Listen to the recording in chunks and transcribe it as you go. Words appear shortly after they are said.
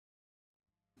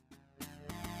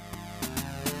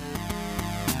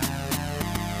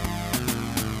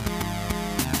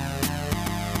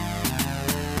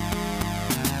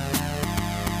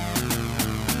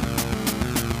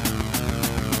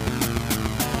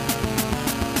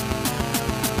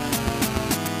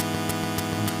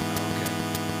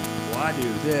I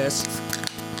do this.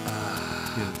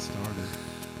 Get it started.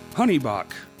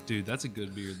 Honeybock. Dude, that's a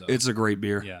good beer, though. It's a great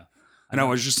beer. Yeah. And I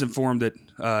was just informed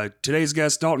that today's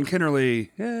guest, Dalton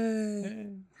Kennerly. Yay.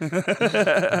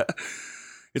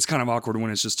 It's kind of awkward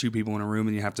when it's just two people in a room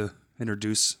and you have to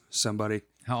introduce somebody.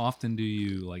 How often do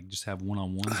you, just have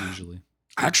one-on-ones usually?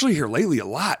 Actually, here lately, a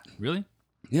lot. Really?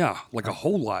 Yeah, like a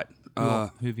whole lot. Who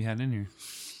have you had in here?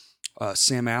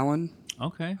 Sam Allen.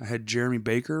 Okay. I had Jeremy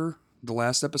Baker the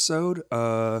last episode.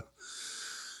 A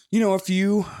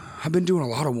few. I've been doing a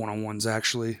lot of one-on-ones,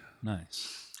 actually.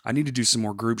 Nice. I need to do some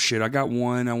more group shit. I got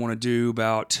one I want to do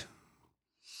about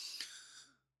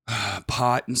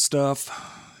pot and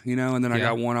stuff, and then I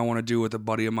got one I want to do with a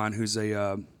buddy of mine who's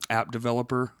a app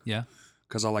developer. Yeah.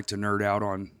 Because I like to nerd out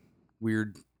on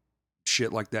weird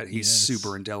shit like that. He's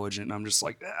super intelligent, and I'm just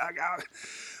like,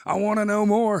 I want to know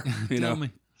more.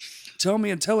 Tell me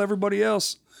and tell everybody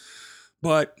else.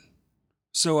 But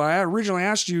so I originally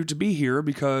asked you to be here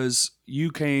because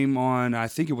you came on, I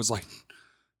think it was like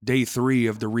day 3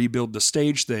 of the Rebuild the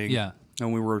Stage thing. Yeah.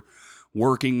 And we were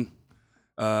working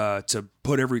to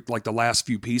put the last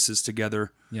few pieces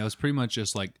together. Yeah, it was pretty much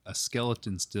just like a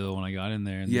skeleton still when I got in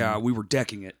there. And then, we were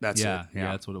decking it. That's it. Yeah,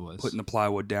 that's what it was. Putting the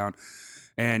plywood down.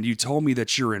 And you told me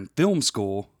that you're in film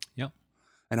school. Yep.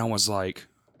 And I was like,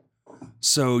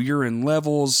 so you're in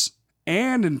levels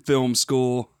and in film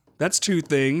school. That's 2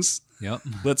 things. Yep.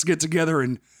 Let's get together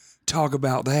and talk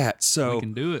about that. So we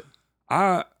can do it.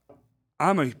 I'm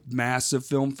a massive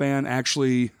film fan.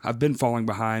 Actually, I've been falling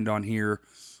behind on here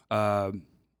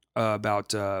about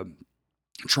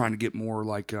trying to get more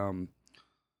like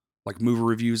movie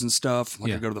reviews and stuff.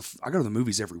 I go to the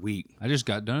movies every week. I just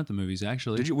got done at the movies,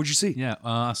 actually. Did you? What'd you see? Yeah,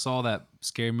 I saw that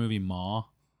scary movie Maw.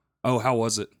 Oh, how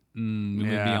was it? To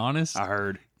be honest, I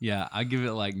heard. Yeah, I give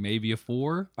it like maybe a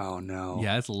 4. Oh no.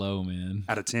 Yeah, it's low, man.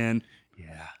 Out of 10.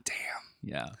 Yeah. Damn.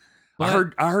 Yeah.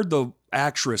 But I heard the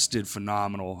actress did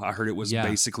phenomenal. I heard it was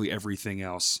basically everything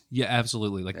else. Yeah,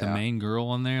 absolutely. Like the main girl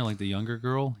on there, like the younger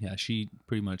girl, she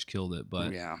pretty much killed it.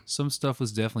 But some stuff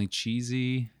was definitely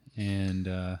cheesy, and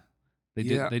they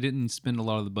didn't spend a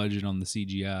lot of the budget on the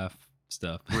CGI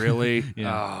stuff. Really?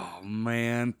 Yeah. Oh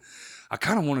man, I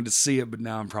kind of wanted to see it, but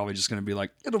now I'm probably just gonna be like,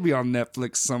 it'll be on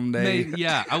Netflix someday.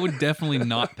 I would definitely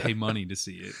not pay money to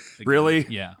see it. Again. Really?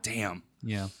 Yeah. Damn.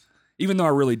 Yeah. Even though I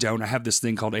really don't, I have this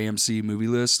thing called AMC Movie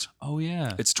List. Oh,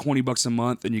 yeah. It's $20 a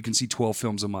month, and you can see 12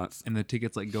 films a month. And the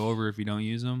tickets go over if you don't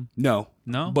use them? No.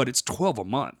 No? But it's 12 a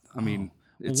month. I mean,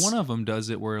 one of them does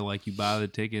it where you buy the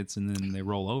tickets and then they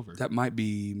roll over. That might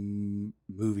be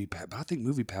Movie Pass, but I think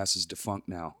Movie Pass is defunct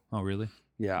now. Oh, really?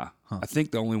 Yeah. Huh. I think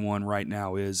the only one right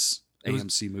now is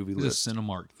AMC Movie List. It's a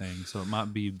Cinemark thing, so it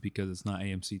might be because it's not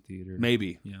AMC Theater.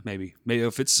 Maybe. Yeah. Maybe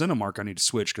if it's Cinemark, I need to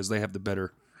switch because they have the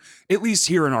better. At least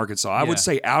here in Arkansas. I would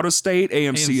say out of state,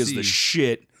 AMC is the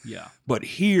shit. Yeah. But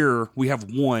here, we have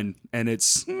one, and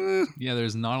it's... Yeah,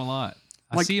 there's not a lot.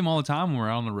 I see them all the time when we're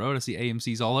out on the road. I see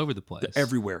AMCs all over the place.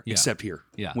 Everywhere, except here.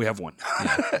 Yeah. We have one.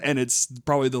 Yeah. And it's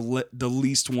probably the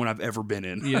least one I've ever been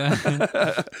in.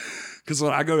 Yeah. Because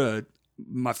when I go to...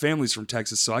 My family's from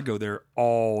Texas, so I go there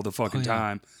all the fucking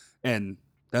time. And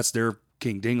that's their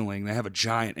King Dingaling. They have a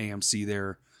giant AMC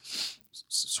there.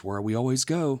 It's where we always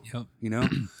go.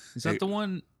 Yep. Is that the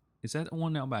one? Is that the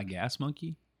one out by Gas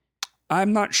Monkey?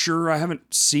 I'm not sure. I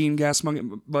haven't seen Gas Monkey,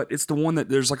 but it's the one that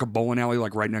there's like a bowling alley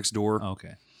right next door. Oh,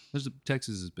 okay.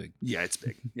 Texas is big. Yeah, it's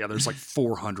big. Yeah, there's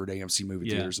 400 AMC movie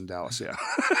theaters in Dallas. Yeah.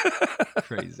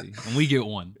 Crazy. And we get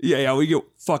one. Yeah, we get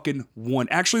fucking one.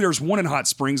 Actually, there's one in Hot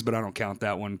Springs, but I don't count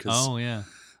that one because. Oh yeah.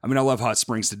 I mean, I love Hot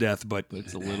Springs to death, but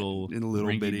it's a little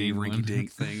bitty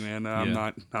rinky-dink thing, man. I'm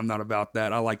not about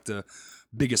that. I like the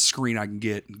biggest screen I can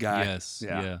get, guy. Yes.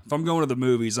 Yeah. If I'm going to the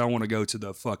movies, I want to go to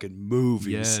the fucking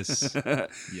movies. Yes.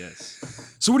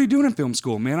 Yes. So what are you doing in film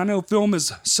school, man? I know film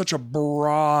is such a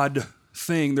broad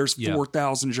thing. There's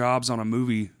 4,000 jobs on a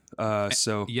movie.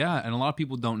 So yeah, and a lot of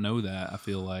people don't know that. I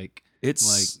feel like it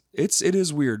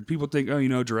is weird. People think,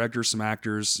 directors, some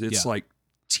actors. It's like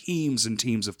teams and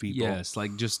teams of people. Yes,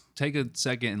 just take a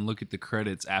second and look at the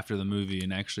credits after the movie,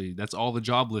 and actually, that's all the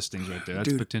job listings right there.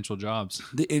 That's potential jobs.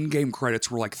 The in-game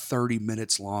credits were 30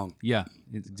 minutes long. Yeah,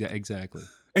 exactly.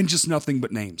 And just nothing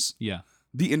but names. Yeah.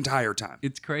 The entire time.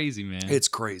 It's crazy, man. It's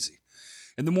crazy.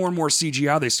 And the more and more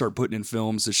CGI they start putting in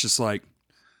films, it's just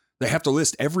they have to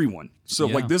list everyone. So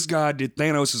this guy did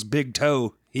Thanos' big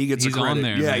toe. He gets a credit. On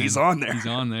there, yeah, man. He's on there. He's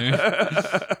on there.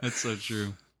 That's so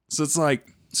true. So it's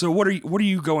so what are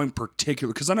you going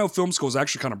particular? Because I know film school is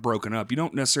actually kind of broken up. You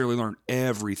don't necessarily learn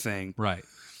everything. Right.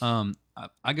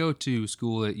 I go to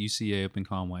school at UCA up in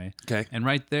Conway. Okay. And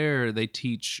right there, they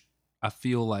teach I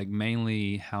feel like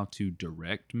mainly how to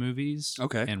direct movies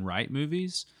and write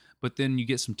movies. But then you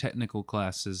get some technical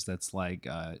classes that's like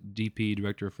DP,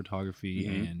 director of photography,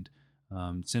 and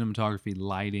cinematography,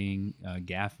 lighting,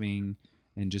 gaffing,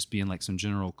 and just being like some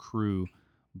general crew.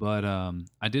 But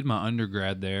I did my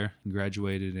undergrad there and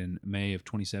graduated in May of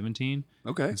 2017.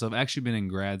 Okay. And so I've actually been in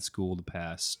grad school the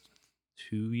past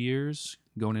 2 years,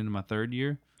 going into my third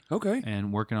year. Okay.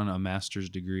 And working on a master's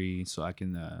degree so I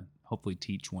can hopefully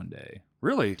teach one day.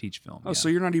 Really? Teach film. Oh, so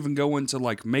you're not even going to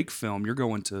like make film. You're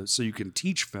going to so you can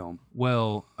teach film.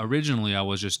 Well, originally I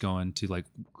was just going to like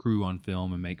crew on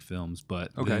film and make films,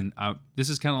 but then this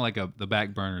is kind of like the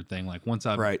back burner thing. Like once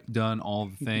I've done all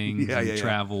the things and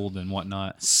traveled and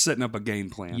whatnot. Setting up a game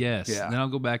plan. Yes. Yeah. Then I'll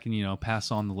go back and, pass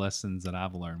on the lessons that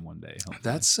I've learned one day.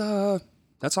 Hopefully.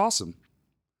 That's awesome.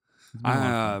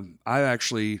 I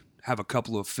actually have a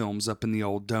couple of films up in the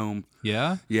old dome.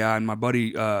 Yeah? Yeah, and my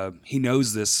buddy, he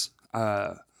knows this.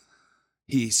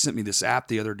 He sent me this app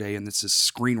the other day, and it's a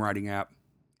screenwriting app,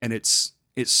 and it's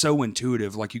so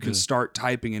intuitive. Like you can start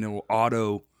typing, and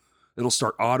it'll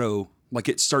start auto, like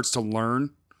it starts to learn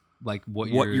like what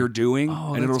you're doing,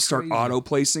 and it'll start auto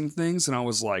placing things. And I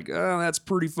was like, oh, that's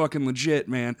pretty fucking legit,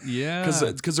 man. Yeah,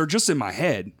 because they're just in my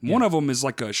head. Yeah. One of them is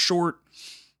like a short,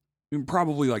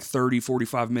 probably like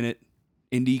 30-45 minute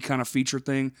indie kind of feature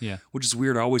thing, which is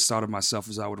weird. I always thought of myself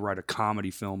as I would write a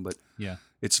comedy film, but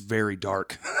it's very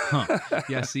dark.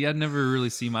 Yeah, see, I'd never really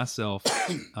see myself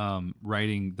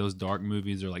writing those dark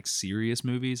movies or like serious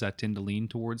movies. I tend to lean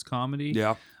towards comedy.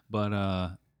 Yeah.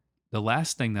 But the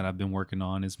last thing that I've been working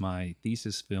on is my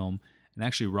thesis film. And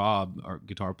actually Rob, our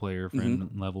guitar player, friend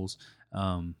Levels,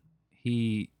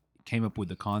 he came up with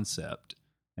the concept.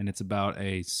 And it's about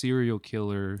a serial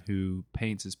killer who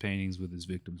paints his paintings with his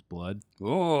victim's blood.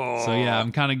 Oh. So, yeah,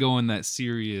 I'm kind of going that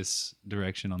serious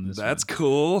direction on this That's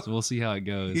cool. So we'll see how it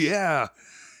goes. Yeah.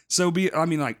 So, I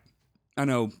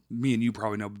know me and you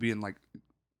probably know, but being like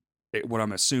what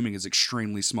I'm assuming is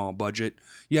extremely small budget.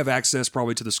 You have access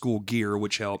probably to the school gear,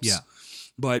 which helps. Yeah.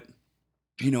 But,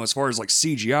 as far as like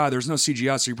CGI, there's no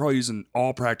CGI, so you're probably using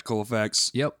all practical effects.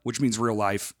 Yep. Which means real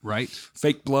life. Right.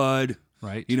 Fake blood.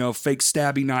 Right. Fake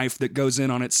stabby knife that goes in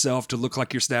on itself to look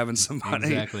like you're stabbing somebody.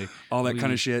 Exactly. All that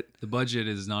kind of shit. The budget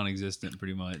is non-existent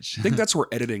pretty much. I think that's where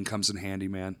editing comes in handy,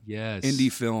 man. Yes.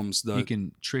 Indie films. You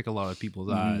can trick a lot of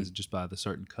people's eyes just by the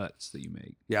certain cuts that you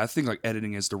make. Yeah, I think like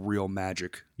editing is the real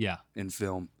magic in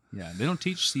film. Yeah, they don't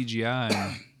teach CGI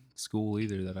in school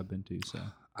either that I've been to. So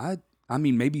I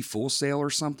mean, maybe Full Sail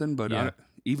or something, but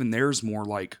even there's more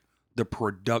like the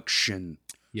production.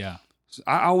 Yeah.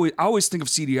 I always think of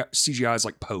CGI as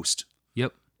like post.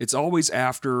 Yep. It's always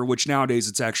after, which nowadays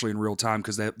it's actually in real time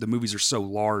because the movies are so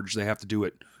large they have to do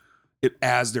it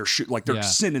as they're they're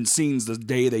sending scenes the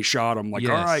day they shot them. Like,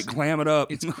 all right, clam it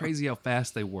up. It's crazy how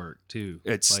fast they work too.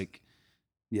 It's like,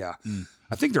 yeah,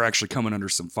 I think they're actually coming under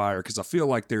some fire because I feel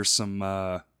like there's some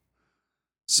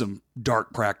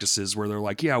dark practices where they're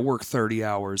like, work 30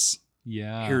 hours.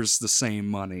 Yeah. Here's the same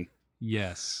money.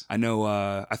 Yes. I know.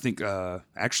 I think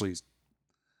actually.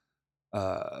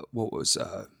 What's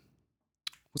that?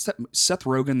 Seth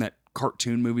Rogen, that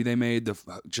cartoon movie they made, the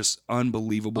just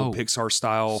unbelievable Pixar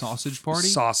style Sausage Party.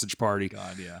 Sausage Party.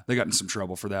 God, yeah, they got in some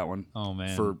trouble for that one. Oh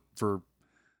man, for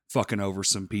fucking over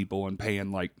some people and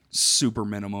paying like super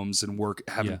minimums and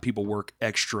having people work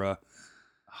extra.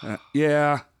 I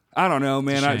don't know,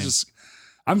 man. I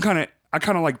kind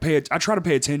of like I try to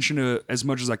pay attention to as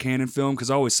much as I can in film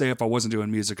because I always say if I wasn't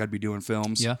doing music, I'd be doing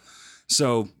films. Yeah.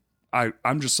 So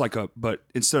I'm just like but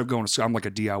instead of going to school, I'm like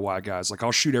a DIY guy. It's like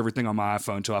I'll shoot everything on my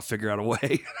iPhone until I figure out a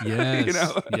way.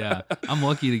 Yes. Yeah. I'm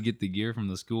lucky to get the gear from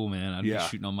the school, man. I'd be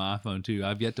shooting on my iPhone too.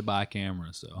 I've yet to buy a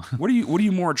camera, so. What are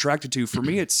you more attracted to? For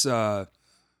me, it's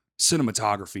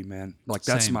cinematography, man. Like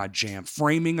that's my jam.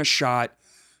 Framing a shot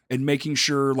and making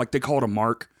sure, like they call it a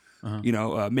mark.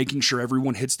 Making sure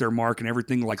everyone hits their mark and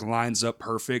everything like lines up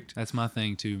perfect. That's my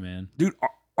thing too, man. Dude,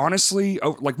 honestly,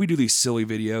 like we do these silly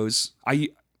videos.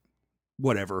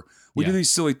 We do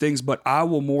these silly things, but I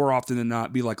will more often than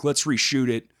not be like, let's reshoot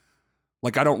it.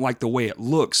 Like, I don't like the way it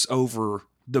looks over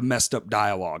the messed up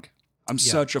dialogue. I'm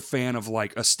such a fan of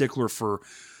like a stickler for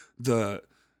the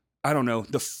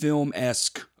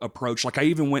film-esque approach. Like I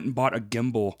even went and bought a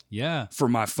gimbal for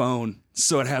my phone.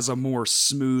 So it has a more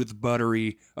smooth,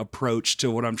 buttery approach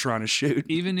to what I'm trying to shoot.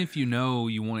 Even if you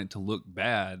want it to look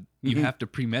bad, you have to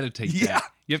premeditate that.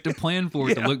 You have to plan for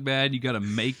it to look bad. You got to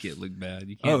make it look bad.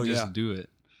 You can't just do it.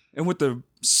 And with the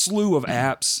slew of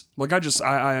apps, like I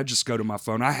just go to my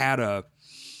phone. I had a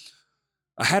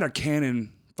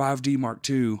Canon 5D Mark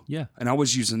II. Yeah. And I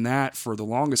was using that for the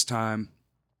longest time.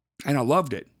 And I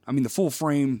loved it. I mean, the full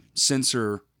frame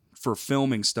sensor for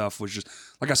filming stuff was just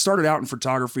like, I started out in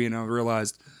photography and I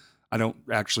realized I don't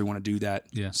actually want to do that.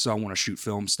 Yeah. So I want to shoot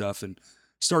film stuff, and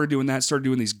started doing that, started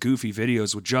doing these goofy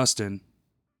videos with Justin,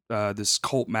 this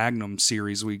Colt Magnum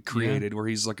series we created where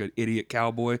he's like an idiot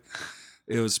cowboy.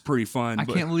 It was pretty fun. I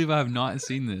can't believe I have not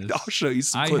seen this. I'll show you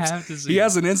some clips. I have to see He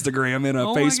has an Instagram and a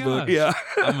Facebook. Yeah.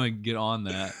 I'm going to get on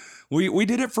that. We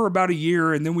did it for about a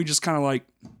year, and then we just kind of like,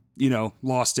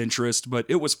 lost interest, but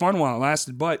it was fun while it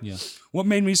lasted. But what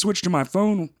made me switch to my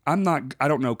phone, I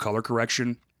don't know color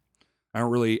correction.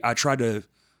 I tried to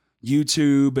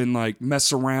YouTube and like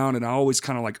mess around, and I always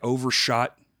kind of like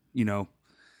overshot, I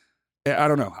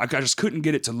don't know. I just couldn't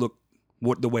get it to look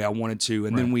the way I wanted to.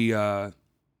 And then the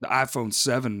iPhone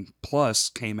 7 Plus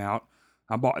came out.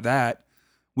 I bought that.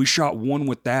 We shot one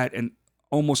with that, and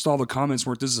almost all the comments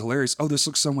were, "This is hilarious. Oh, this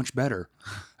looks so much better."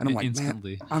 And I'm like,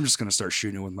 instantly. Man, I'm just going to start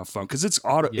shooting it with my phone because it's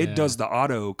auto. Yeah. It does the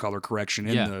auto color correction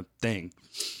in the thing.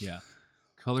 Yeah.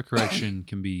 Color correction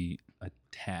can be a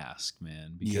task,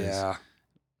 man. Because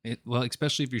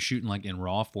especially if you're shooting like in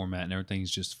RAW format and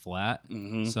everything's just flat.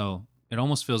 Mm-hmm. So it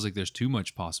almost feels like there's too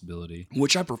much possibility.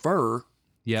 Which I prefer.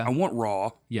 Yeah. I want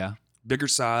RAW. Yeah. Bigger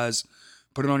size.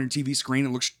 Put it on your TV screen. It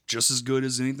looks just as good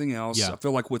as anything else. Yeah. I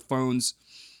feel like with phones,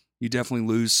 you definitely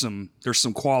lose there's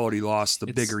some quality loss the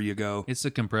bigger you go. It's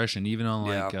the compression. Even on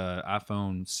like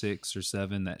iPhone 6 or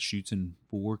 7 that shoots in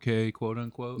 4K, quote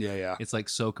unquote. Yeah. It's like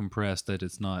so compressed that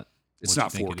it's not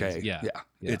 4K. Yeah.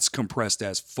 It's compressed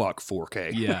as fuck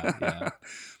 4K. Yeah.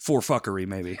 For fuckery,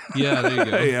 maybe. Yeah, there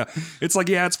you go. Yeah. It's like,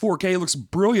 it's 4K. It looks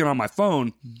brilliant on my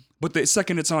phone. But the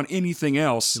second it's on anything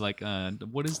else, you're like,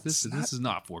 what is this? This is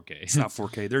not 4K. It's not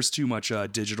 4K. There's too much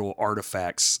digital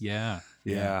artifacts. Yeah.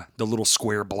 The little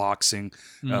square blocksing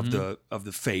of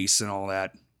the face and all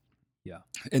that. Yeah.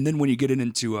 And then when you get it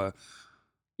into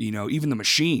even the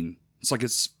machine, it's like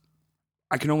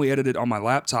I can only edit it on my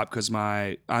laptop because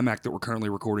my iMac that we're currently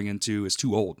recording into is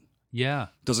too old. Yeah.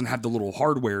 Doesn't have the little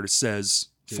hardware that says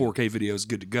 4K video is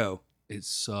good to go. It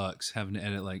sucks having to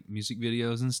edit like music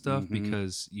videos and stuff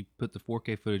because you put the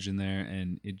 4K footage in there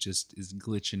and it just is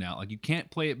glitching out. Like you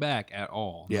can't play it back at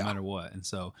all, no matter what. And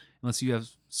so unless you have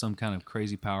some kind of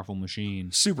crazy powerful machine.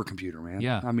 Supercomputer, man.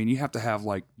 Yeah. I mean, you have to have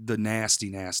like the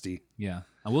nasty. Yeah.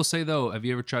 I will say though, have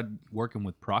you ever tried working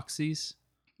with proxies?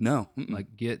 No.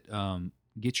 Like get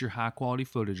your high quality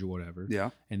footage or whatever. Yeah.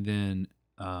 And then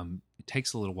it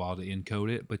takes a little while to encode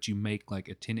it, but you make like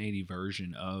a 1080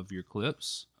 version of your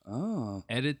clips. Oh.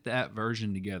 Edit that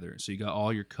version together. So you got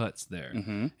all your cuts there.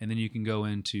 Mm-hmm. And then you can go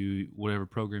into whatever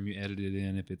program you edited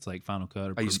in, if it's like Final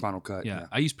Cut. I use Final Cut. Yeah.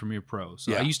 I use Premiere Pro.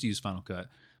 So I used to use Final Cut.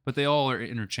 But they all are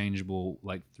interchangeable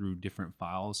like through different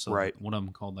files. So one of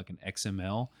them called like an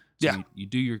XML. So you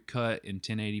do your cut in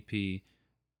 1080p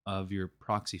of your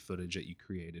proxy footage that you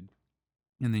created.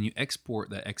 And then you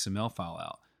export that XML file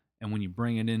out. And when you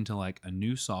bring it into like a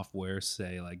new software,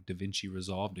 say like DaVinci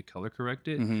Resolve to color correct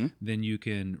it, then you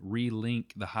can relink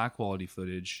the high quality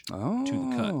footage to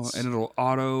the cuts. And it'll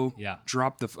auto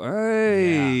drop the...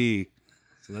 Hey! Yeah.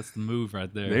 So that's the move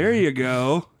right there. There you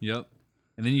go. Yep.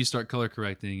 And then you start color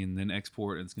correcting and then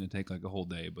export, and it's going to take like a whole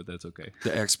day, but that's okay.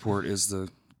 The export is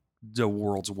the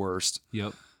world's worst.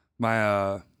 Yep.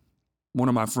 My one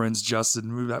of my friends,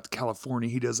 Justin, moved out to California.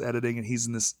 He does editing, and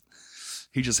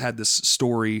he just had this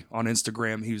story on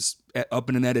Instagram. He was up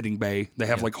in an editing bay. They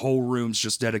have like whole rooms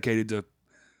just dedicated to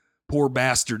poor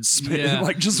bastards,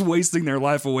 like just wasting their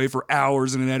life away for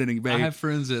hours in an editing bay. I have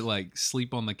friends that like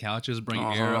sleep on the couches, bring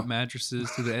air up mattresses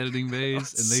to the editing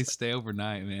bays, and they stay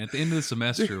overnight, man. At the end of the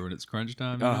semester when it's crunch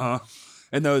time.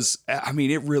 And those, I mean,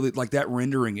 it really, like that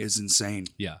rendering is insane.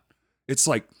 Yeah. It's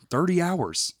like 30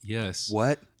 hours. Yes.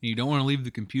 What? And you don't want to leave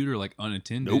the computer like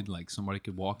unattended. Nope. Like somebody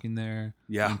could walk in there,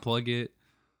 unplug it.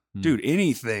 Dude,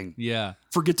 anything. Yeah.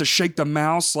 Forget to shake the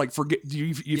mouse. Like if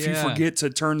you forget to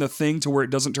turn the thing to where it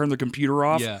doesn't turn the computer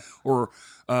off. Yeah. Or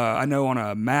I know on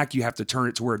a Mac you have to turn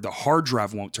it to where the hard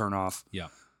drive won't turn off. Yeah.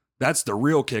 That's the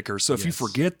real kicker. So if you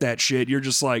forget that shit, you're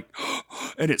just like,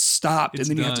 and it stopped, and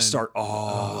then you have to start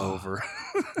all over.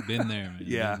 Been there, man.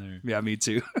 Yeah. Been there. Yeah, me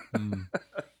too.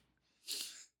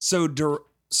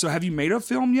 So have you made a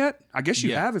film yet? I guess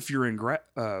you have if you're in grad.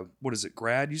 What is it,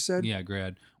 grad, you said? Yeah,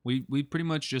 grad. We pretty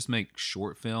much just make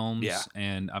short films,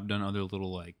 and I've done other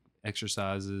little like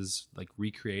exercises, like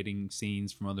recreating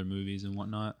scenes from other movies and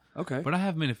whatnot. Okay. But I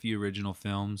have made a few original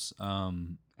films.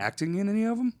 Acting in any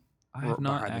of them? I have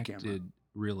not acted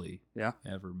really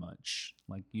ever much.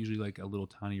 Like usually like a little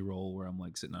tiny role where I'm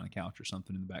like sitting on a couch or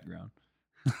something in the background.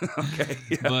 Okay.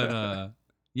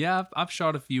 Yeah. But I've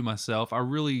shot a few myself. I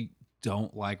really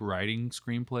don't like writing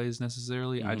screenplays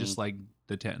necessarily. I just like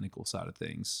the technical side of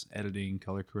things, editing,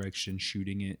 color correction,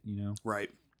 shooting it, Right.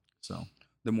 So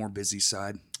the more busy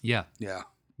side. Yeah. Yeah.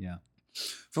 Yeah.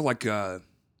 I feel like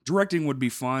directing would be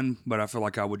fun, but I feel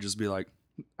like I would just be like,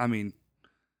 I mean,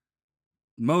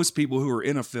 most people who are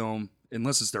in a film,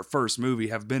 unless it's their first movie,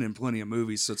 have been in plenty of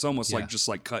movies. So it's almost like just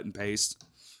like cut and paste.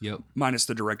 Yep. Minus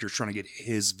the director's trying to get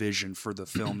his vision for the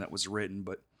film that was written.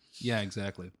 But yeah,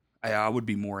 exactly. I would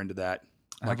be more into that.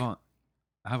 Like,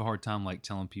 I have a hard time like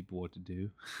telling people what to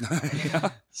do. Yeah.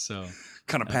 So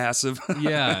kind of passive.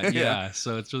 Yeah.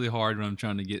 So it's really hard when I'm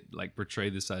trying to portray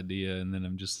this idea, and then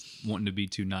I'm just wanting to be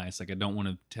too nice. Like I don't want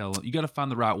to tell them. You got to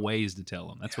find the right ways to tell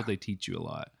them. That's what they teach you a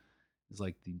lot. It's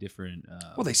like the different.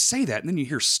 Well, they say that, and then you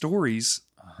hear stories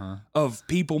of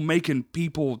people making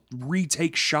people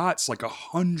retake shots like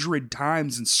 100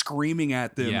 times and screaming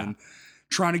at them and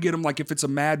trying to get them. Like if it's a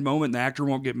mad moment, the actor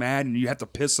won't get mad, and you have to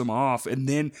piss them off, and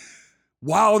then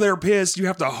while they're pissed, you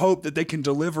have to hope that they can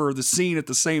deliver the scene at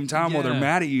the same time while they're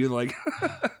mad at you. Like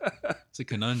it's a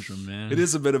conundrum, man. It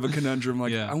is a bit of a conundrum.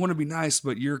 Like I want to be nice,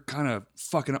 but you're kind of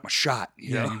fucking up my shot.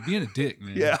 You know? You're being a dick,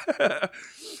 man. Yeah.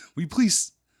 Will you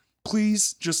please,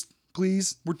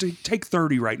 we're take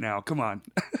 30 right now. Come on.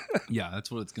 Yeah,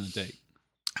 that's what it's gonna take.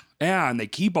 Yeah, and they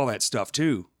keep all that stuff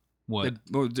too. What?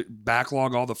 They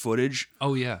backlog all the footage.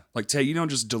 Oh yeah. Like you don't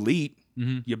just delete.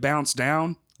 You bounce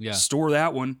down. Yeah. Store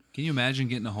that one. Can you imagine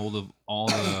getting a hold of all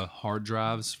the hard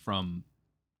drives from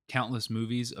countless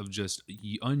movies of just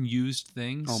unused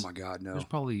things? Oh my God, no. There's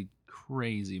probably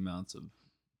crazy amounts of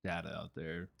data out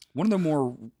there. One of the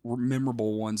more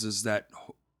memorable ones is that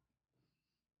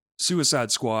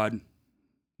Suicide Squad,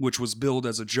 which was billed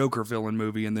as a Joker villain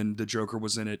movie, and then the Joker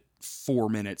was in it 4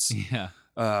 minutes. Yeah.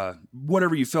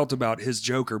 Whatever you felt about his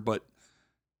Joker, but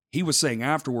he was saying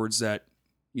afterwards that,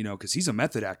 because he's a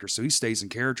method actor, so he stays in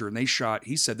character. And he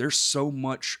said there's so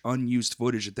much unused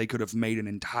footage that they could have made an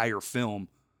entire film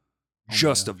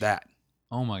just of that.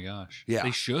 Oh my gosh. Yeah.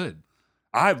 They should.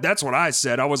 That's what I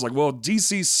said. I was like, well,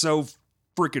 DC's so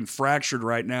freaking fractured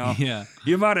right now. Yeah.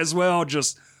 You might as well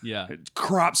just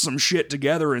crop some shit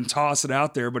together and toss it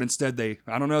out there. But instead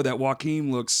I don't know, that Joaquin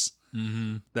looks...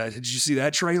 Did you see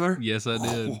that trailer? Yes, I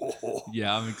did.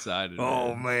 Yeah, I'm excited.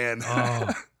 Oh, man.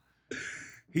 Oh.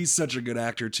 He's such a good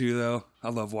actor, too, though. I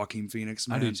love Joaquin Phoenix,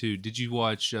 man. I do, too. Did you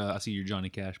watch, I see your Johnny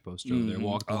Cash poster over there,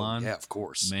 Walk the Line? Yeah, of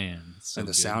course. Man, so and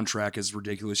the good. soundtrack is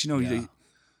ridiculous.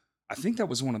 I think that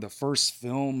was one of the first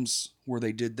films where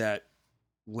they did that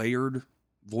layered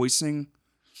voicing.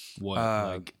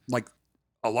 What? Like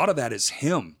a lot of that is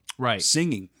him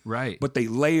singing. Right. But they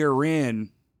layer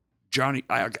in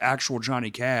actual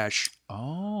Johnny Cash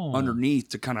underneath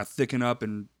to kind of thicken up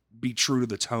and be true to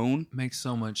the tone. Makes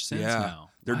so much sense now.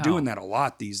 They're doing that a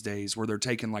lot these days where they're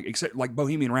taking except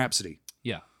Bohemian Rhapsody.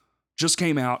 Yeah. Just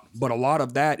came out, but a lot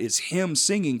of that is him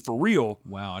singing for real.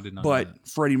 Wow, I did not know that.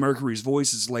 Freddie Mercury's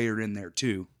voice is layered in there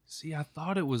too. See, I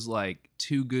thought it was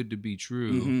too good to be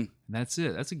true. And that's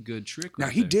it. That's a good trick. Now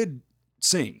he did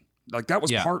sing. Like that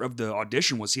was part of the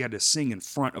audition was he had to sing in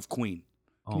front of Queen.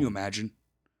 Can you imagine?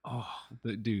 Oh,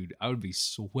 dude, I would be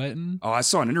sweating. Oh, I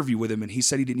saw an interview with him and he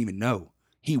said he didn't even know.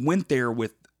 He went there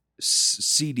with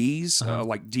CDs,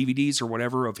 like DVDs or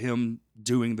whatever of him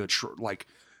doing the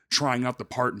trying out the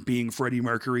part and being Freddie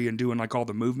Mercury and doing all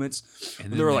the movements.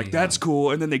 And they were like, that's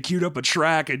cool. And then they queued up a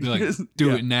track and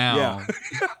do it now.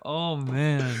 Yeah. Oh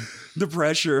man. The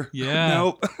pressure. Yeah.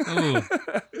 Nope.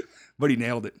 But he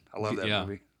nailed it. I love that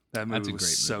movie. That movie That's a was great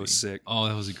so movie. sick. Oh,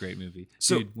 that was a great movie.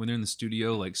 So, dude, when they're in the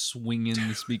studio, swinging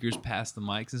the speakers past the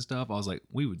mics and stuff, I was like,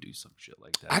 we would do some shit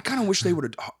like that. I kind of wish they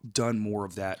would have done more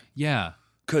of that. Yeah.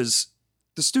 Because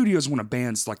the studio is when a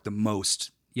band's the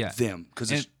most them.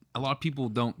 Because a lot of people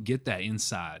don't get that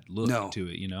inside look to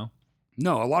it,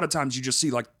 No, a lot of times you just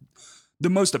see the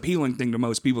most appealing thing to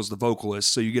most people is the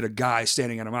vocalist. So you get a guy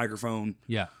standing at a microphone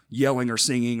yelling or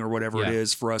singing or whatever it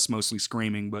is, for us mostly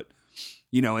screaming, but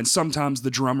and sometimes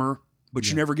the drummer, but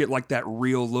you never get that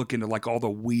real look into all the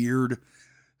weird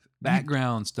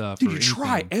background stuff. Dude, you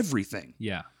try everything.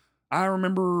 Yeah. I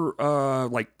remember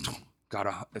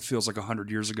it feels like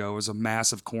 100 years ago, I was a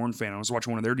massive Korn fan. I was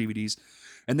watching one of their DVDs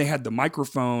and they had the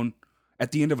microphone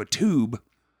at the end of a tube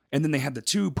and then they had the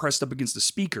tube pressed up against the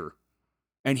speaker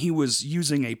and he was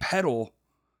using a pedal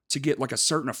to get a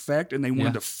certain effect and they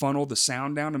wanted to funnel the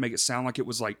sound down to make it sound like it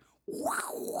was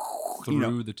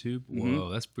through the tube. Whoa,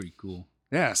 that's pretty cool.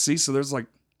 Yeah, see, so there's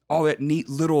all that neat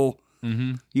little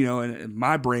and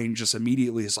my brain just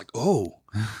immediately is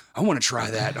I want to try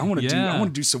that. I want to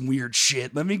do some weird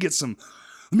shit. Let me get some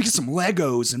let me get some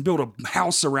Legos and build a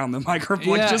house around the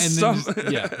microphone. Yeah, like just some,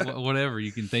 whatever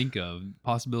you can think of.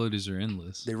 Possibilities are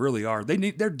endless. They really are.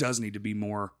 There does need to be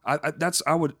more. I'd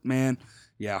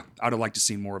have liked to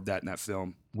see more of that in that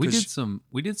film. We did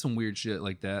some weird shit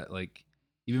like that. Like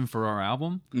even for our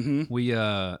album, we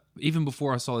even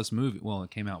before I saw this movie. Well,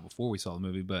 it came out before we saw the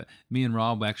movie, but me and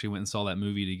Rob actually went and saw that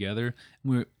movie together.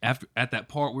 At that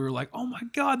part, we were like, "Oh my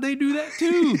god, they do that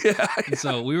too!" And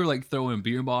so we were like throwing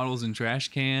beer bottles and trash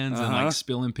cans and like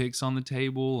spilling picks on the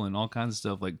table and all kinds of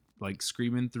stuff, like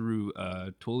screaming through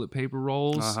toilet paper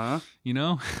rolls. You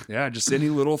know? Yeah, just any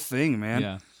little thing, man.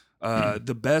 Yeah.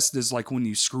 The best is like when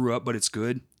you screw up, but it's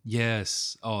good.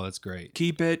 Yes. Oh, that's great.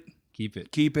 Keep it.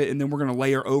 And then we're going to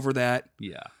layer over that.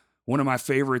 Yeah. One of my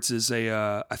favorites is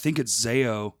I think it's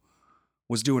Zayo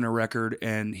was doing a record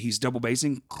and he's double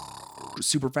bassing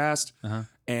super fast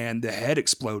and the head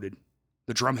exploded,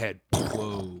 the drum head.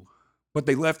 Whoa. But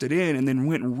they left it in and then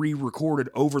went and re-recorded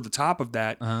over the top of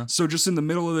that. So just in the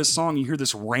middle of this song, you hear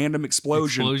this random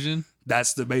explosion.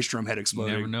 That's the bass drum head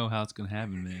exploding. You never know how it's going to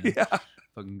happen, man. Yeah.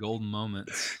 Fucking golden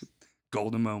moments.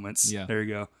 Golden moments. Yeah. There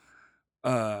you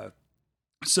go.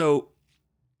 So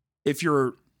if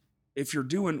you're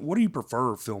doing, what do you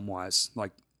prefer film wise?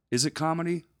 Like, is it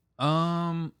comedy?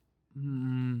 I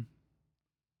don't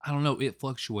know. It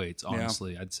fluctuates,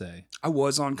 honestly, I'd say. I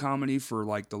was on comedy for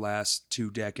like the last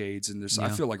 2 decades. And I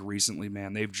feel like recently,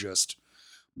 man, they've just,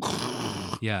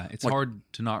 yeah, it's like, hard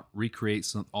to not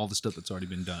recreate all the stuff that's already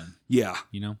been done. Yeah.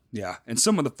 You know? Yeah. And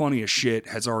some of the funniest shit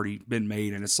has already been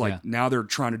made. And it's like, now they're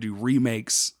trying to do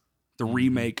remakes. The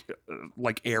remake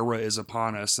like era is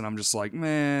upon us. And I'm just like,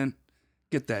 man,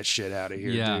 get that shit out of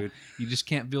here, dude. You just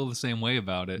can't feel the same way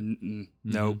about it.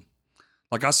 Nope.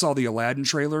 Like I saw the Aladdin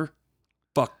trailer.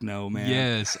 Fuck no, man.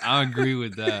 Yes, I agree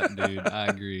with that, dude. I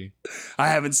agree. I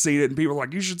haven't seen it and people are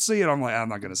like, you should see it. I'm like, I'm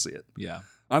not going to see it. Yeah.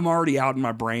 I'm already out in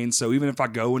my brain. So even if I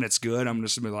go and it's good, I'm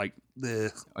just going to be like,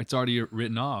 ugh. It's already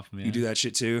written off, man. You do that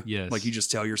shit too? Yes. Like you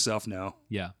just tell yourself no?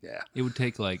 Yeah. Yeah. It would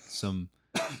take like some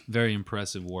very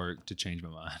impressive work to change my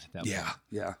mind at that point.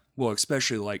 Yeah. Well,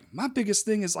 especially like my biggest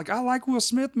thing is like, I like Will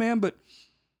Smith, man, but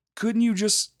couldn't you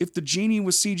just, if the genie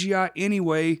was CGI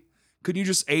anyway, couldn't you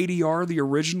just ADR the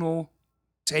original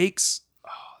takes,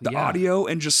 the audio,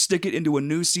 and just stick it into a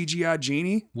new CGI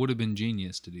genie? Would have been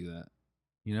genius to do that,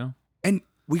 you know? And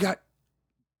we got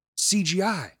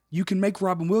CGI. You can make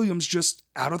Robin Williams just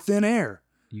out of thin air.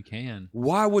 You can.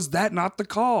 Why was that not the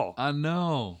call? I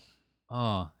know.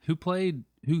 Who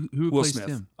replaced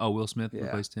him? Oh, Will Smith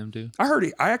replaced him too? I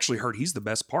actually heard he's the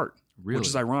best part. Really? Which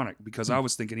is ironic because I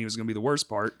was thinking he was going to be the worst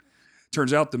part.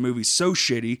 Turns out the movie's so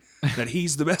shitty that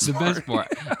he's the best part. Best part.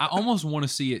 I almost want to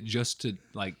see it just to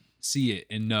like see it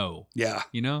and know. Yeah.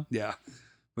 You know? Yeah.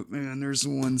 But man, there's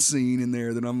one scene in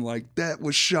there that I'm like, that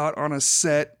was shot on a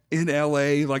set in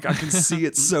LA. Like I can see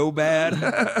it so bad.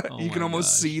 You can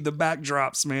almost see the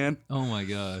backdrops, man. Oh my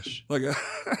gosh.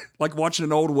 Like watching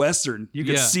an old Western. You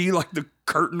can see like the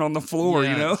curtain on the floor,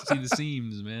 you know? See the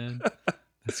seams, man.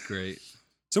 That's great.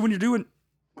 So when you're doing,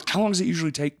 how long does it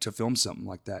usually take to film something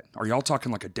like that? Are y'all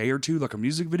talking like a day or two, like a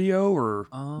music video, or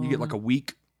you get like a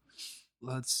week?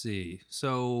 Let's see.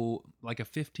 So like a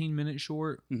 15-minute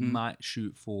short might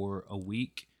shoot for a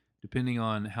week, depending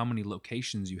on how many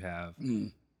locations you have.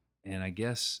 And I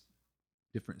guess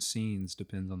different scenes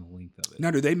depends on the length of it.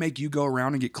 Now, do they make you go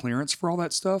around and get clearance for all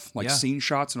that stuff? Like scene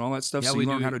shots and all that stuff? So you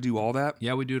learn how to do all that?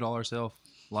 Yeah, we do it all ourselves.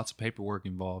 Lots of paperwork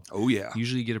involved. Oh, yeah.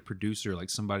 Usually you get a producer, like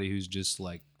somebody who's just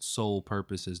like sole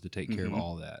purpose is to take care of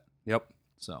all that. Yep.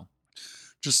 So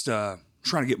just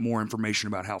trying to get more information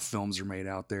about how films are made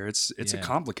out there. It's a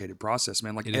complicated process,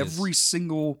 man. Like every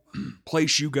single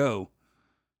place you go,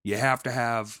 you have to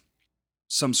have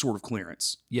some sort of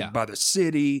clearance. Yeah. By the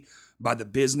city, by the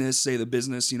business, say the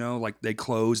business, you know, like they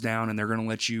close down and they're going to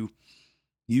let you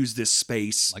use this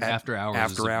space. Like after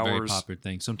hours is a very popular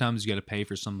thing. Sometimes you got to pay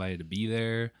for somebody to be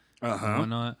there. And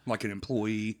whatnot. Like an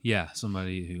employee. Yeah,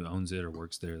 somebody who owns it or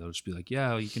works there. They'll just be like,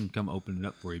 yeah, you can come open it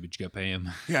up for you, but you got to pay him.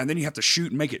 Yeah, and then you have to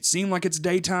shoot and make it seem like it's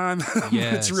daytime.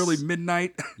 It's really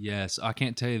midnight. Yes, I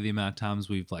can't tell you the amount of times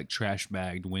we've like trash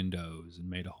bagged windows and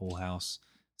made a whole house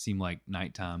seem like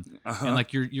nighttime. And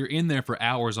like you're in there for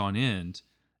hours on end,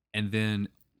 and then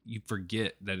you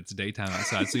forget that it's daytime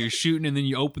outside. So you're shooting and then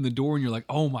you open the door and you're like,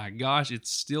 oh my gosh,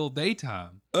 it's still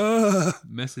daytime.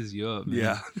 Messes you up, man.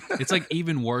 Yeah. It's like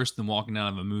even worse than walking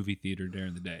out of a movie theater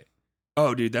during the day.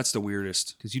 Oh, dude, that's the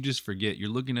weirdest. Because you just forget. You're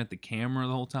looking at the camera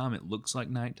the whole time. It looks like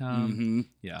nighttime.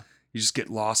 Yeah. You just get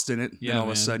lost in it. Yeah, and all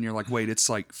of a sudden you're like, wait, it's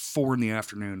like 4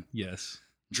 p.m. Yes.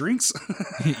 Drinks?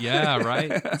 Yeah,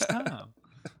 right. It's time.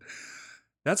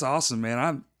 That's awesome,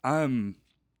 man.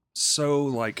 so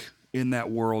like in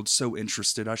that world, so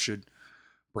interested. I should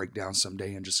break down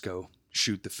someday and just go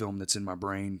shoot the film that's in my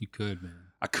brain. You could, man.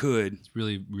 I could. It's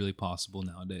really, really possible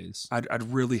nowadays.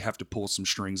 I'd really have to pull some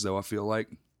strings, though, I feel like.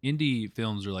 Indie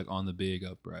films are like on the big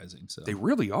uprising. So they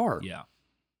really are. Yeah.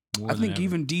 I think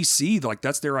even DC, like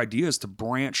that's their idea, is to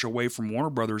branch away from Warner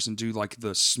Brothers and do like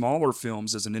the smaller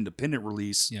films as an independent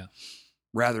release. Yeah.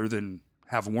 Rather than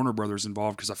have Warner Brothers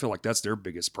involved, because I feel like that's their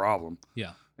biggest problem.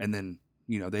 Yeah. And then,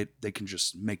 they can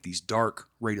just make these dark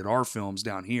rated R films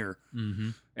down here. Mm-hmm.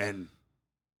 And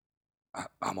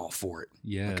I'm all for it.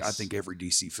 Yes. Like, I think every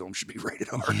DC film should be rated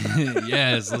R.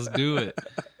 Yes, let's do it.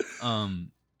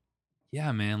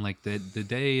 Yeah, man, like the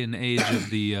day and age of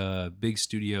the big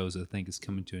studios, I think, is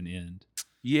coming to an end.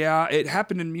 Yeah, it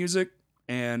happened in music,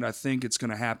 and I think it's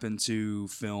going to happen to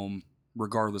film,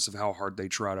 regardless of how hard they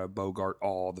try to bogart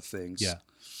all the things. Yeah.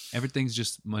 Everything's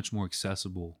just much more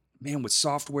accessible. Man, with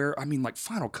software, I mean, like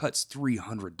Final Cut's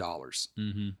 $300.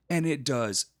 Mm-hmm. And it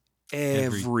does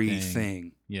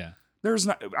everything. Yeah. There's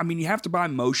not, I mean, you have to buy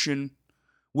Motion,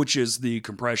 which is the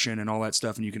compression and all that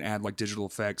stuff, and you can add like digital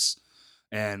effects,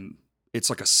 and it's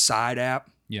like a side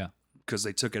app. Yeah. Because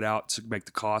they took it out to make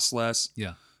the cost less.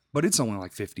 Yeah. But it's only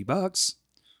like $50.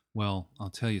 Well,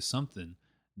 I'll tell you something.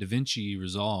 DaVinci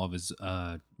Resolve is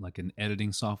like an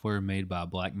editing software made by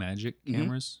Blackmagic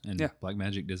cameras and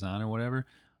Blackmagic Design or whatever.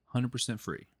 100%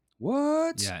 free.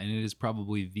 What? Yeah, and it is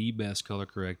probably the best color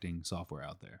correcting software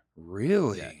out there.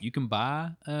 Really? Yeah, you can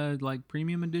buy like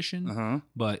premium edition,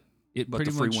 but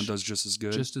the free one does just as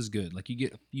good. Just as good. Like you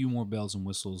get a few more bells and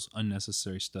whistles,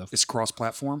 unnecessary stuff. It's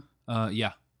cross-platform.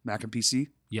 Yeah. Mac and PC.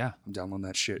 Yeah, I'm downloading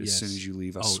that shit as soon as you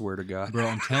leave. I swear to God, bro.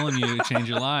 I'm telling you, it changed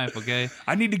your life. Okay.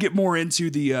 I need to get more into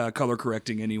the color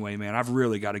correcting anyway, man. I've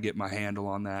really got to get my handle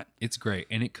on that. It's great,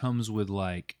 and it comes with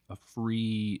like a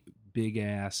free big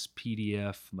ass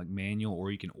PDF like manual,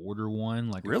 or you can order one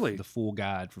like the full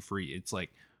guide for free. It's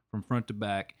like from front to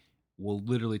back. Will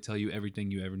literally tell you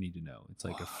everything you ever need to know. It's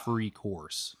like a free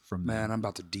course from them. Man, I'm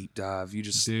about to deep dive. You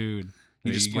just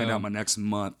planned out my next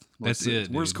month. That's it.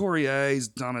 Where's Corey? He's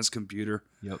on his computer.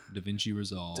 Yep, DaVinci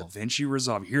Resolve. DaVinci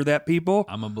Resolve. Hear that, people?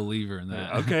 I'm a believer in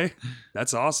that. Okay,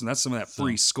 that's awesome. That's some of that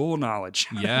free school knowledge.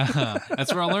 Yeah,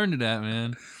 that's where I learned it at,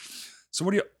 man. So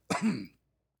what do you?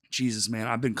 Jesus, man,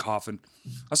 I've been coughing.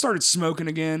 I started smoking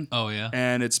again. Oh yeah,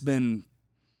 and it's been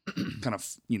kind of,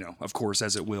 of course,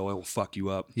 as it will fuck you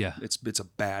up. Yeah, it's a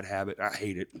bad habit. I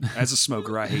hate it. As a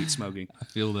smoker, I hate smoking. I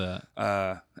feel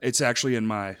that. It's actually in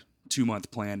my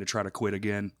 2-month plan to try to quit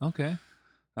again. Okay.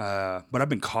 But I've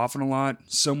been coughing a lot,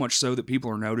 so much so that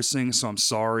people are noticing, so I'm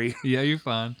sorry. Yeah, you're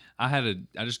fine. I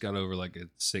just got over like a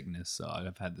sickness, so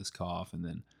I've had this cough, and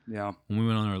then when we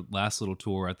went on our last little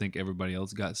tour, I think everybody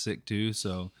else got sick too,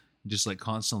 so it just like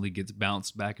constantly gets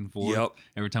bounced back and forth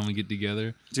every time we get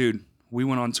together. Dude, we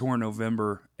went on tour in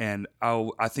November, and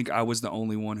I think I was the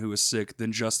only one who was sick.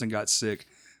 Then Justin got sick.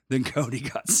 Then Cody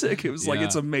got sick. It was like,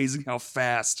 it's amazing how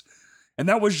fast. And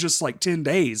that was just like 10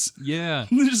 days. Yeah.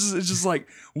 It's just like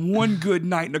one good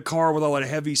night in the car with all that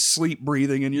heavy sleep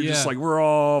breathing. And you're just like, we're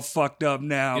all fucked up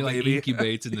now, it baby. Like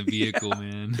incubates in the vehicle,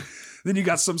 man. Then you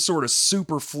got some sort of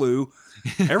super flu.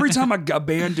 Every time a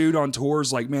band dude on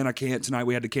tours like, man, I can't tonight.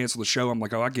 We had to cancel the show. I'm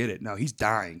like, oh, I get it. No, he's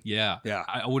dying. Yeah. Yeah.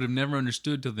 I would have never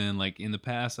understood till then. Like in the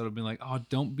past, I would have been like, oh,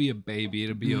 don't be a baby.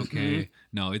 It'll be okay.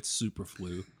 No, it's super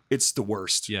flu. It's the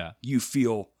worst. Yeah. You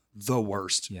feel the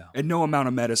worst. Yeah. And no amount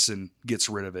of medicine gets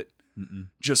rid of it. Mm-mm.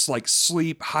 Just like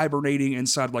sleep, hibernating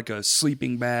inside like a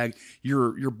sleeping bag.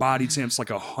 Your body temp's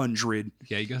like 100.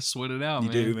 Yeah, you gotta sweat it out, you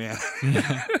man. do,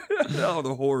 man. Oh,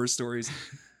 the horror stories.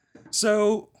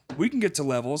 So we can get to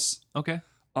levels. Okay.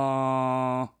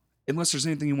 Unless there's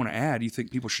anything you want to add, you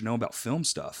think people should know about film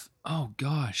stuff. Oh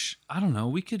gosh. I don't know.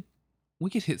 We could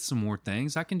hit some more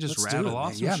things. I can just rattle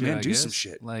off some shit. Yeah, man, I do guess. some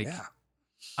shit. Like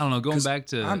I don't know, going back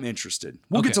to... I'm interested.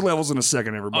 We'll get to levels in a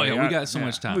second, everybody. Oh, yeah, we got so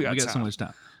much time. We got so much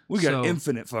time. We got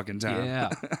infinite fucking time. Yeah.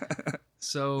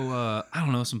 So, I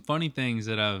don't know, some funny things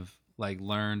that I've, like,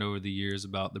 learned over the years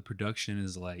about the production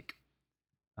is, like,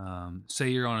 say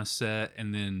you're on a set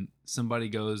and then somebody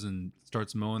goes and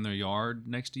starts mowing their yard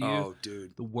next to you. Oh,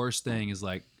 dude. The worst thing is,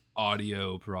 like,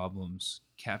 audio problems,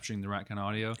 capturing the right kind of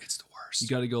audio. It's the worst. You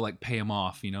got to go like pay them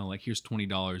off, like here's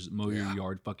 $20, mow your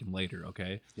yard fucking later,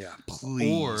 okay? Yeah,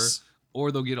 please.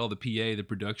 Or they'll get all the PA, the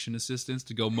production assistants,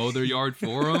 to go mow their yard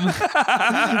for them.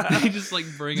 They just like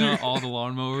bring out all the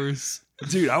lawnmowers.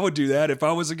 Dude, I would do that if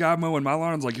I was a guy mowing my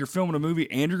lawn. It's like, you're filming a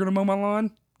movie and you're gonna mow my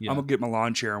lawn. Yeah. I'm gonna get my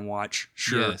lawn chair and watch.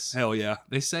 Sure, yes. Hell yeah.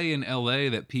 They say in LA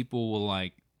that people will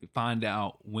like find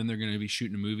out when they're going to be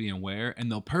shooting a movie and where,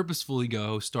 and they'll purposefully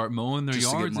go start mowing their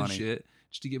yards and shit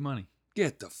just to get money.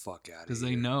 Get the fuck out of here. Because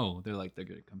they know. They're like, they're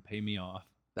going to come pay me off.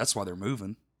 That's why they're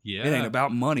moving. Yeah. It ain't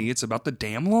about money. It's about the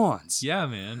damn lawns. Yeah,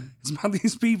 man. It's about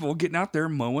these people getting out there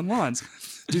mowing lawns.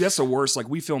 Dude, that's the worst. Like,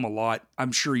 we film a lot.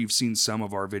 I'm sure you've seen some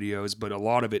of our videos, but a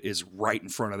lot of it is right in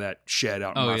front of that shed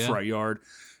out in my front yard.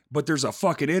 But there's a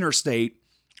fucking interstate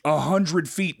 100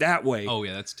 feet that way. Oh,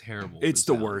 yeah, that's terrible. It's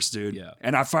the worst, dude. Yeah.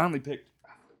 And I finally picked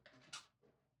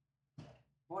a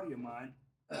buddy of mine.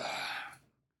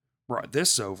 Brought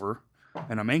this over,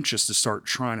 and I'm anxious to start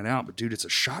trying it out. But, dude, it's a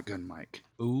shotgun mic.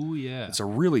 Oh, yeah. It's a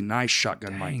really nice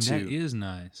shotgun mic, too. That is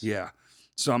nice. Yeah.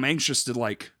 So I'm anxious to,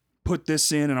 like, put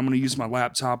this in, and I'm going to use my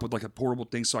laptop with, like, a portable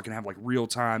thing so I can have, like,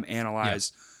 real-time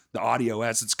analyze the audio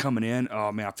as it's coming in.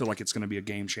 Oh, man, I feel like it's going to be a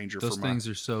game changer for me. Those things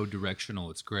are so directional.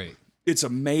 It's great. It's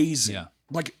amazing. Yeah.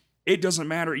 Like, it doesn't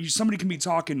matter. Somebody can be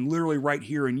talking literally right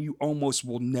here, and you almost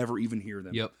will never even hear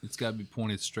them. Yep. It's got to be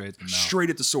pointed straight at the mouth.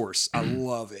 Straight at the source. I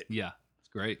love it. Yeah. It's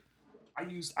great.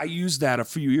 I used that a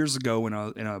few years ago in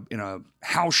a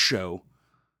house show.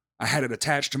 I had it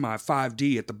attached to my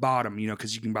 5D at the bottom, you know,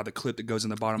 because you can buy the clip that goes in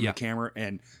the bottom of the camera.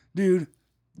 And dude,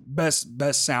 best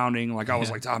sounding. Like I was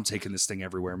like, I'm taking this thing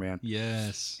everywhere, man.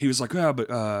 Yes. He was like, oh, but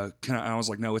can I? I was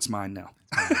like, no, it's mine now.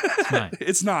 It's mine.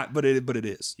 It's not, but it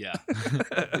is. Yeah.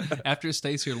 After it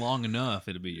stays here long enough,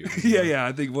 it'll be yours. Yeah.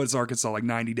 I think what's Arkansas, like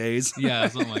 90 days. Yeah,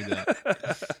 something like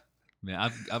that.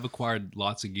 Man, I've acquired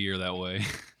lots of gear that way.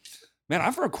 Man,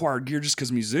 I've acquired gear just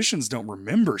because musicians don't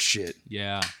remember shit.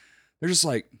 Yeah. They're just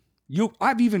like,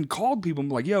 I've even called people and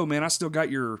be like, yo, man, I still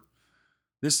got your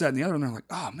this, that, and the other. And they're like,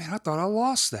 oh, man, I thought I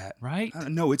lost that. Right?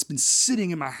 No, it's been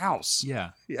sitting in my house. Yeah.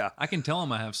 Yeah. I can tell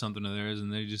them I have something of theirs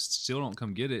and they just still don't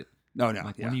come get it. No.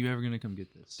 Like, when are you ever going to come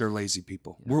get this? They're lazy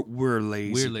people. Yeah. We're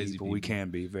lazy people. We can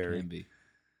be very. Can be.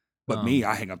 But me,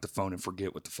 I hang up the phone and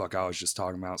forget what the fuck I was just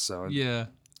talking about. So yeah.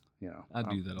 You know, I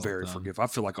do that all very the time. forgive. I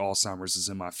feel like Alzheimer's is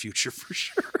in my future for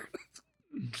sure.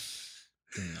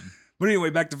 Damn. But anyway,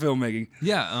 back to filmmaking.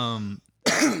 Yeah.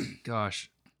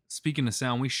 Gosh, speaking of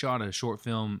sound, we shot a short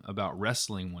film about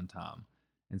wrestling one time.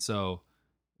 And so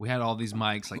we had all these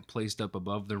mics like placed up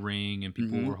above the ring and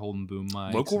people were holding boom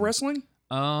mics. Local wrestling?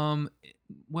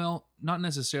 Well, not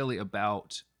necessarily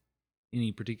about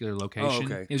any particular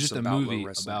location. Oh, okay. It was just a movie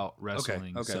about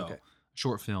wrestling. Okay.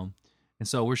 Short film. And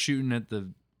so we're shooting at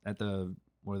the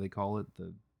what do they call it?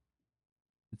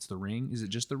 It's the ring. Is it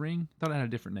just the ring? I thought it had a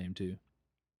different name too.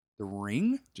 The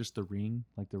ring? Just the ring,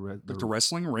 like the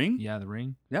wrestling ring? Yeah, the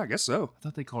ring. Yeah, I guess so. I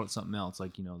thought they called it something else,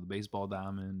 like the baseball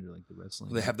diamond or like the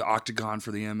wrestling. They have the octagon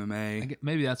for the MMA.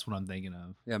 Maybe that's what I'm thinking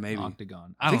of. Yeah, maybe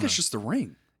octagon. I think it's just the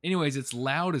ring. Anyways, it's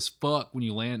loud as fuck when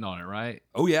you land on it, right?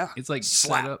 Oh yeah, it's like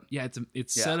slap. Set up. Yeah,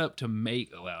 it's set up to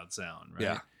make a loud sound, right?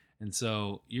 Yeah. And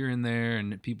so you're in there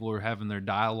and people are having their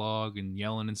dialogue and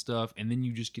yelling and stuff. And then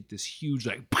you just get this huge,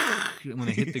 like, when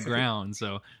they hit the ground.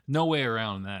 So no way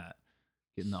around that.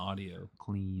 Getting the audio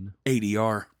clean.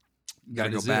 ADR. Got to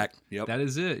go back. Yep. That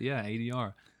is it. Yeah, ADR.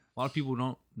 A lot of people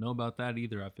don't know about that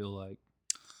either, I feel like.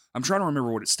 I'm trying to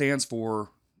remember what it stands for.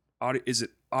 Is it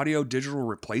audio digital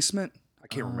replacement? I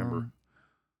can't remember.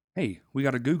 Hey, we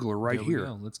got a Googler right here.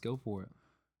 Go. Let's go for it.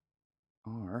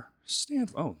 Oh,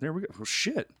 there we go. Well,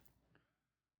 shit.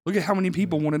 Look at how many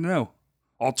people want to know.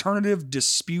 Alternative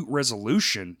dispute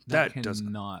resolution. That does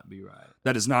not be right.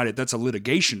 That is not it. That's a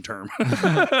litigation term.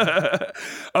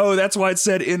 Oh, that's why it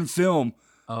said in film.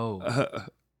 Oh.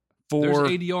 There's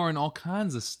ADR and all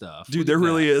kinds of stuff. Dude, there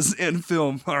really is in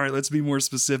film. All right, let's be more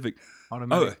specific.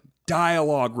 Automatic.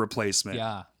 Dialogue replacement.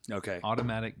 Yeah. Okay.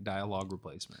 Automatic dialogue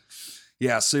replacement.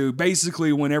 Yeah, so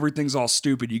basically when everything's all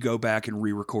stupid, you go back and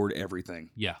re-record everything.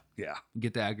 Yeah. Yeah.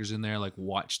 Get the actors in there, like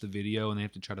watch the video, and they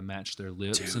have to try to match their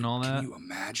lips and all that. Can you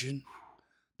imagine?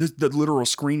 The literal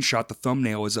screenshot, the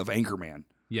thumbnail is of Anchorman.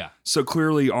 Yeah. So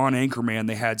clearly on Anchorman,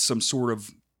 they had some sort of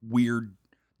weird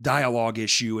dialogue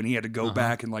issue, and he had to go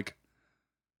back and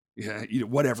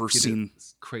whatever Get scene.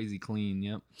 Crazy clean,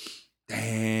 yep.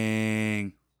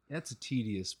 Dang. That's a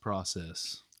tedious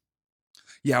process.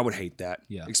 Yeah, I would hate that.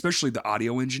 Yeah. Especially the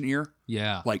audio engineer.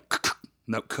 Yeah. Like,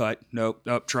 nope, cut. Nope,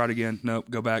 try it again.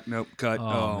 Nope, go back. Nope, cut.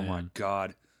 Oh my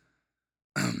God.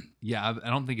 Yeah, I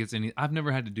don't think it's any. I've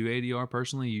never had to do ADR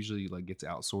personally. Usually, like, gets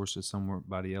outsourced to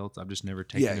somebody else. I've just never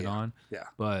taken it on. Yeah.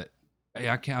 But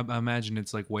I imagine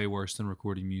it's like way worse than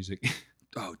recording music.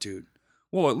 Oh, dude.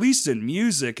 Well, at least in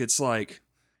music, it's like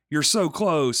you're so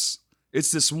close.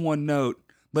 It's this one note.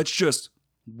 Let's just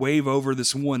wave over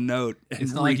this one note and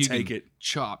it's not retake like you can it.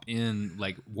 Chop in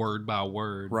like word by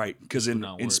word. Right. Because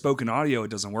in spoken audio, it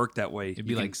doesn't work that way. It'd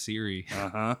be like Siri.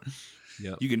 Uh-huh.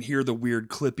 Yep. You can hear the weird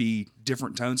clippy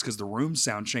different tones because the room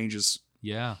sound changes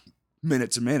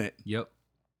minute to minute. Yep.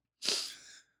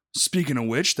 Speaking of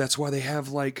which, that's why they have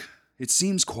like, it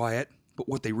seems quiet, but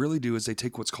what they really do is they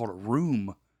take what's called a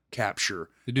room capture.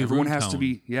 They do everyone room has tone. to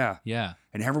be, Yeah.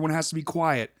 And everyone has to be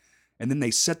quiet. And then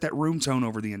they set that room tone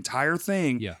over the entire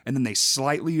thing. Yeah. And then they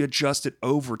slightly adjust it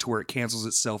over to where it cancels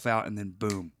itself out. And then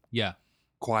boom. Yeah.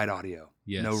 Quiet audio.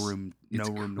 Yes. No room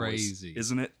crazy. noise.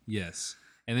 Isn't it? Yes.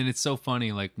 And then it's so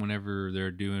funny, like whenever they're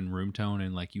doing room tone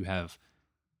and like you have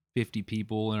 50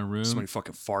 people in a room. Somebody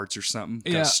fucking farts or something.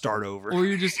 Yeah. Gotta start over. Or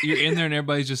you're in there and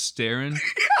everybody's just staring.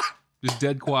 Just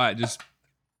dead quiet. Just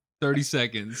 30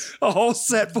 seconds. A whole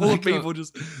set full of people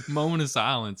just. Moment of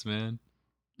silence, man.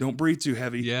 Don't breathe too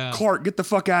heavy. Yeah. Clark, get the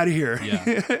fuck out of here.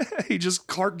 Yeah.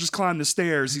 Clark just climbed the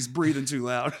stairs. He's breathing too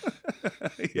loud.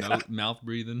 No, mouth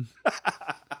breathing.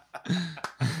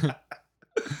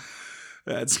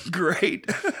 That's great.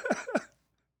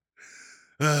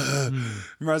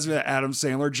 Reminds me of that Adam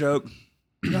Sandler joke.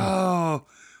 Oh,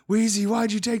 Wheezy,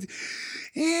 why'd you take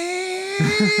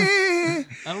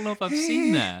I don't know if I've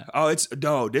seen that. Oh,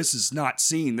 this is not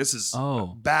seen. This is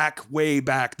way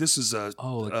back. This is a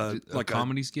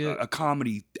comedy skit? A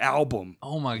comedy album.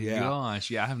 Oh my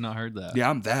gosh. Yeah, I have not heard that. Yeah,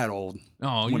 I'm that old.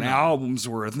 Oh, when albums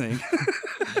were a thing.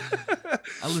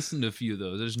 I listened to a few of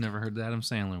those. I just never heard the Adam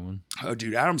Sandler one. Oh,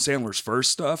 dude, Adam Sandler's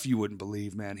first stuff, you wouldn't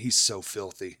believe, man. He's so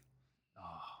filthy.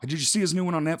 Oh. Did you see his new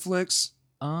one on Netflix?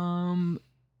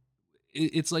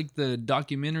 It's like the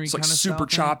documentary kind of stuff. It's like super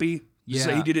choppy. Yeah.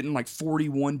 So he did it in like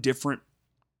 41 different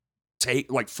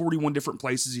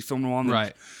places he filmed them on.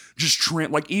 Right. Just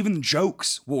trim, like even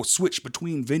jokes will switch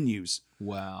between venues.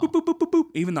 Wow. Boop, boop, boop, boop, boop.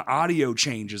 Even the audio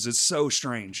changes. It's so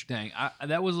strange. Dang.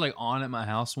 That was like on at my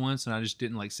house once and I just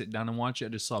didn't like sit down and watch it. I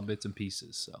just saw bits and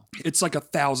pieces. So it's like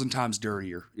 1,000 times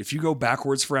dirtier. If you go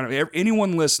backwards for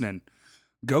anyone listening,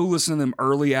 go listen to them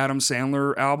early Adam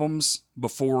Sandler albums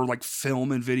before like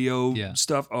film and video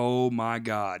stuff. Oh my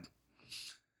God.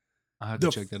 I have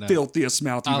to check that out. Filthiest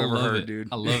mouth you've ever heard, dude.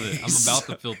 I love it. I'm about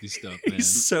the filthy stuff, man.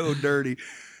 He's so dirty.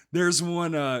 There's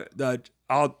one the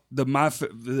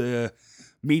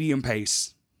medium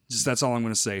pace. Just that's all I'm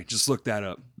gonna say. Just look that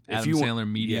up. Adam Sandler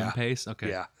medium pace. Okay.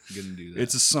 Yeah. I'm gonna do that.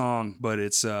 It's a song, but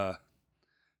it's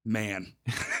man.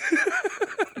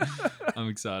 I'm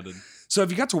excited. So have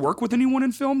you got to work with anyone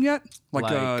in film yet? Like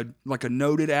a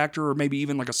noted actor or maybe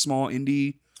even like a small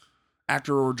indie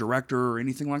actor or director or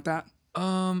anything like that?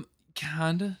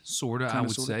 Kinda, sorta, I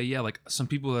would say. Yeah, like some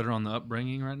people that are on the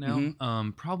upbringing right now. Mm-hmm.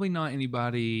 Probably not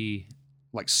anybody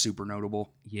like super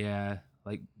notable. Yeah,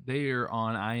 like they are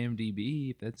on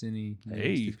IMDb. If that's any.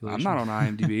 Hey, I'm not on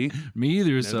IMDb. Me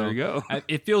either. Yeah, so there you go.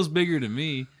 It feels bigger to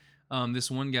me.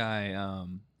 This one guy,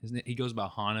 he goes by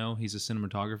Hano. He's a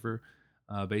cinematographer,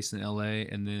 based in LA.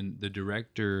 And then the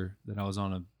director that I was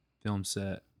on a film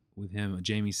set with him,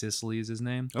 Jamie Sicily is his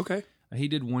name. Okay. He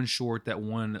did one short that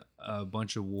won a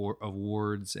bunch of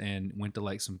awards and went to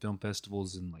like some film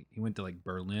festivals and like he went to like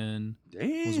Berlin.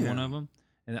 Damn. Was one of them.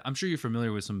 And I'm sure you're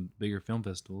familiar with some bigger film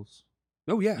festivals.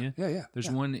 Oh yeah. There's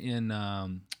one in I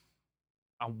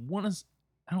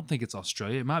don't think it's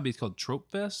Australia. It might be. It's called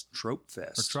Trope Fest. Trope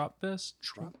Fest. Or Trop Fest.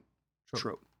 Trop.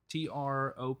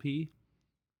 TROP. I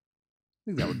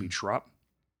think that would be Trop.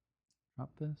 Trop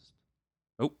Fest.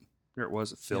 Oh, there it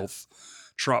was. Filth. Yeah.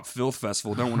 Trop Filth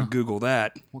Festival. Don't want to Google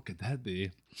that. What could that be?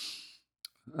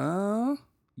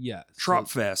 Yeah. Trop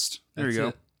Fest. There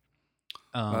you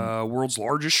go. World's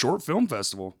largest short film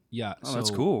festival. Yeah. Oh, that's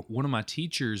cool. One of my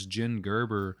teachers, Jen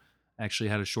Gerber, actually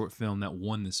had a short film that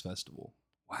won this festival.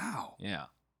 Wow. Yeah.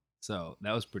 So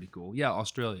that was pretty cool. Yeah,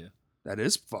 Australia. That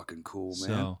is fucking cool, man.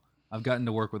 So I've gotten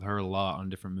to work with her a lot on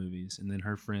different movies. And then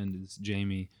her friend is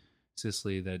Jamie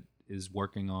Sicily that is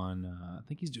working on, I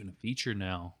think he's doing a feature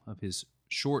now of his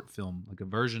short film, like a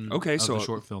version of a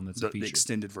short film that's a feature. The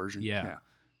extended version. Yeah.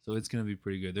 So it's going to be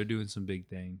pretty good. They're doing some big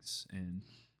things. And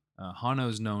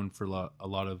Hano's known for a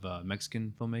lot of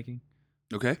Mexican filmmaking.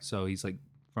 Okay. So he's like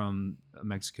from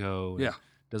Mexico. Yeah.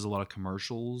 Does a lot of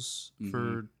commercials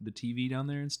for the TV down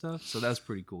there and stuff. So that's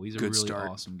pretty cool. He's a really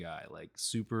awesome guy. Like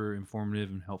super informative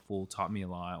and helpful. Taught me a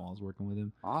lot while I was working with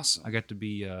him. Awesome. I got to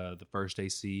be the first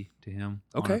AC to him.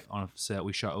 Okay. On a set.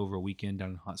 We shot over a weekend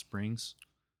down in Hot Springs.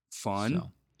 Fun.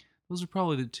 So those are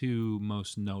probably the two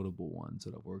most notable ones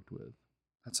that I've worked with.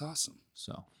 That's awesome.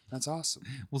 So that's awesome.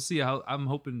 We'll see how. I'm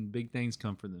hoping big things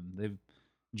come for them.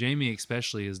 Jamie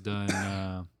especially has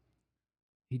done.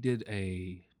 He did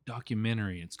a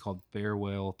documentary. It's called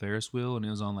Farewell Ferris Wheel, and it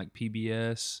was on like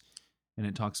PBS, and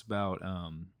it talks about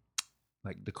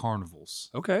like the carnivals.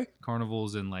 Okay.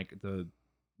 Carnivals and like the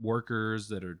workers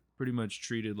that are pretty much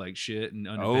treated like shit and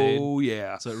underpaid. Oh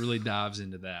yeah. So it really dives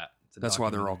into that. That's why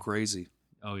they're all crazy.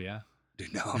 Oh yeah.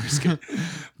 No, I'm just kidding.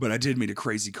 But I did meet a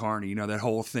crazy carny. You know, that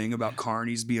whole thing about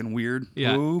carnies being weird?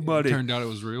 Yeah. Oh, buddy. It turned out it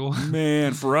was real.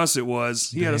 Man, for us it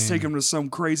was. He had us take him to some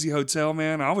crazy hotel,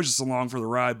 man. I was just along for the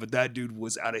ride, but that dude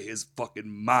was out of his fucking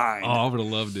mind. Oh, I would have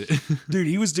loved it. Dude,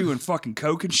 he was doing fucking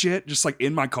coke and shit, just like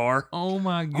in my car. Oh,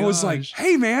 my God. I was like,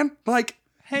 hey, man, like,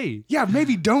 hey. Yeah,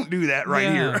 maybe don't do that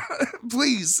right here.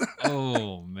 Please.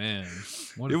 Oh, man.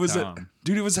 What a time.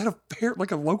 Dude, it was at a fair,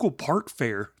 like a local park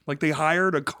fair. Like they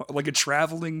hired a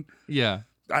traveling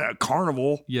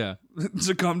carnival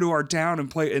to come to our town and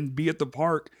play and be at the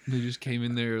park. They just came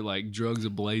in there like drugs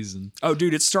ablazing. Oh,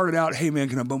 dude, it started out, hey, man,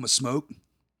 can I bum a smoke?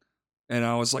 And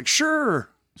I was like, sure.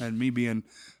 And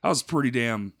I was pretty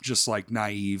damn just like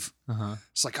naive.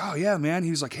 It's like, oh, yeah, man.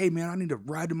 He was like, hey, man, I need to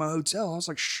ride to my hotel. I was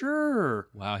like, sure.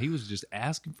 Wow, he was just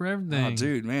asking for everything. Oh,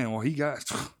 dude, man. Well,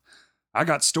 I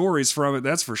got stories from it,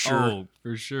 that's for sure. Oh,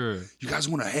 for sure. You guys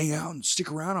want to hang out and stick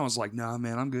around? I was like, nah,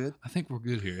 man, I'm good. I think we're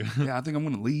good here. Yeah, I think I'm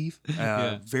going to leave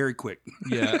very quick.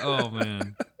 Yeah, oh,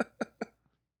 man.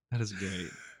 That is great.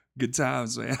 Good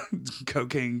times, man.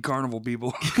 Cocaine carnival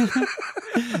people.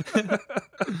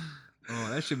 Oh,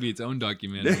 that should be its own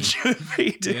documentary. It should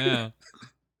be, dude. Yeah.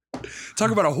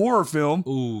 Talk about a horror film.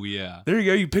 Oh, yeah. There you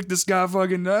go. You pick this guy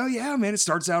fucking, oh, yeah, man. It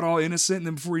starts out all innocent, and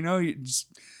then before you know it,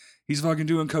 he's fucking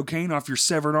doing cocaine off your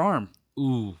severed arm.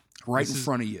 Ooh. Right in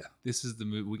front of you. This is the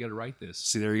movie. We got to write this.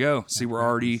 See, there you go. See, we're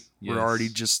already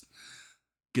just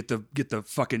get the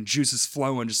fucking juices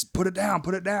flowing. Just put it down,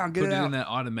 get it out. Put it in that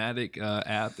automatic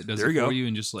app that does it for you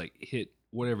and just like hit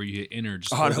whatever you hit enter,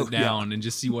 just hold it down and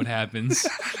just see what happens.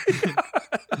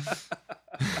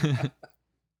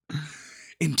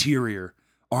 Interior,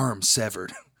 arm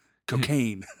severed,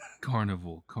 cocaine.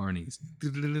 Carnival, carnies.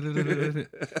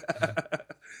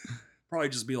 Probably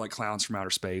just be like Clowns from Outer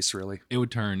Space, really. It would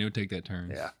take that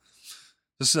turn. Yeah.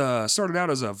 This started out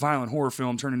as a violent horror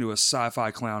film, turned into a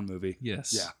sci-fi clown movie.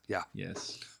 Yes. Yeah.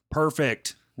 Yes.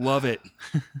 Perfect. Love it.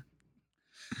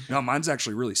 No, mine's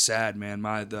actually really sad, man.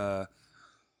 Mine's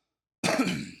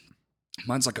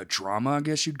like a drama, I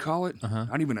guess you'd call it.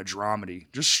 Not even a dramedy,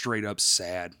 just straight up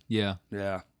sad. Yeah.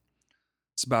 Yeah.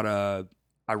 It's about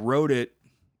I wrote it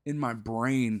in my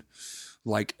brain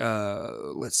like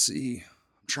let's see.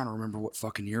 I'm trying to remember what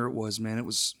fucking year it was, man.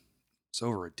 It's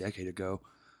over a decade ago.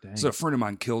 Dang. So a friend of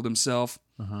mine killed himself,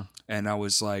 and I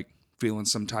was like feeling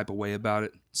some type of way about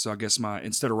it. So I guess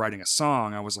instead of writing a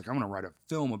song, I was like, I'm gonna write a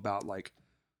film about like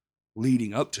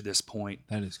leading up to this point.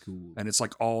 That is cool. And it's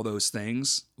like all those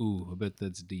things. Ooh, I bet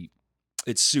that's deep.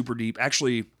 It's super deep.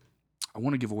 Actually, I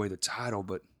want to give away the title,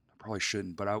 but I probably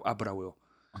shouldn't. But I will.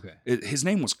 Okay. His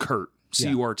name was Kurt.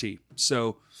 C-U-R-T.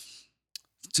 So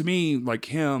to me, like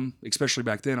him, especially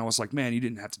back then, I was like, man, you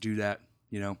didn't have to do that,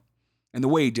 you know? And the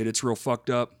way he did it's real fucked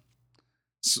up.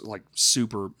 It's like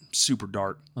super, super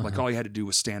dark. Like all he had to do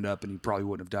was stand up and he probably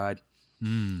wouldn't have died.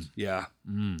 Yeah.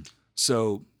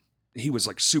 So he was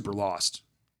like super lost,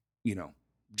 you know,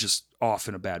 just off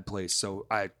in a bad place. So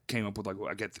I came up with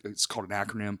it's called an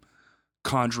acronym,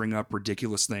 Conjuring Up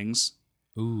Ridiculous Things.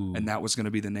 Ooh. And that was going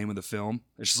to be the name of the film.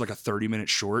 It's just like a 30-minute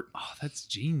short. Oh, that's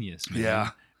genius, man.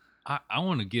 Yeah. I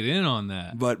want to get in on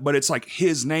that. But it's like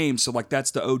his name. So like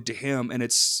that's the ode to him. And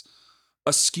it's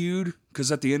skewed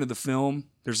because at the end of the film,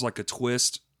 there's like a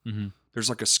twist. There's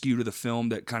like a skew to the film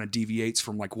that kind of deviates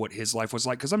from like what his life was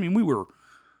like. Because I mean, we were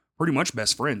pretty much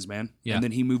best friends, man. Yeah. And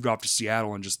then he moved off to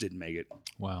Seattle and just didn't make it.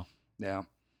 Wow. Yeah.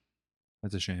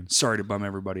 That's a shame. Sorry to bum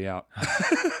everybody out.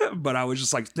 But I was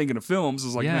just like thinking of films. I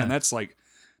was like, man,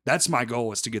 that's my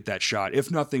goal is to get that shot. If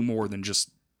nothing more than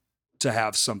just to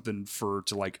have something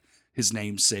to like his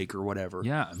namesake or whatever.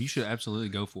 Yeah. You should absolutely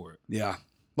go for it. Yeah.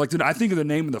 Like I think of the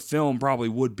name of the film probably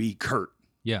would be Kurt.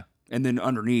 Yeah. And then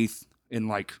underneath in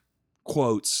like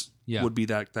quotes would be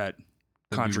that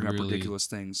Conjuring Up Ridiculous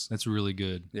Things. That's really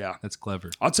good. Yeah. That's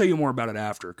clever. I'll tell you more about it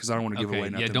after because I don't want to give away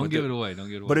nothing. Yeah, don't give it away.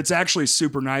 But it's actually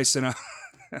super nice. And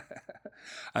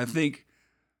I think,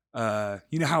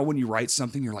 you know how when you write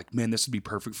something, you're like, man, this would be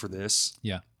perfect for this.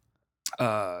 Yeah.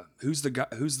 Who's the guy?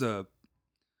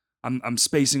 I'm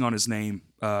spacing on his name.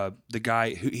 The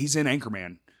guy he's in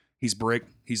Anchorman. He's Brick.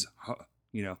 He's,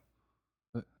 you know.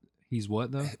 He's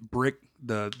what though? Brick,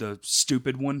 the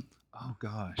stupid one. Oh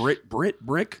gosh.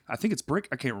 Brick. I think it's Brick.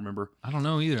 I can't remember. I don't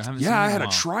know either. I haven't seen it. I had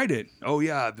tried it. Oh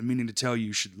yeah, I've been meaning to tell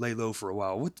you should lay low for a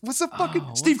while. What's the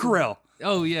fucking Steve Carell?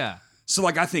 Oh yeah. So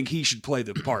like I think he should play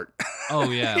the part. Oh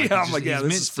yeah. Yeah, I'm like, yeah,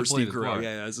 this is for Steve Carell.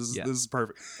 Yeah, this is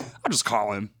perfect. I'll just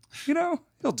call him. You know,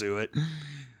 he'll do it.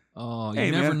 Oh,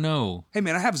 you never know. Hey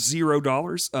man, I have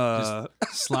 $0.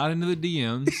 Just slide into the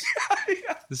DMs.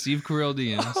 The Steve Carell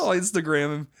DMs. I'll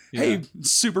Instagram him. Yeah. Hey,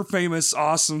 super famous,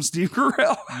 awesome Steve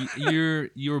Carell.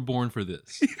 You were born for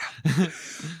this.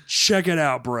 Check it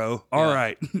out, bro. All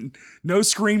right. No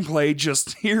screenplay,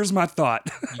 just here's my thought.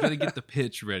 You got to get the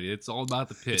pitch ready. It's all about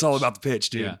the pitch. It's all about the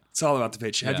pitch, dude. Yeah. It's all about the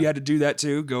pitch. Have you had to do that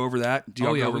too? Go over that? Do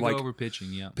you go over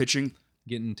pitching, yeah. Pitching?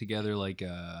 Getting together like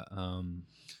a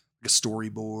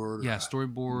storyboard. Yeah,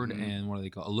 storyboard and what do they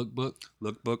call it? A lookbook?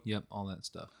 Lookbook. Yep, all that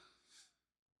stuff.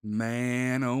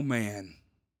 Man, oh man.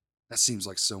 That seems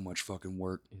like so much fucking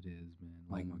work. It is, man.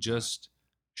 Like just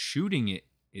shooting it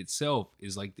itself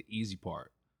is like the easy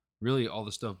part. Really, all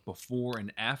the stuff before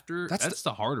and after, that's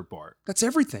the harder part. That's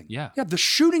everything. Yeah. Yeah, the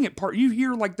shooting it part. You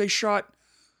hear like they shot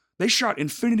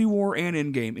Infinity War and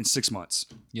Endgame in 6 months.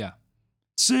 Yeah.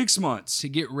 6 months. To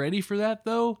get ready for that,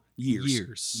 though?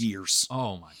 Years.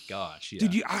 Oh, my gosh. Yeah.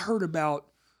 Dude, I heard about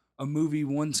a movie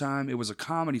one time. It was a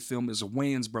comedy film. It was a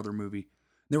Wayans brother movie.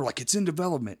 They were like, it's in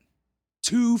development.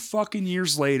 2 fucking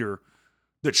years later,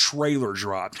 the trailer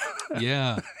dropped.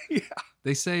 Yeah.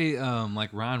 They say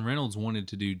like Ryan Reynolds wanted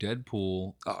to do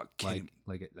Deadpool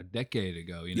like a decade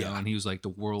ago, you know, and he was like, the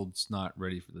world's not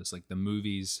ready for this. Like the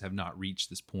movies have not reached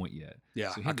this point yet. Yeah.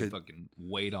 So he had to fucking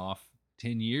wait off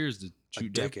 10 years to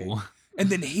shoot Deadpool. And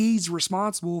then he's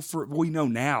responsible for, we know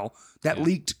now, that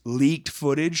leaked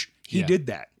footage. He did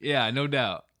that. Yeah, no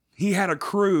doubt. He had a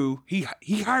crew. He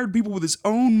hired people with his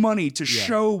own money to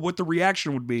show what the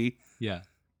reaction would be. Yeah.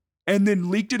 And then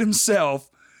leaked it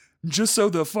himself just so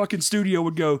the fucking studio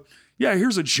would go, yeah,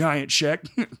 here's a giant check.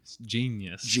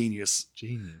 Genius.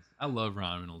 I love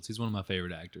Ryan Reynolds. He's one of my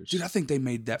favorite actors. Dude, I think they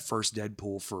made that first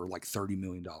Deadpool for like $30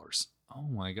 million. Oh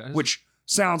my God. Which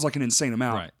sounds like an insane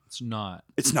amount. Right. It's not.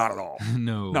 It's not at all.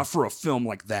 No. Not for a film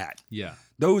like that. Yeah.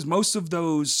 Most of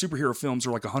those superhero films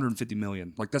are like 150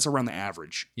 million. Like that's around the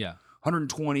average. Yeah.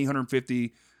 120,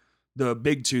 150. The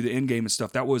big two, the Endgame and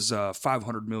stuff, that was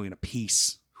 500 million a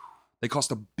piece. They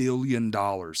cost $1 billion.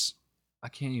 I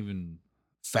can't even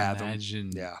fathom.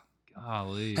 Imagine. Yeah.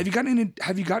 Golly. Have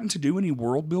you gotten to do any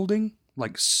world building,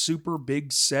 like super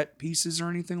big set pieces or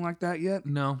anything like that yet?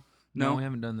 No, we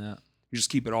haven't done that. You just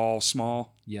keep it all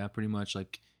small. Yeah, pretty much.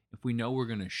 Like if we know we're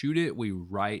gonna shoot it, we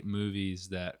write movies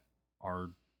that are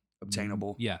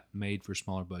obtainable. Yeah, made for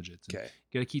smaller budgets. Okay,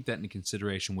 got to keep that into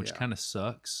consideration, which kind of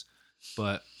sucks.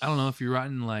 But I don't know if you're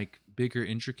writing like bigger,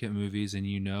 intricate movies, and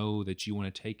you know that you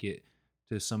want to take it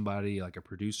to somebody like a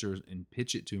producer and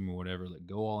pitch it to him or whatever. Like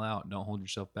go all out. Don't hold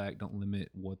yourself back. Don't limit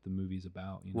what the movie's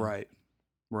about. You know?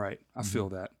 Right. I feel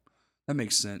that. That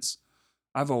makes sense.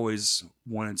 I've always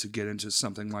wanted to get into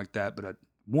something like that, but I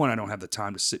don't have the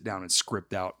time to sit down and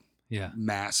script out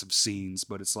massive scenes.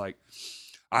 But it's like,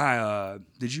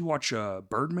 did you watch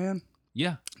Birdman?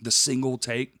 Yeah. The single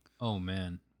take. Oh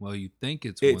man. Well, you think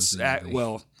it's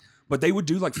but they would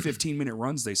do like 15-minute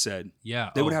runs. They said,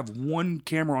 they would have one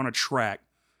camera on a track,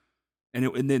 and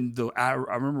then I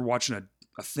remember watching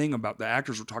a thing about the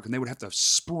actors were talking. They would have to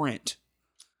sprint.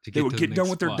 They would get done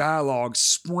with their dialogue,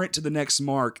 sprint to the next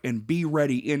mark, and be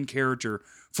ready in character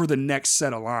for the next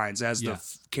set of lines as the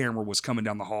camera was coming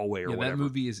down the hallway or whatever. That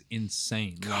movie is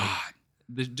insane. God,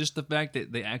 just the fact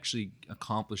that they actually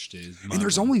accomplished it. And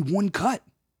there's only one cut,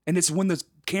 and it's when the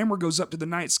camera goes up to the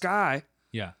night sky.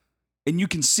 Yeah. And you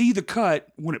can see the cut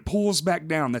when it pulls back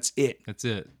down. That's it. That's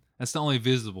the only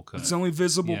visible cut. It's the only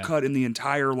visible cut in the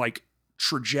entire like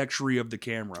trajectory of the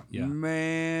camera. Yeah.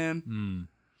 Man.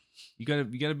 You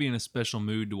gotta be in a special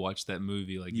mood to watch that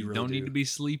movie. Like you really don't need to be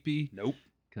sleepy. Nope.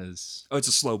 Because it's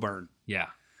a slow burn. Yeah.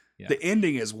 The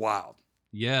ending is wild.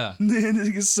 Yeah. The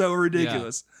ending is so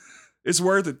ridiculous. Yeah. It's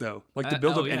worth it though. Like the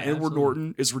build-up and Edward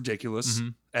Norton is ridiculous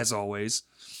as always.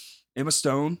 Emma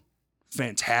Stone,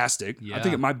 fantastic. Yeah. I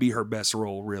think it might be her best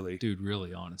role, really. Dude,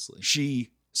 really, honestly.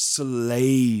 She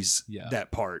slays that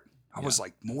part. I was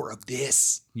like, more of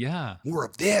this. Yeah. More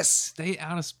of this. Stay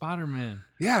out of Spider-Man.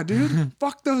 Yeah, dude.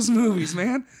 Fuck those movies,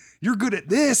 man. You're good at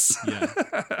this. Yeah.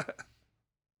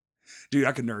 Dude,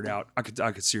 I could nerd out. I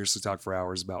could seriously talk for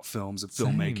hours about films and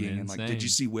filmmaking. And like, did you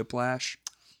see Whiplash?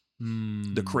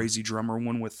 The crazy drummer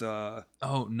one with Oh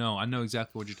no, I know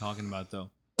exactly what you're talking about though.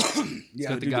 It's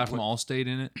got the guy from Allstate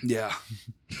in it. Yeah.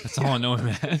 That's all I know him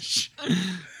as.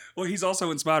 Well, he's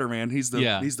also in Spider-Man. He's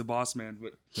the boss man.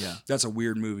 But that's a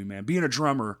weird movie, man. Being a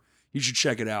drummer, you should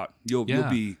check it out. You'll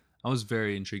be. I was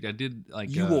very intrigued. I did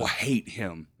you will hate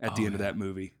him at the end of that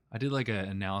movie. I did like an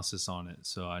analysis on it,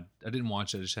 so I didn't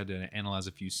watch it. I just had to analyze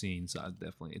a few scenes.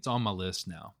 It's on my list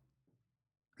now.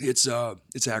 It's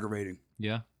aggravating.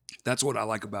 Yeah, that's what I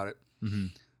like about it. Mm-hmm.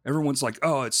 Everyone's like,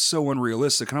 "Oh, it's so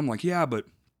unrealistic," and I'm like, "Yeah, but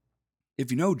if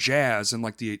you know jazz and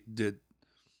like the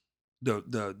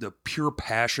the pure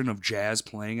passion of jazz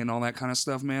playing and all that kind of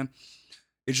stuff, man.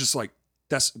 It's just like,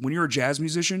 that's when you're a jazz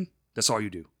musician, that's all you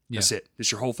do. That's it. It's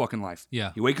your whole fucking life.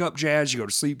 Yeah. You wake up jazz, you go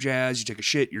to sleep jazz, you take a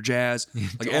shit, you're jazz.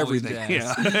 Like everything.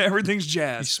 Jazz. Yeah. Everything's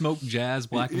jazz. You smoke jazz,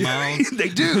 Black and Mild. They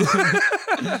do.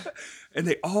 And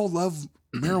they all love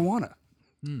marijuana.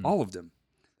 All of them.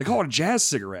 They call it a jazz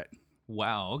cigarette.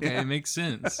 Wow. Okay. It makes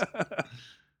sense.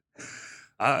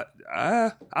 I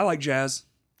like jazz.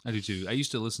 I do too. I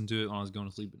used to listen to it when I was going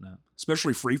to sleep at night.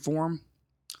 Especially freeform.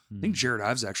 I think Jared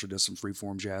Ives actually does some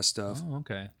freeform jazz stuff. Oh,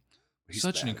 okay. He's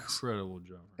such an incredible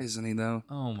drummer. Isn't he, though?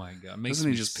 Oh, my God.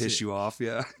 Doesn't he just piss you off?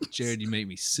 Yeah. Jared, you make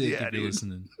me sick if you're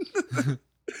listening.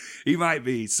 He might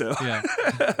be, so. Yeah.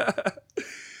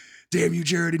 Damn you,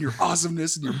 Jared, and your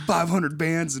awesomeness and your 500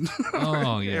 bands and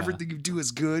everything you do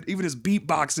is good. Even his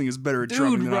beatboxing is better at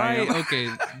drumming than I am. Okay,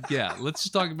 yeah. Let's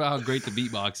just talk about how great the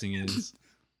beatboxing is.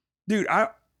 Dude, I'm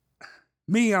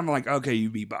like, okay, you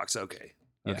beatbox, okay.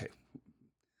 Yeah. Okay.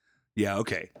 Yeah,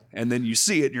 okay. And then you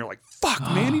see it and you're like, fuck,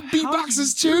 man, he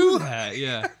beatboxes too?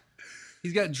 Yeah.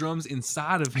 He's got drums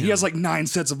inside of him. He has like 9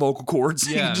 sets of vocal cords.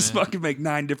 Yeah, he can just fucking make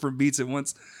 9 different beats at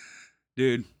once.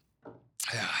 Dude,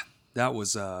 that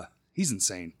was, he's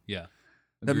insane. Yeah.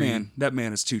 Agreed. That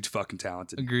man is too fucking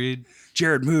talented. Agreed.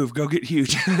 Jared, move. Go get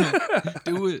huge.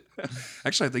 Do it.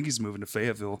 Actually, I think he's moving to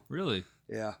Fayetteville. Really?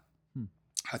 Yeah.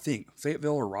 I think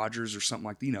Fayetteville or Rogers or something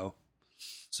like,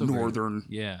 so northern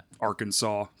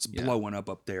Arkansas. It's blowing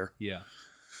up there. Yeah.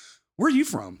 Where are you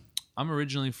from? I'm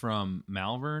originally from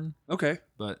Malvern. Okay.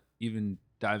 But even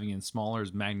diving in smaller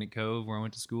is Magnet Cove, where I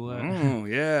went to school at. Oh,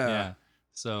 yeah. Yeah.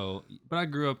 So, but I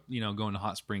grew up, going to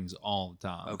Hot Springs all the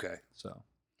time. Okay.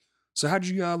 So how'd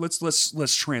you,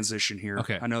 let's transition here.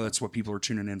 Okay. I know that's what people are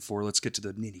tuning in for. Let's get to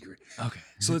the nitty gritty. Okay.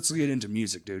 So let's get into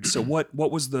music, dude. So what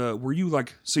was were you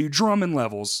like, so you drum in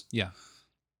levels. Yeah.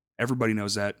 Everybody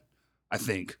knows that. I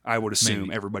think. I would assume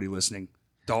Maybe. everybody listening.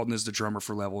 Dalton is the drummer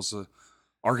for Levels, a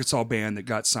Arkansas band that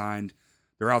got signed.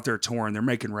 They're out there touring. They're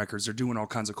making records. They're doing all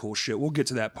kinds of cool shit. We'll get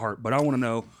to that part, but I want to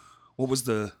know what was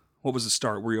the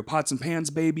start? Were you a pots and pans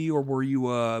baby, or were you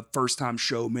a first time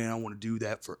show, man, I want to do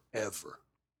that forever?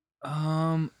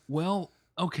 Well,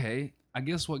 okay. I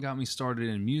guess what got me started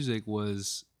in music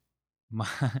was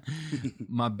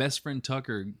my best friend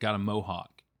Tucker got a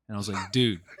mohawk, and I was like,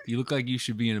 dude, you look like you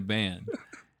should be in a band.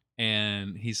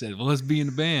 And he said, well, let's be in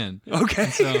a band. Okay.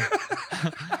 So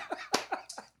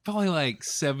probably like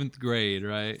 7th grade,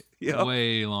 right? Yeah.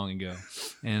 Way long ago.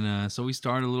 And so we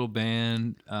started a little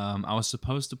band. I was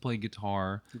supposed to play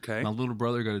guitar. Okay. My little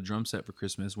brother got a drum set for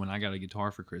Christmas when I got a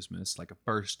guitar for Christmas, like a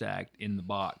first act in the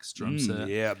box drum set.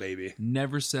 Yeah, baby.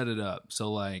 Never set it up.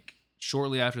 So like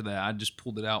shortly after that, I just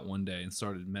pulled it out one day and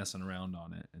started messing around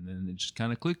on it. And then it just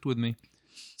kind of clicked with me.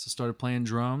 So started playing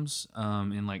drums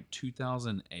in like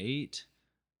 2008,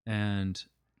 and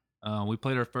we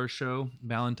played our first show,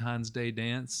 Valentine's Day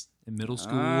Dance, in middle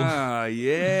school. Ah,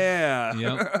 yeah.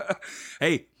 Yep.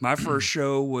 Hey, my first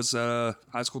show was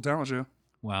high school talent show.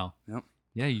 Wow. Yep.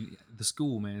 Yeah, the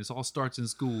school, man. It all starts in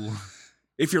school.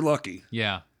 If you're lucky.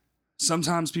 Yeah.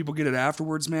 Sometimes people get it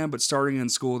afterwards, man, but starting in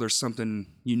school, there's something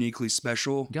uniquely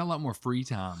special. You got a lot more free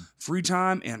time. Free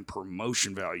time and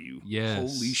promotion value. Yes.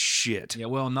 Holy shit. Yeah,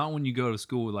 well, not when you go to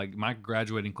school. Like, my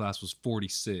graduating class was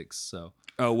 46, so.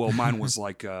 Oh, well, mine was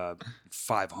like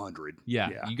 500.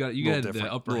 Yeah. You got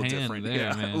the upper hand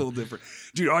there, man. A little different.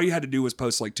 Dude, all you had to do was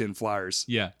post like 10 flyers.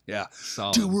 Yeah. Yeah.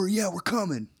 Solid. Dude, we're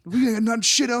coming. We ain't got nothing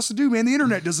shit else to do, man. The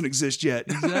internet doesn't exist yet.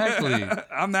 Exactly.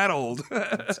 I'm that old.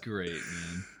 That's great,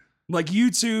 man. Like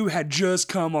YouTube had just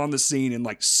come on the scene in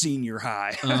like senior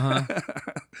high.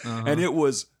 And it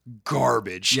was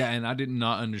garbage. Yeah, and I did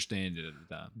not understand it at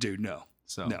the time. Dude, no.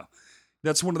 So no.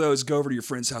 That's one of those, go over to your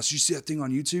friend's house. You see that thing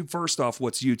on YouTube? First off,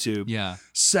 what's YouTube? Yeah.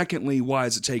 Secondly, why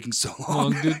is it taking so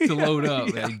long? Well, good to load up.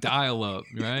 Yeah. Dial up,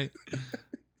 right?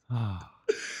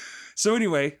 So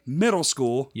anyway, middle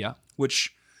school. Yeah.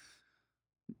 Which,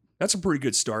 that's a pretty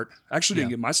good start. I actually didn't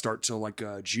get my start till like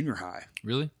junior high.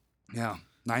 Really? Yeah.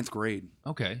 9th grade.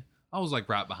 Okay. I was like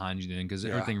right behind you then because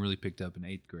everything really picked up in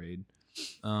 8th grade.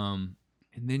 And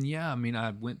then, I mean, I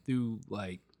went through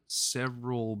like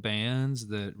several bands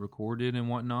that recorded and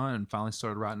whatnot and finally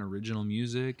started writing original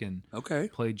music and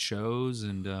played shows.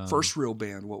 And first real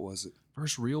band, what was it?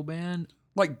 First real band?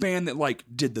 Like band that like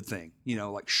did the thing,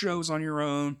 like shows on your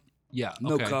own. Yeah.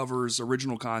 No covers,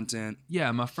 original content.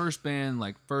 Yeah. My first band,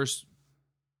 like first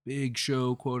big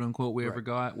show, quote unquote, we ever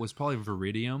got was probably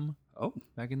Viridium. Oh,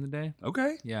 back in the day.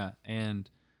 Okay. Yeah. And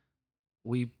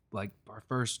we like our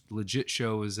first legit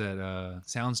show was at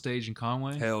Soundstage in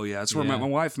Conway. Hell yeah. That's where I met my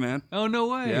wife, man. Oh, no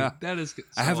way. Yeah. That is so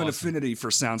I have an awesome. affinity for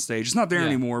Soundstage. It's not there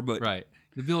anymore, but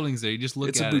The building's there. You just look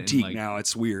at it. It's a boutique now.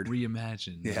 It's weird.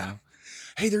 Reimagine. Yeah. You know?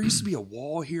 Hey, there used to be a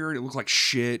wall here, and it looked like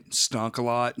shit. Stunk a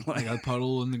lot. Like a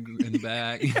puddle in the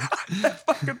back. That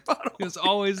fucking puddle. It's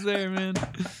always there, man.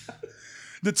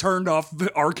 The turned off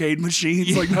arcade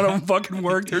machines, like none of them fucking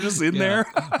work. They're just in there.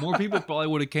 More people probably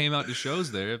would have came out to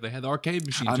shows there if they had the arcade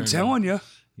machine. I'm telling you.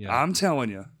 Yeah. I'm telling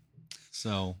you.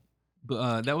 So,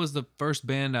 but that was the first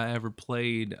band I ever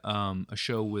played a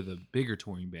show with a bigger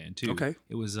touring band too. Okay.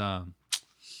 It was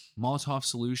Molotov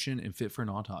Solution and Fit for an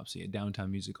Autopsy at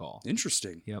Downtown Music Hall.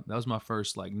 Interesting. Yep, that was my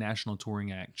first like national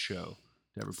touring act show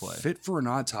to ever play. Fit for an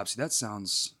Autopsy. That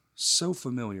sounds so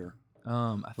familiar.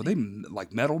 Were they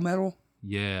like metal?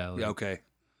 Yeah. Like, yeah. Okay.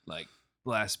 Like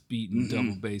blast beat and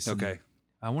double bass. Okay.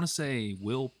 I want to say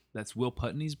that's Will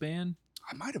Putney's band.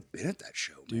 I might have been at that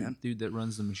show, man. Dude that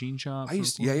runs the machine shop. I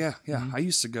used to, yeah. Mm-hmm. I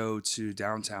used to go to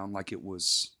downtown like it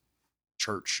was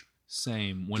church.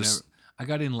 Same. Whenever I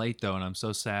got in late though, and I'm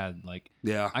so sad. Like,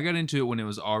 yeah, I got into it when it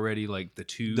was already like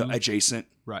the adjacent.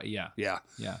 Right. Yeah. Yeah.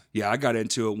 Yeah. Yeah. I got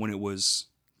into it when it was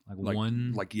like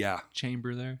one yeah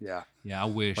chamber there. Yeah. Yeah. I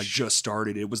wish like just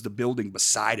started. It was the building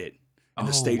beside it, and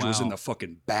the stage was in the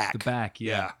fucking back. The back.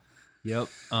 Yeah. Yep.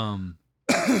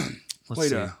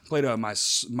 Played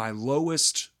my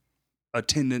lowest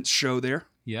attendance show there.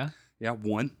 Yeah. Yeah.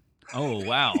 1. Oh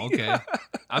wow. Okay.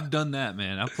 I've done that,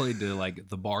 man. I played to like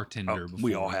the bartender before.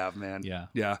 We all have, man. Yeah.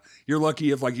 Yeah. You're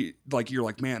lucky if you're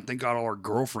like, man, thank God all our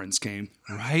girlfriends came.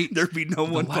 Right. There'd be no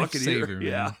one fucking here.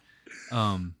 Yeah.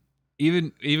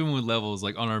 Even with levels,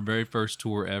 like on our very first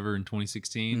tour ever in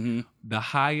 2016, the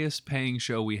highest paying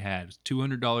show we had was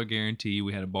 $200 guarantee.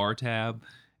 We had a bar tab.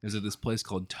 It was at this place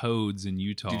called Toads in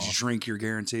Utah. Did you drink your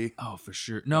guarantee? Oh, for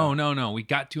sure. No. We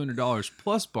got $200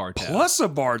 plus bar tab. Plus a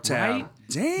bar tab. Right?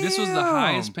 Damn. This was the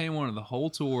highest paying one of the whole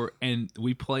tour, and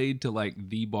we played to like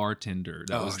the bartender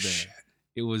that was there. Shit.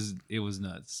 It was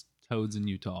nuts. Toads in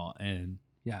Utah, and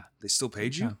yeah. They still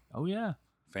paid you? Oh yeah.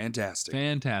 Fantastic.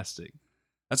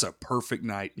 That's a perfect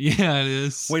night. Yeah, it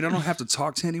is. Wait, I don't have to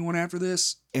talk to anyone after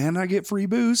this, and I get free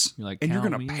booze. You're like, and you're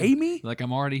gonna pay me? Like,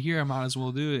 I'm already here. I might as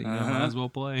well do it. I might as well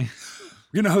play.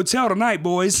 We're in a hotel tonight,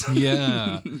 boys.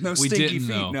 Yeah. No stinky feet.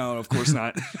 Though. No, of course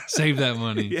not. Save that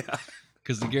money. Yeah.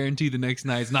 Because the guarantee the next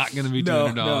night's not going to be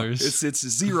 $200. No, it's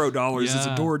 $0. Yeah. It's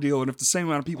a door deal, and if the same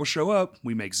amount of people show up,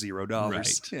 we make $0.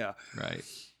 Right. Yeah. Right.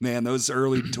 Man, those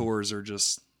early tours are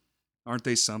just, aren't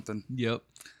they something? Yep.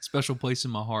 Special place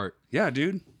in my heart. Yeah,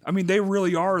 dude. I mean, they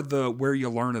really are where you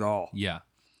learn it all. Yeah.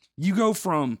 You go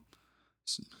from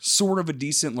sort of a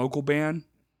decent local band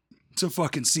to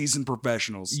fucking seasoned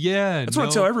professionals. Yeah. That's what I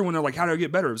tell everyone. They're like, how do I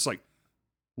get better? It's like,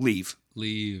 leave.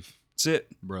 That's it.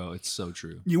 Bro, it's so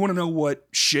true. You want to know what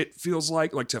shit feels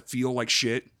like to feel like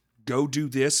shit? Go do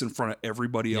this in front of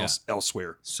everybody else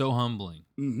elsewhere. So humbling.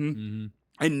 And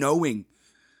knowing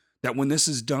that when this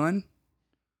is done,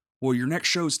 well, your next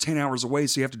show's 10 hours away,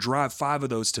 so you have to drive 5 of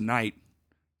those tonight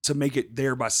to make it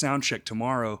there by sound check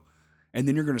tomorrow. And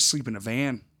then you're going to sleep in a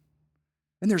van.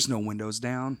 And there's no windows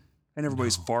down. And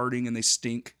everybody's farting and they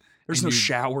stink. There's no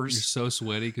showers. You're so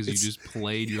sweaty because you just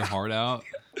played your heart out.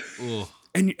 Ugh.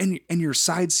 And your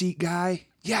side seat guy,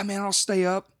 yeah, man, I'll stay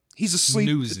up. He's asleep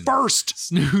first.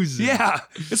 Snoozing. Yeah.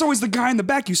 It's always the guy in the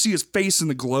back. You see his face in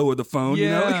the glow of the phone.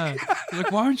 Yeah. You know?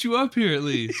 Like, why aren't you up here at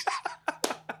least?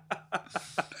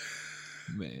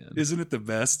 Man. Isn't it the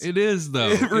best? It is, though.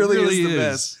 It really is the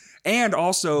best. And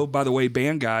also, by the way,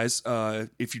 band guys,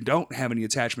 if you don't have any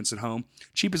attachments at home,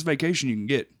 cheapest vacation you can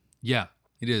get. Yeah,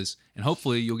 it is. And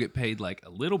hopefully you'll get paid like a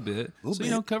little bit.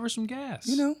 Cover some gas.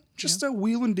 Just a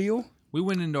wheel and deal. We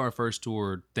went into our first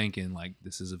tour thinking like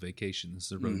this is a vacation. This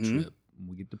is a road trip. And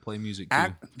we get to play music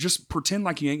too. Just pretend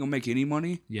like you ain't gonna make any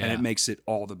money. Yeah. And it makes it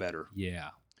all the better. Yeah.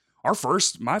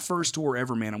 My first tour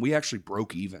ever, man, and we actually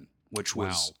broke even, which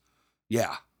was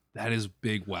yeah. That is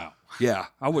big wow. Yeah.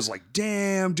 I was like,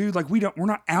 damn, dude, like we're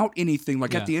not out anything.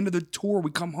 Like at the end of the tour, we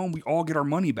come home, we all get our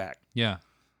money back. Yeah.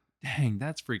 Dang,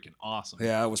 that's freaking awesome.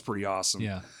 Yeah, it was pretty awesome.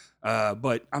 Yeah.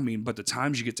 But the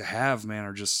times you get to have, man,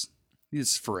 are just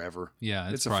it's forever. Yeah,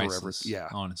 it's priceless, forever. Yeah.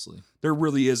 Honestly. There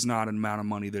really is not an amount of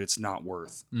money that it's not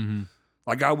worth. Mm-hmm.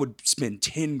 Like I would spend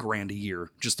 $10,000 a year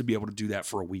just to be able to do that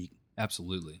for a week.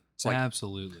 Absolutely. It's like,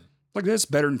 absolutely. Like that's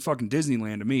better than fucking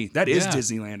Disneyland to me. That is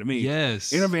Disneyland to me.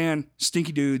 Yes. In a van,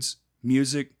 stinky dudes,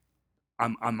 music.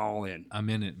 I'm all in. I'm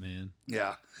in it, man.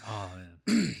 Yeah. Oh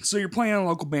man. So you're playing on a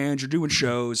local band, you're doing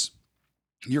shows,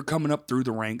 you're coming up through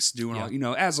the ranks, doing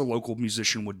all, as a local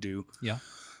musician would do. Yeah.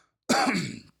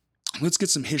 Let's get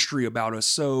some history about us.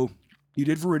 So you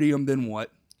did Viridium, then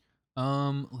what?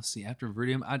 Let's see. After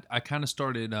Viridium, I kind of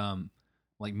started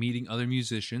like meeting other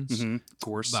musicians, of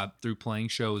course, through playing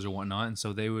shows or whatnot, and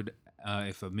so they would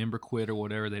if a member quit or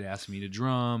whatever, they'd ask me to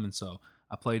drum. And so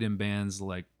I played in bands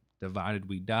like Divided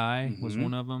We Die was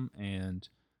one of them. And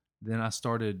then I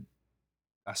started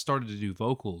to do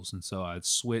vocals. And so I'd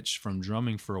switched from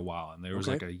drumming for a while. And there was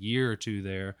like a year or two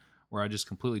there where I just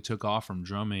completely took off from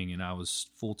drumming, and I was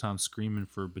full-time screaming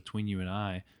for Between You and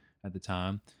I at the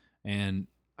time. And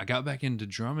I got back into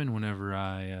drumming whenever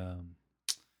I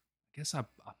guess I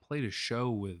played a show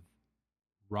with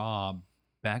Rob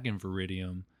back in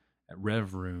Viridium at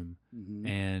Rev Room,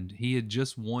 and he had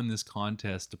just won this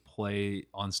contest to play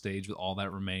on stage with All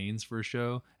That Remains for a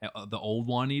show at the old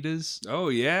Juanitas. Oh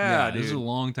yeah, dude. This was a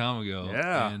long time ago.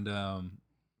 Yeah, and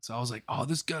so I was like, oh,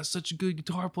 this guy's such a good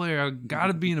guitar player. I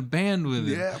gotta be in a band with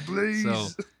him. Yeah, please. So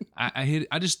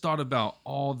I just thought about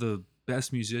all the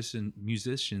best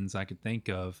musicians I could think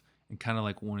of, and kind of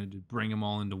like wanted to bring them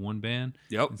all into one band.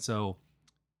 Yep. And so,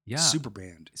 yeah, super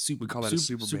band. We call that a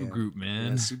super band. Group,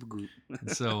 man. Yeah, super group. And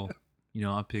so,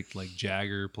 I picked like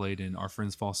Jagger, played in Our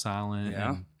Friends Fall Silent,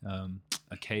 and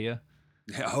Achaia.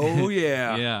 Oh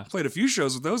yeah, yeah. Played a few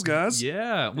shows with those guys.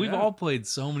 Yeah, we've all played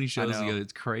so many shows together.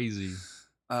 It's crazy.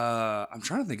 I'm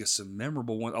trying to think of some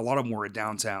memorable ones. A lot of them were at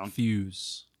downtown.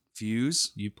 Fuse.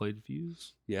 You played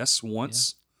Fuse? Yes,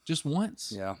 once. Yeah. Just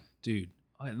once? Yeah. Dude,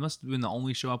 it must have been the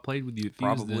only show I played with you at Fuse.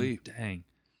 Probably. Then. Dang.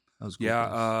 That was cool.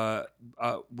 Yeah,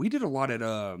 we did a lot at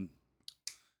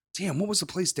damn, what was the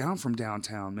place down from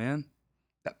downtown, man?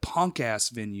 That punk ass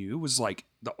venue. It was like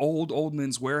the old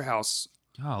Men's Warehouse.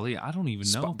 Golly, I don't even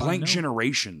know. Blank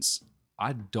Generations.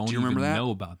 I don't even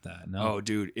know about that. No. Oh,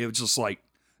 dude, it was just like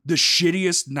the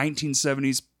shittiest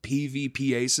 1970s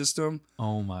PVPA system.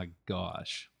 Oh my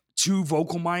gosh. 2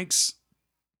 vocal mics,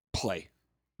 play.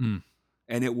 Mm.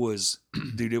 And it was,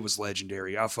 dude, it was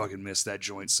legendary. I fucking missed that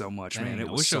joint so much, man. It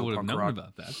was wish so I would have known rock.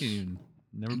 about that. I can't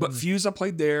even But Fuse, I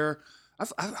played there. I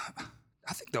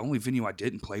think the only venue I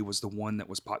didn't play was the one that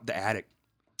was the Attic.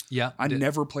 Yeah. I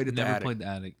never played at the Attic. Never played the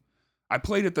Attic. I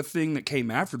played at the thing that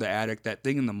came after the Attic, that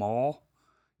thing in the mall.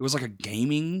 It was like a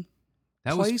gaming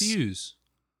That place. was Fuse.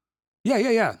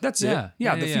 Yeah. That's it.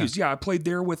 Yeah, the Fuse. Yeah, I played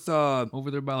there with over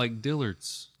there by like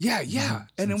Dillard's. Yeah.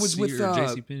 And it was with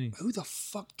JCPenney. who the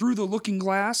fuck? Through the Looking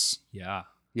Glass. Yeah.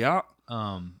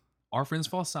 Our Friends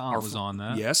Fall Silent was on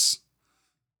that. Yes.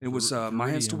 It was My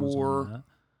Hands to War.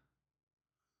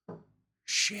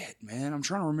 Shit, man. I'm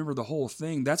trying to remember the whole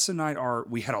thing. That's the night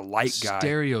we had a light guy.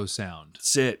 Stereo sound.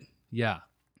 That's it. Yeah.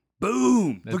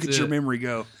 Boom. Look at your memory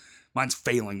go. Mine's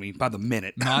failing me by the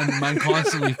minute. Mine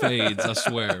constantly fades, I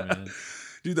swear, man.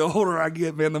 Dude, the older I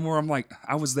get, man, the more I'm like,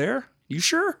 I was there? You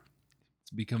sure?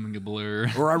 It's becoming a blur.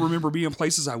 Or I remember being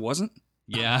places I wasn't.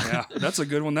 Yeah. Yeah, that's a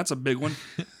good one. That's a big one.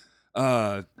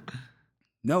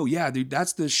 No, yeah, dude,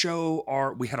 that's the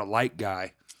show. We had a light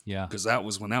guy. Yeah. Because that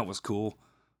was when that was cool.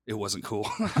 It wasn't cool.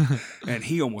 And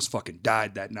he almost fucking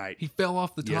died that night. He fell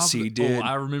off the top. Yes, he did. Oh,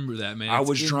 I remember that, man. I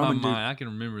was drumming. My mind. I can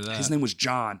remember that. His name was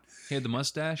John. He had the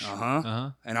mustache?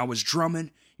 And I was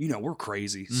drumming. We're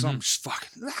crazy. So I'm just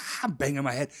fucking banging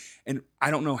my head. And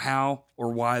I don't know how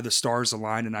or why the stars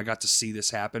aligned and I got to see this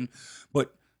happen.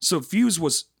 But so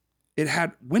Fuse it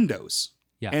had windows.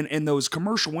 Yeah. And those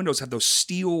commercial windows have those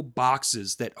steel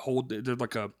boxes that they're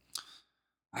like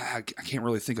I can't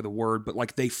really think of the word, but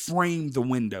like they frame the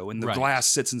window and the glass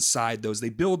sits inside those. They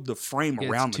build the frame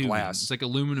around the glass. It's like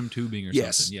aluminum tubing or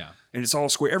something. Yeah. And it's all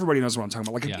square. Everybody knows what I'm talking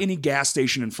about. Like any gas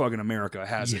station in fucking America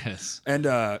has it. Yes.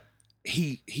 And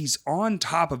he's on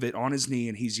top of it on his knee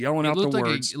and he's yelling out the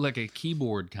words. Like a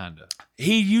keyboard kind of.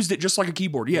 He used it just like a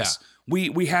keyboard. Yes. Yeah.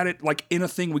 We had it like in a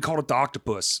thing. We called it the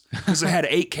octopus because it had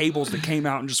 8 cables that came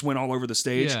out and just went all over the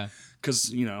stage. Yeah.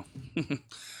 Because,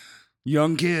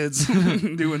 young kids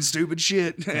doing stupid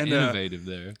shit. And innovative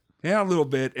there. Yeah, a little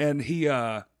bit. And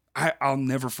I'll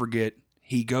never forget.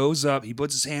 He goes up, he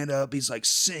puts his hand up, he's like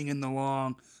singing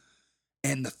along.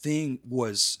 And the thing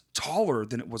was taller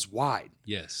than it was wide.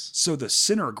 Yes. So the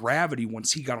center of gravity,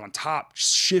 once he got on top,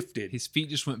 shifted. His feet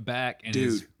just went back and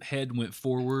his head went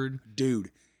forward. Dude,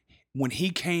 when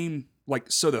he came,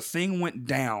 so the thing went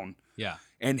down. Yeah.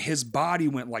 And his body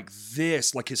went like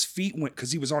this, like his feet went,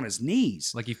 because he was on his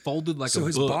knees. Like he folded like so a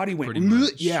his book, body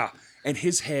went, yeah. And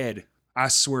his head, I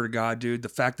swear to God, dude, the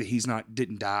fact that he's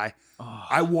didn't die,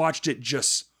 I watched it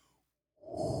just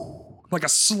like a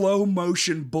slow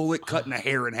motion bullet cutting a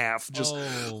hair in half. Just,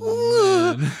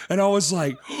 and I was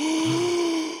like,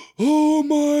 oh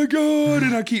my God.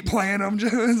 And I keep playing him.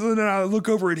 And then I look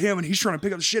over at him and he's trying to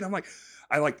pick up the shit. I'm like,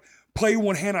 play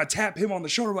one hand, I tap him on the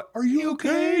shoulder, like, are you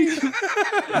okay?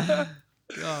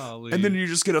 Golly. And then you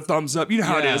just get a thumbs up. You know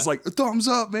how it is, like, a thumbs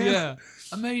up, man. Yeah,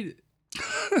 I made it.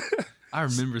 I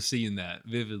remember seeing that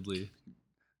vividly.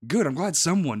 Good. I'm glad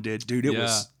someone did, dude. It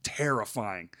was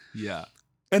terrifying. Yeah.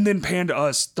 And then pan to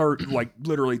us, like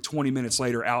literally 20 minutes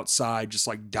later, outside, just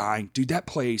like dying, dude. That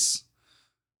place,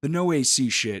 the no AC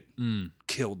shit,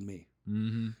 killed me.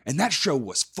 Mm-hmm. And that show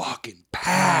was fucking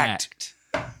packed.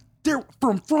 There,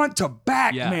 from front to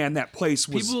back, man. That place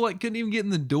was. People like couldn't even get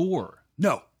in the door.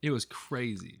 No, it was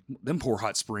crazy. Them poor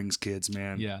Hot Springs kids,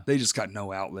 man. Yeah, they just got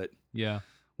no outlet. Yeah,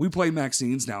 we play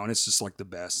Maxine's now, and it's just like the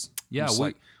best. Yeah,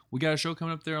 we got a show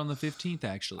coming up there on the 15th.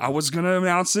 Actually, I was gonna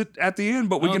announce it at the end,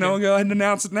 but we can only go ahead and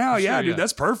announce it now. Sure, dude,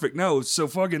 that's perfect. No, so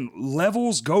fucking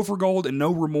Levels, Go for Gold, and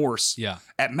No Remorse. Yeah,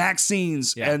 at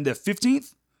Maxine's, and the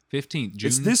 15th. 15th June.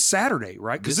 It's this Saturday,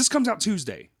 right? Because this comes out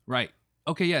Tuesday. Right.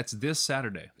 Okay, yeah, it's this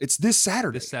Saturday. It's this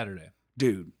Saturday. This Saturday.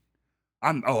 Dude.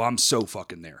 I'm so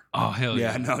fucking there. Oh, hell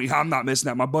yeah. No, I'm not missing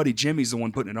that. My buddy Jimmy's the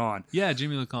one putting it on. Yeah,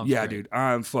 Jimmy LeCompte. Yeah, dude.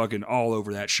 I'm fucking all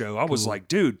over that show. I was like,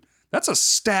 dude, that's a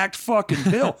stacked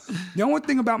fucking bill. The only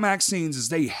thing about Maxine's is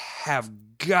they have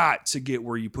got to get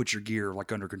where you put your gear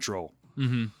like under control.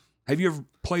 Mm-hmm. Have you ever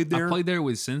played there? I played there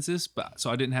with Census, but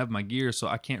so I didn't have my gear, so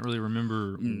I can't really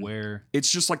remember where. It's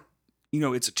just like,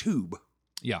 it's a tube.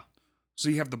 Yeah. So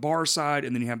you have the bar side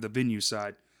and then you have the venue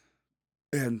side.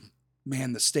 And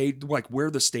man, the stage, like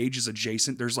where the stage is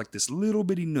adjacent, there's like this little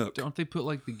bitty nook. Don't they put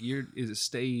like the gear, is it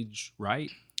stage right?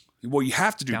 Well, you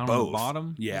have to do down both. On the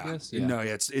bottom? Yeah. I guess? Yeah. No,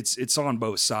 it's on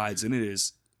both sides and it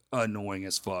is annoying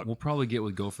as fuck. We'll probably get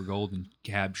with Go for Gold and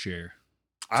cab share.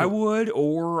 I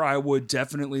would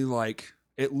definitely like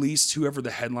at least whoever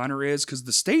the headliner is, because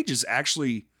the stage is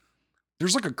actually,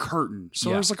 there's like a curtain.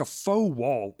 So there's like a faux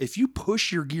wall. If you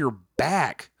push your gear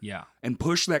back and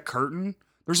push that curtain,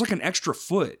 there's like an extra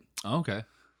foot. Okay.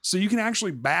 So you can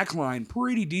actually backline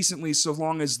pretty decently so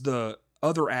long as the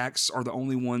other acts are the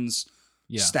only ones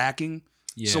stacking.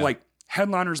 Yeah. So like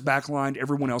headliners backlined,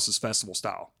 everyone else is festival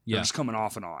style. They're just coming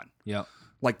off and on. Yeah.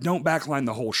 Like don't backline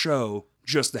the whole show,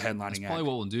 just the headlining act. That's probably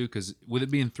what we'll do, because with it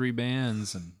being 3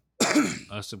 bands and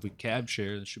us, if we cab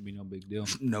share, that should be no big deal.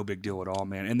 No big deal at all,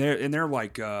 man. And they're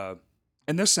like, and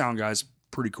this sound guy's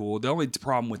pretty cool. The only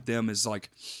problem with them is like,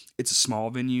 it's a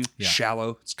small venue,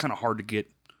 shallow. It's kind of hard to get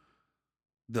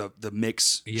the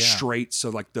mix straight. So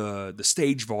like the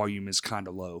stage volume is kind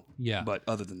of low. Yeah. But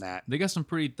other than that, they got some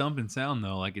pretty thumping sound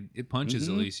though. Like it punches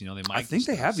at least. They might. I think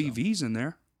they have EVs in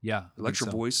there. Yeah. Electro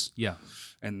Voice. Yeah.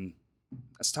 And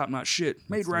that's top notch shit.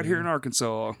 Made right here in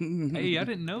Arkansas. Hey, I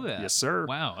didn't know that. Yes, sir.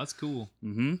 Wow, that's cool.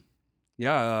 Mm-hmm.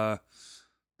 Yeah,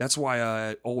 that's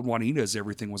why old Juanita's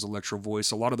everything was Electro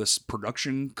Voice. A lot of the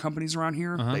production companies around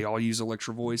here, they all use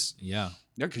Electro Voice. Yeah.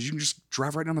 Yeah, because you can just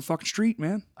drive right down the fucking street,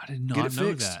 man. I did not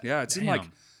know that. Yeah, it's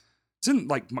in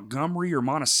like Montgomery or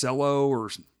Monticello or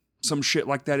some shit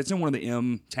like that. It's in one of the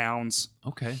M towns.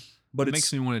 Okay. But it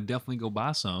makes me want to definitely go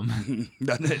buy some.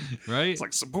 Doesn't it? Right? It's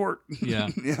like support. Yeah.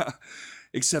 Yeah.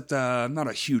 Except I'm not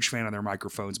a huge fan of their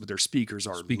microphones, but their speakers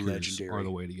are legendary. Are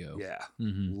the way to go. Yeah.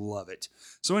 Mm-hmm. Love it.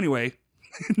 So anyway,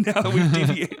 now that we've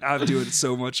deviated, I'm doing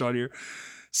so much on here.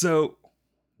 So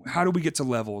how do we get to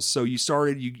Levels? So you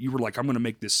started, you were like, I'm going to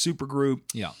make this super group.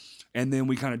 Yeah. And then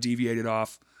we kind of deviated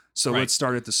off. So let's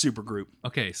start at the super group.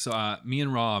 Okay. So me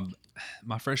and Rob,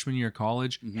 my freshman year of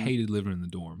college, hated living in the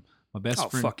dorm. My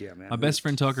best friend, fuck yeah, man. My best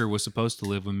friend Tucker was supposed to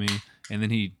live with me, and then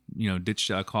he,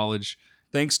 ditched out of college.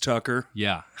 Thanks, Tucker.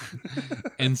 Yeah.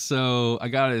 And so I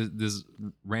got this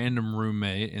random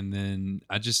roommate, and then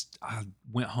I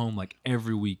went home like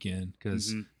every weekend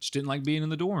because just didn't like being in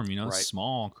the dorm. It's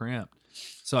small, cramped.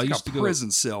 So I used to go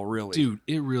prison cell, really, dude.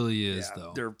 It really is,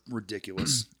 though. They're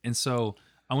ridiculous. And so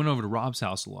I went over to Rob's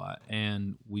house a lot,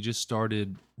 and we just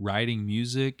started writing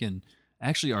music. And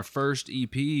actually, our first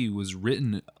EP was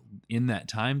written in that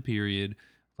time period,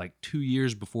 like 2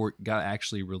 years before it got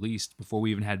actually released, before we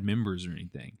even had members or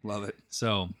anything. Love it.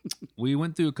 So we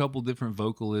went through a couple different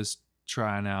vocalists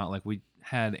trying out. Like we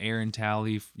had Aaron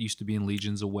Talley, used to be in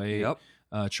Legions Away,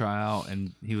 try out,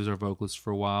 and he was our vocalist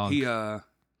for a while. He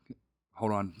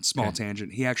hold on, small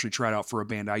tangent. He actually tried out for a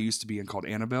band I used to be in called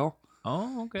Annabelle.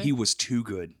 Oh, okay. He was too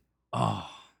good. Oh.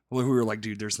 Well, we were like,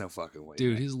 dude, there's no fucking way.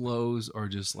 Dude, his lows are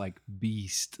just like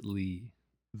beastly.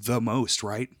 The most,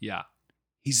 right? Yeah.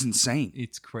 He's insane.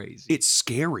 It's crazy. It's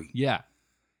scary. Yeah.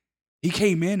 He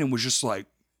came in and was just like,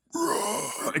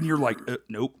 and you're like,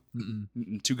 nope,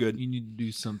 too good. You need to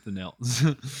do something else.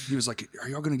 He was like, are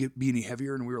y'all going to be any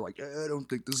heavier? And we were like, I don't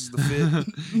think this is the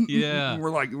fit. Yeah. we're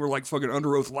like fucking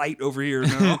Under Oath Light over here.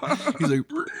 No. He's like,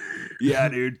 yeah,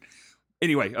 dude.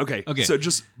 Anyway, okay. So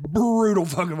just brutal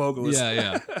fucking vocalist.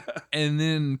 Yeah. And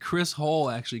then Chris Hull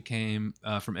actually came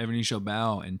from Ebony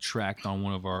Shobao and tracked on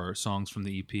one of our songs from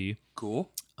the EP.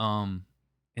 Cool. And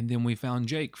then we found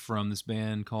Jake from this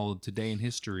band called Today in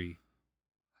History.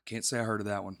 Can't say I heard of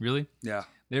that one. Really? Yeah.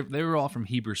 They were all from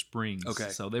Heber Springs. Okay.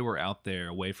 So they were out there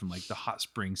away from like the Hot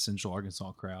Springs, Central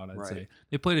Arkansas crowd, I'd Right. say.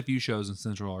 They played a few shows in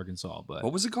Central Arkansas, but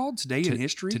what was it called? Today in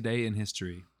History? Today in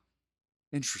History.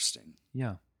 Interesting.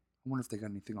 Yeah. I wonder if they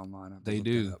got anything online. They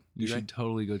do. You should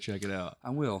totally go check it out. I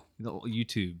will.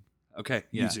 YouTube. Okay.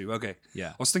 Yeah. YouTube. Okay.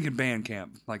 Yeah. I was thinking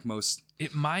Bandcamp, like most.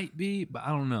 It might be, but I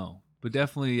don't know. But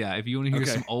definitely, yeah. If you want to hear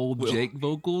some old Jake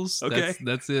vocals,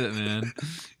 that's it, man.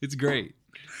 It's great.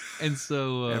 And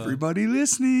so everybody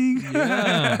listening.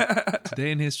 Yeah.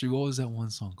 Today in History. What was that one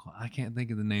song called? I can't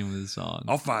think of the name of the song.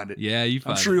 I'll find it. Yeah, you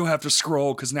find it. I'm sure you'll have to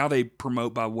scroll because now they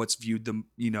promote by what's viewed the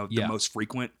most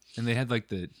frequent. And they had like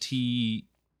the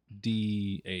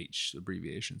TDH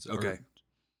abbreviations. Okay.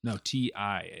 No,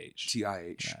 TIH.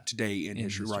 TIH. Yeah. Today in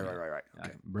History. Right.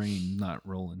 Okay. Brain not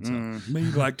rolling. So. Me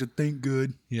like to think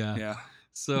good. Yeah. Yeah.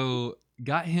 So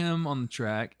got him on the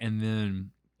track, and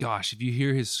then gosh, if you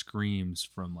hear his screams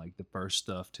from like the first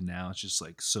stuff to now, it's just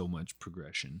like so much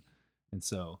progression. And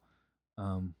so,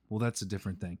 well, that's a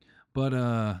different thing. But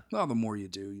well, the more you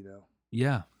do,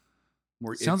 yeah,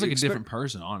 sounds like a different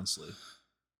person, honestly.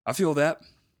 I feel that.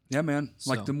 Yeah, man.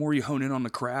 Like the more you hone in on the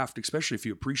craft, especially if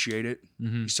you appreciate it,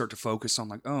 you start to focus on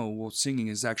like, oh, well, singing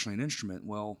is actually an instrument.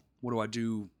 Well, what do I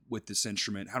do with this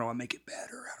instrument? How do I make it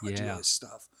better? How do I do this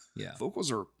stuff? Yeah.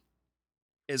 Vocals are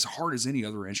as hard as any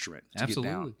other instrument to get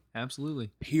down. Absolutely.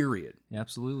 Period.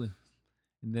 Absolutely.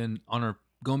 And then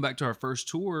going back to our first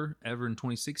tour ever in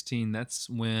 2016, that's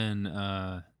when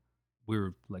we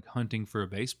were like hunting for a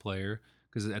bass player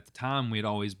because at the time we had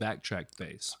always backtracked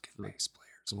bass. Bass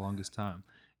players. The longest time.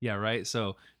 Yeah, right.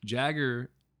 So Jagger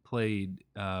played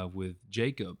with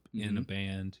Jacob in a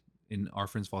band in Our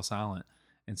Friends Fall Silent.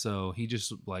 And so he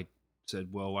just like said,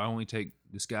 well, why don't we take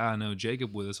this guy I know,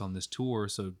 Jacob, with us on this tour?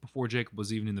 So before Jacob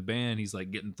was even in the band, he's like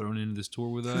getting thrown into this tour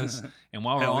with us. And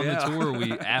while we're on the tour,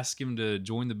 we asked him to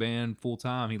join the band full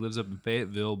time. He lives up in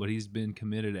Fayetteville, but he's been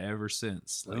committed ever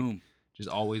since. Boom. Just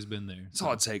always been there. That's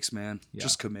all it takes, man. Yeah.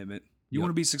 Just commitment. You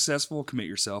want to be successful, commit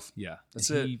yourself. Yeah. That's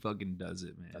it. He fucking does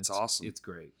it, man. That's awesome. It's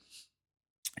great.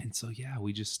 And so, yeah,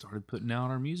 we just started putting out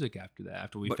our music after that,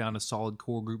 after we found a solid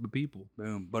core group of people.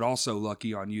 Boom. But also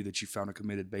lucky on you that you found a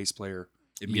committed bass player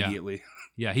immediately.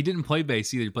 Yeah, he didn't play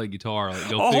bass either. He played guitar.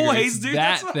 Like, always, dude.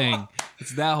 That thing.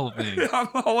 It's that whole thing. I'm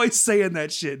always saying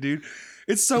that shit, dude.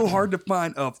 It's so hard to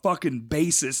find a fucking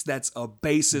bassist that's a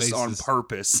bassist on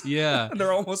purpose. Yeah.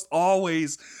 They're almost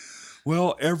always...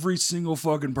 Well, every single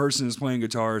fucking person is playing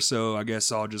guitar, so I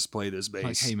guess I'll just play this bass.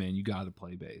 Like, hey, man, you got to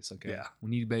play bass, okay? Yeah.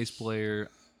 We need a bass player.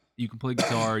 You can play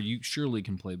guitar. You surely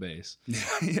can play bass.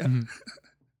 Yeah.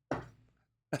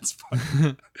 That's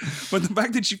funny. But the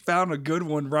fact that you found a good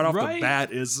one right off the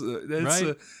bat is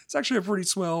it's actually a pretty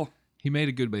swell. He made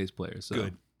a good bass player, so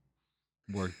good.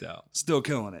 Worked out. Still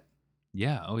killing it.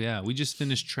 Yeah. Oh, yeah. We just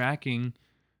finished tracking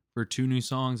for 2 new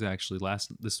songs actually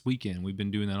this weekend. We've been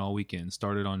doing that all weekend.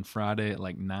 Started on Friday at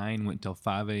like 9, went till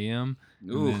 5 a.m.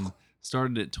 And then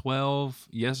started at 12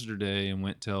 yesterday and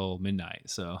went till midnight.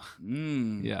 So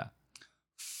yeah.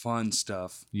 Fun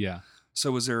stuff. Yeah.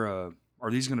 So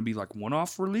are these going to be like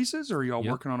one-off releases or are y'all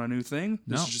working on a new thing?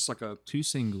 This is just like 2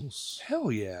 singles.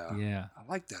 Hell yeah. Yeah. I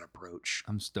like that approach.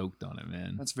 I'm stoked on it,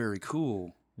 man. That's very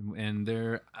cool. And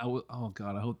oh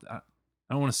God, I hope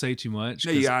I don't want to say too much.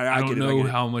 Yeah, I don't know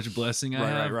how much blessing I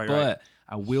have, right. But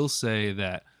I will say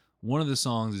that one of the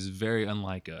songs is very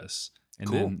unlike us, and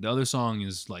then the other song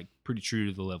is like pretty true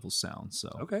to the Levels sound.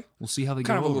 So we'll see how they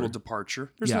kind go. of a little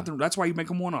departure. There's nothing. That's why you make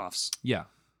them one-offs. Yeah,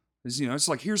 it's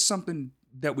like here's something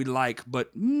that we like,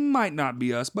 but might not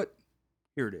be us, but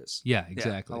here it is. Yeah,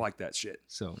 exactly. I like that shit.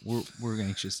 So we're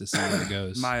anxious to see where it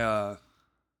goes.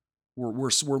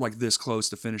 We're like this close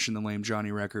to finishing the Lame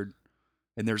Johnny record.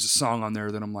 And there's a song on there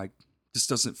that I'm like, this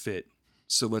doesn't fit.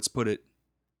 So let's put it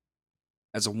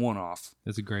as a one-off.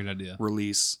 That's a great idea.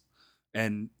 Release.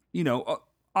 And,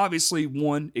 obviously,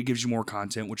 one, it gives you more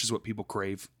content, which is what people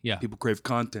crave. Yeah. People crave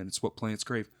content. It's what plants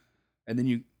crave. And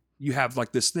then you have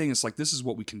like this thing. It's like, this is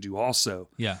what we can do also.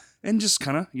 Yeah. And just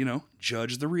kind of,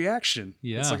 judge the reaction.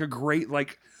 Yeah. It's like a great,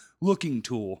 like, looking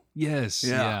tool. Yes.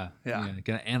 Yeah.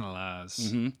 Gonna analyze.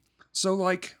 Mm-hmm. So,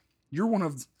 like, you're one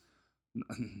of...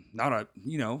 not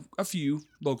a few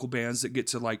local bands that get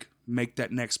to like make that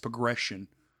next progression.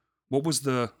 What was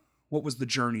the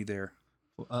journey there?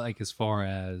 Like as far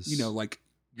as like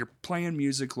you're playing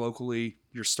music locally,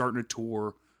 you're starting a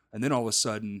tour, and then all of a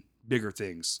sudden bigger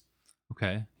things.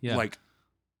 Okay, yeah. Like,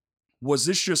 was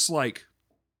this just like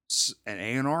an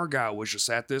A&R guy was just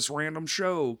at this random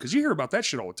show? Because you hear about that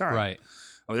shit all the time, right?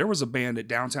 Oh, there was a band at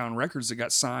Downtown Records that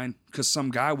got signed because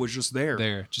some guy was just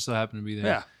there. Just so happened to be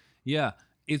there. Yeah.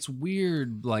 it's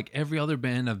weird. Like every other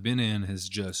band I've been in has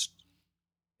just,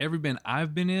 every band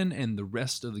I've been in and the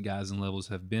rest of the guys and levels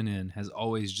have been in has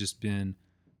always just been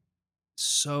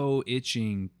so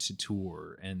itching to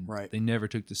tour, and they never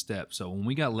took the step. So when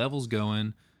we got Levels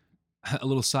going, a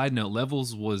little side note,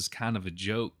 Levels was kind of a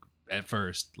joke at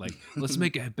first. Like, let's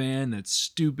make a band that's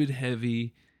stupid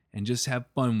heavy and just have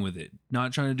fun with it,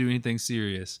 not trying to do anything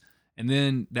serious. And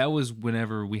then that was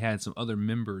whenever we had some other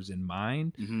members in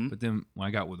mind. But then when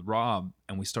I got with Rob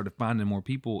and we started finding more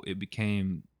people, it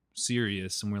became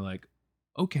serious, and we're like,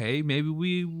 okay, maybe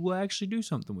we will actually do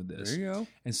something with this. There you go.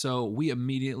 And so we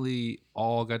immediately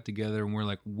all got together and we're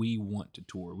like, we want to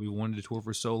tour. We wanted to tour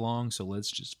for so long, so let's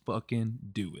just fucking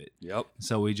do it. Yep.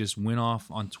 So we just went off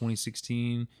on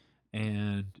 2016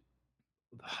 and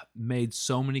made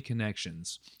so many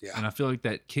connections. Yeah. And I feel like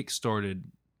that kickstarted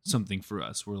something for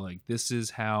us. We're like, this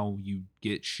is how you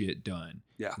get shit done.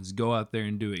 Yeah. Just go out there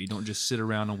and do it. You don't just sit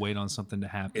around and wait on something to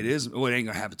happen. It is. Well, it ain't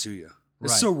gonna happen to you.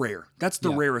 It's so rare. That's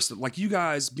the rarest. Like, you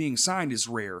guys being signed is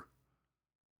rare.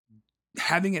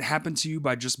 Having it happen to you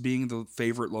by just being the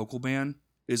favorite local band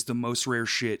is the most rare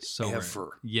shit ever. Rare.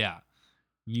 Yeah.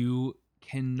 You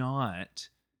cannot,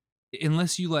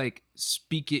 unless you like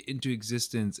speak it into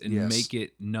existence and make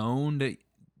it known, that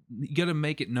you got to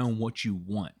make it known what you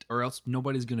want, or else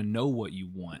nobody's going to know what you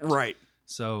want. Right.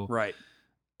 So right.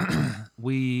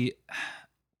 we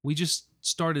just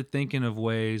started thinking of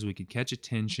ways we could catch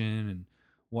attention and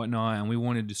whatnot, and we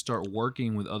wanted to start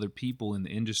working with other people in the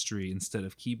industry instead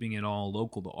of keeping it all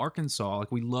local to Arkansas. Like,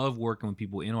 we love working with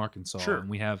people in Arkansas, and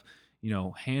we have, you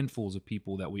know, handfuls of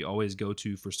people that we always go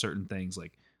to for certain things,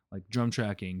 like drum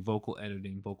tracking, vocal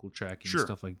editing, vocal tracking,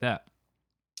 stuff like that.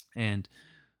 And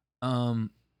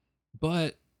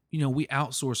but you know, we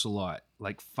outsource a lot.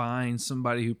 Like, find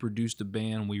somebody who produced a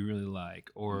band we really like,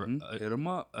 or hit them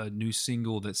up, a new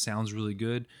single that sounds really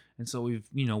good. And so we've,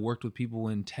 you know, worked with people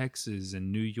in Texas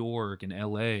and New York and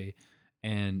LA,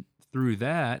 and through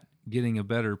that, getting a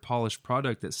better polished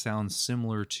product that sounds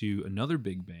similar to another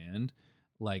big band.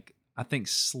 Like, I think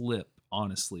Slip,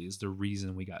 honestly, is the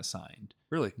reason we got signed.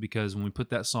 Really? Because when we put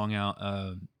that song out,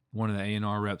 one of the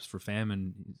A&R reps for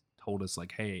Famine told us,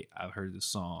 like, hey, I've heard this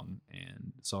song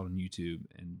and saw it on YouTube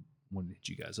and wanted to hit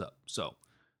you guys up. So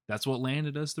that's what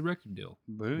landed us the record deal.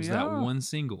 Was that one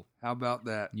single. How about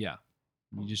that? Yeah.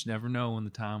 You just never know when the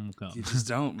time will come. You just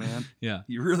don't, man. Yeah.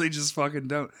 You really just fucking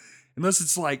don't. Unless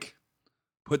it's like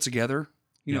put together.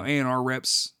 You know, A&R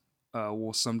reps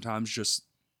will sometimes just,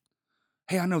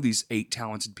 hey, I know these 8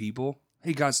 talented people.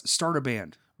 Hey, guys, start a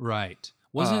band. Right.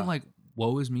 Wasn't it like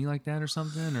Woe Is Me like that or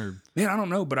something? Or man, I don't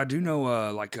know, but I do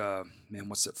know man,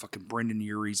 what's that fucking Brendan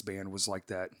Urie's band was like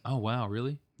that. Oh, wow,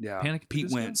 really? Yeah. Panic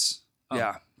Pete Wentz. Oh.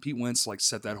 Yeah. Pete Wentz like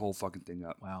set that whole fucking thing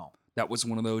up. Wow. That was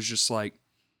one of those just like,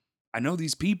 I know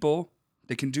these people,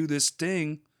 they can do this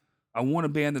thing. I want a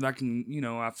band that I can, you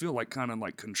know, I feel like kind of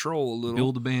like control a little.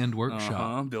 Build a band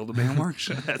workshop. Build a band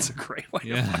workshop. That's a great way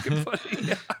to fucking put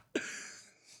it.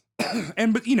 Yeah.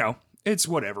 And, but, you know, it's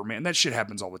whatever, man. That shit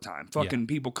happens all the time. Fucking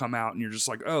people come out and you're just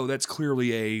like, oh, that's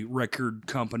clearly a record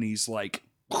company's like,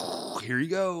 here you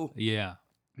go. Yeah.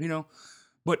 You know,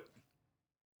 but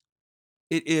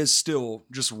it is still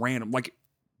just random. Like,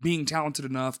 being talented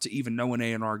enough to even know an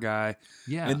A&R guy,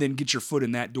 and then get your foot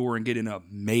in that door and get in a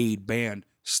made band.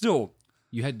 Still,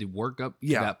 you had to work up to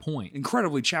that point.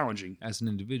 Incredibly challenging as an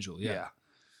individual. Yeah.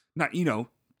 Not, you know,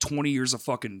 20 years of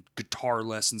fucking guitar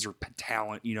lessons or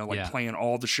talent, you know, like playing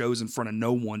all the shows in front of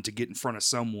no one to get in front of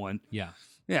someone. Yeah.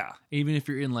 Yeah. Even if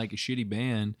you're in like a shitty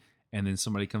band and then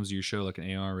somebody comes to your show like an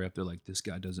A&R rep, they're like, this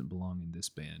guy doesn't belong in this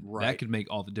band. Right. That could make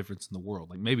all the difference in the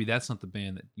world. Like, maybe that's not the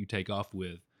band that you take off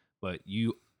with, but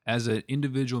you, as an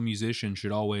individual musician,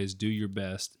 should always do your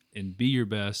best and be your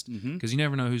best, because you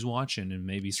never know who's watching, and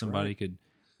maybe somebody could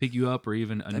pick you up, or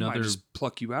even they might just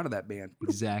pluck you out of that band.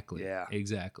 Exactly. Yeah.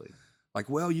 Exactly. Like,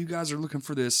 well, you guys are looking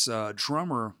for this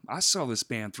drummer. I saw this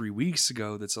band 3 weeks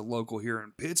ago that's a local here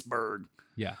in Pittsburgh.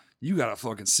 Yeah. You got to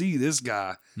fucking see this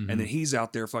guy. And then he's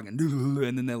out there fucking,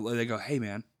 and then they go, hey,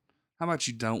 man, how about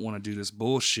you don't want to do this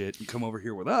bullshit and come over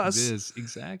here with us? It is,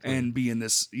 exactly. And be in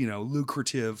this, you know,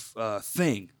 lucrative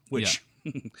thing, which,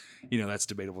 you know, that's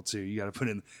debatable too. You got to put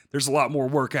in, there's a lot more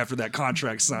work after that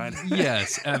contract signed.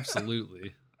 Yes,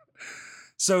 absolutely.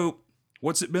 So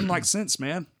what's it been like since,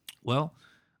 man? Well,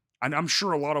 I'm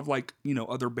sure a lot of, like, you know,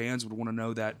 other bands would want to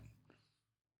know that,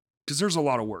 because there's a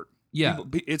lot of work. Yeah.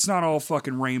 It's not all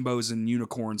fucking rainbows and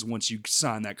unicorns once you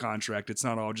sign that contract. It's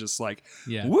not all just like,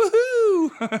 woohoo!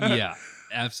 Yeah,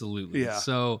 absolutely. Yeah.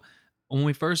 So when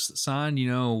we first signed, you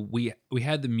know, we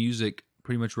had the music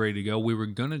pretty much ready to go. We were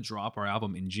going to drop our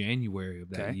album in January of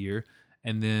that year.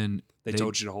 And then they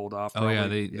told you to hold off. Probably. Oh yeah,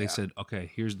 they said,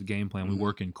 okay, here's the game plan. We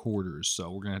work in quarters,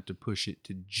 so we're gonna have to push it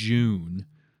to June.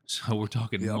 So we're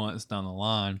talking months down the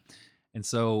line. And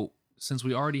so since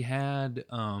we already had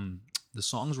the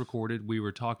songs recorded, we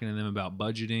were talking to them about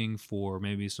budgeting for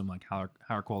maybe some like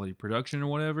higher quality production or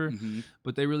whatever.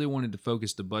 But they really wanted to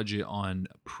focus the budget on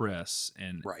press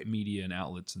and media and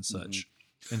outlets and such.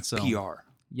 And so PR.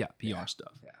 Yeah, PR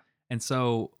stuff. Yeah. And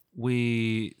so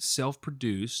we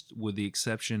self-produced, with the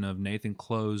exception of Nathan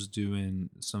Close doing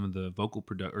some of the vocal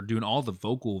doing all the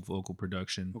vocal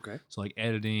production. Okay. So like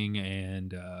editing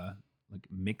and like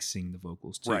mixing the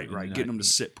vocals too. Right. Getting them to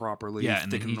sit properly. Yeah,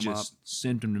 and then he just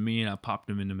sent them to me, and I popped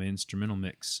them into my instrumental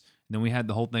mix. And then we had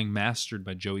the whole thing mastered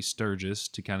by Joey Sturgis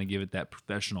to kind of give it that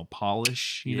professional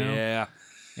polish, you know? Yeah.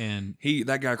 And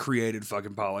that guy created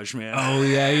fucking polish, man. Oh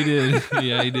yeah, he did.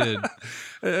 Yeah, he did.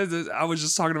 I was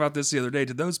just talking about this the other day.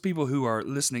 To those people who are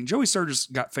listening, Joey Sturgis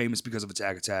got famous because of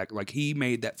Attack. Like, he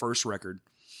made that first record,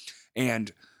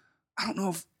 and I don't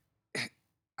know if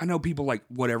I know people like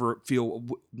whatever feel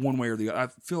one way or the other. I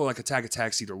feel like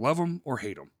Attack's either love them or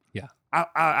hate them. Yeah,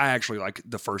 I actually like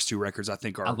the first two records. I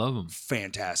think I love them.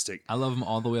 Fantastic. I love them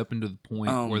all the way up into the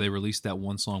point where they released that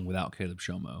one song without Caleb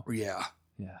Shomo. Yeah.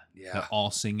 Yeah. That all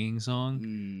singing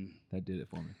song, that did it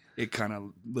for me. It kind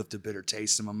of left a bitter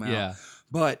taste in my mouth. Yeah.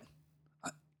 But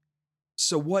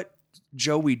so what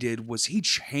Joey did was he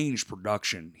changed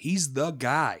production. He's the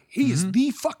guy. He is the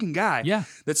fucking guy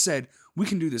that said, we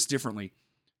can do this differently.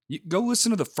 You go listen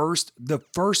to the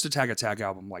first Attack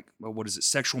album, like, what is it?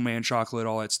 Sexual Man Chocolate,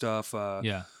 all that stuff.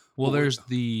 Yeah. Well, there's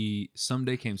the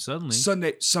Someday Came Suddenly.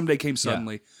 Someday Came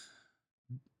Suddenly.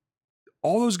 Yeah.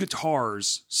 All those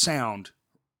guitars sound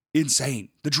insane.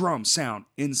 The drums sound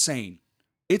insane.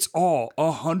 It's all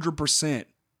 100%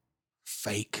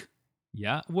 fake.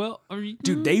 Yeah. Well,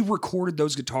 dude, they recorded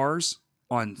those guitars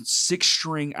on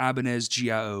 6-string Ibanez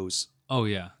GIOs. Oh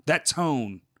yeah. That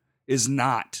tone is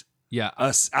not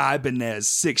a Ibanez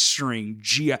 6-string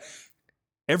GIO.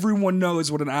 Everyone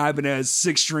knows what an Ibanez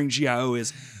 6-string GIO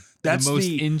is. That's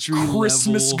the entry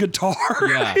Christmas level guitar.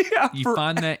 Yeah. You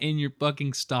find that in your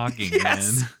fucking stocking, man.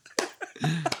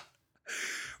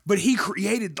 But he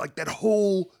created like that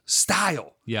whole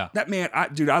style. Yeah. That man, I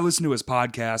listen to his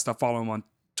podcast. I follow him on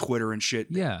Twitter and shit.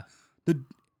 Yeah.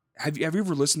 Have you ever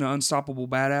listened to Unstoppable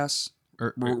Badass?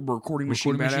 Recording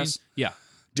Machine Badass? Yeah.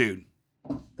 Dude,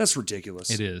 that's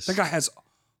ridiculous. It is. That guy has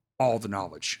all the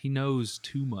knowledge. He knows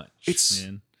too much. It's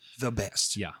man. The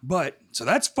best. Yeah. But, so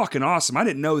that's fucking awesome. I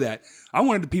didn't know that. I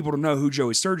wanted the people to know who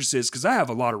Joey Sturgis is because I have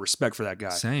a lot of respect for that guy.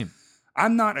 Same.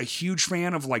 I'm not a huge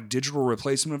fan of like digital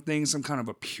replacement of things. I'm kind of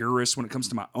a purist when it comes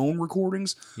to my own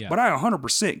recordings. Yeah. But I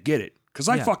 100% get it because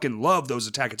I fucking love those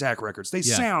Attack records. They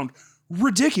sound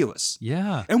ridiculous.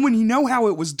 Yeah. And when you know how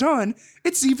it was done,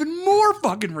 it's even more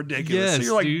fucking ridiculous. Yes, so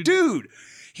you're like, dude,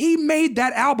 he made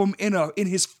that album in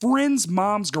his friend's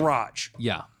mom's garage.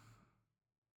 Yeah.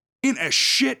 In a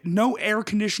shit, no air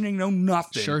conditioning, no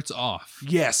nothing. Shirts off.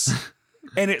 Yes.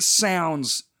 And it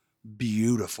sounds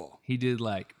beautiful. He did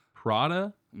like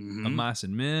Prada, Of Mice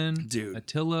and Men, dude,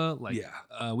 Attila,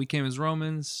 We Came as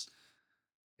Romans.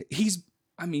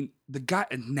 The guy,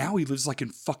 and now he lives like in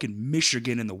fucking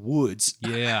Michigan in the woods.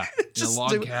 Yeah, in a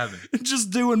log cabin. Just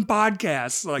doing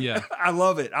podcasts. Like, I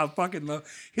love it. I fucking love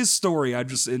his story. I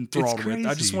just enthralled with.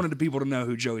 I just wanted the people to know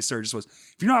who Joey Sturgis was.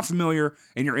 If you're not familiar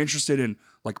and you're interested in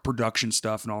like production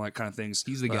stuff and all that kind of things,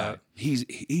 he's the guy.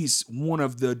 He's one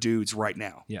of the dudes right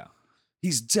now. Yeah.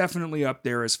 He's definitely up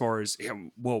there as far as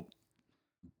him. Well,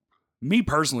 me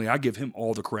personally, I give him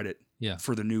all the credit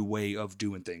for the new way of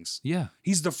doing things. Yeah.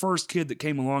 He's the first kid that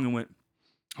came along and went,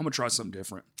 I'm going to try something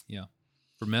different. Yeah.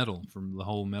 For metal, from the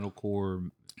whole metalcore.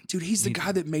 Dude, he's the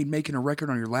guy that made making a record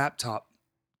on your laptop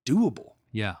doable.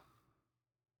 Yeah.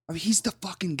 I mean, he's the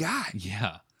fucking guy.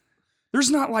 Yeah. There's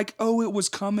not like, oh, it was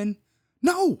coming.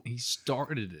 No. He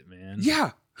started it, man.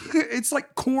 Yeah. It's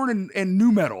like Korn and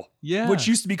nu metal. Yeah. Which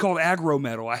used to be called aggro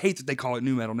metal. I hate that they call it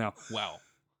nu metal now. Wow.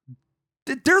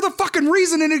 They're the fucking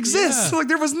reason it exists. Yeah. Like,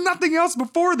 there was nothing else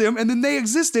before them, and then they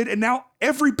existed, and now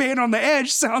every band on the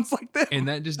edge sounds like them. And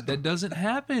that doesn't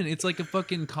happen. It's like a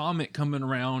fucking comet coming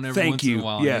around every once in a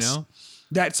while. Yes. You know?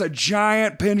 That's a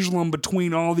giant pendulum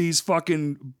between all these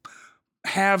fucking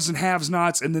haves and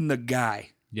have-nots, and then the guy.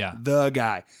 Yeah. The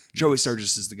guy. Joey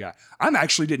Sturgis is the guy. I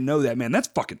actually didn't know that, man. That's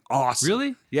fucking awesome.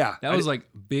 Really? Yeah. That was like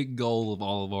big goal of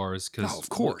all of ours. Oh, of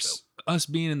course. Us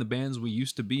being in the bands we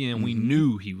used to be in, we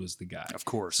knew he was the guy. Of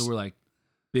course. So we're like,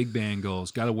 big band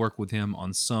goals. Got to work with him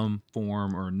on some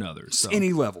form or another. So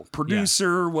any level,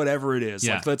 producer, whatever it is.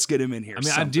 Like, let's get him in here. I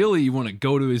mean, ideally, you want to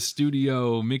go to his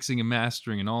studio, mixing and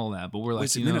mastering and all that. But we're like,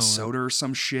 is it Minnesota or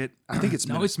some shit? I think it's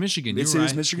it's Michigan. It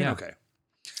is Michigan. Yeah. Okay.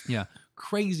 Yeah,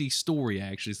 crazy story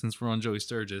actually. Since we're on Joey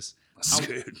Sturgis,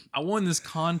 I won this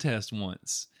contest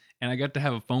once, and I got to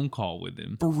have a phone call with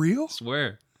him. For real? I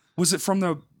swear. Was it from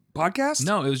the podcast?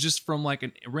 No, it was just from like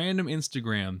a random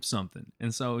Instagram something.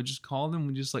 And so I just called him.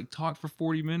 We just like talked for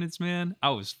 40 minutes, man.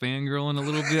 I was fangirling a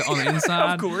little bit on the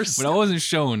inside. Of course. But I wasn't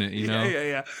showing it, you know?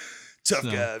 Yeah. Tough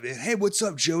guy, man. Hey, what's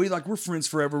up, Joey? Like, we're friends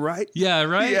forever, right? Yeah,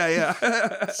 right?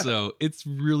 Yeah. So it's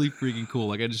really freaking cool.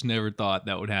 Like, I just never thought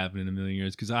that would happen in a million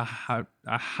years because I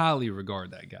highly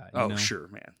regard that guy. You know? Sure,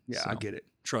 man. Yeah, so. I get it.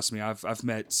 Trust me. I've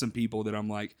met some people that I'm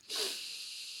like,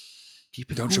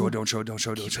 don't show it.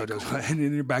 And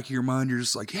in the back of your mind, you're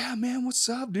just like, yeah, man, what's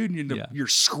up, dude? And you're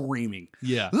screaming.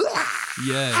 Yeah.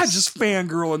 Yes. I just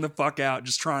fangirling the fuck out,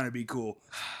 just trying to be cool.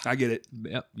 I get it.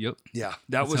 Yep. Yeah.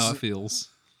 That's how it feels.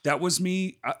 That was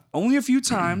me only a few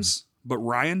times, but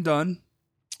Ryan Dunn.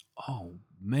 Oh,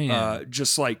 man.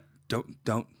 Just like, don't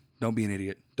be an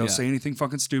idiot. Don't say anything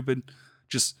fucking stupid.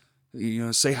 Just,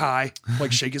 say hi,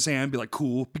 like shake his hand, be like,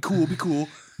 cool, be cool.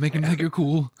 Make him think you're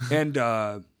cool. And,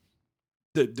 the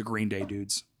Green Day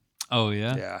dudes. Oh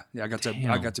yeah? Yeah. I got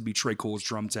to be Trey Cole's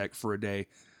drum tech for a day.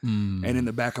 And in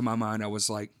the back of my mind, I was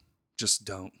like, just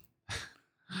don't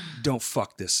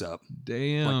fuck this up.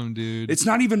 Damn, like, dude. It's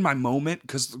not even my moment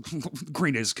because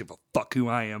Green Day doesn't give a fuck who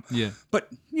I am. Yeah. But,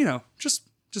 just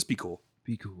be cool.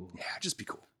 Be cool. Yeah, just be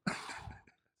cool.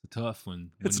 It's a tough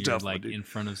one when you're like in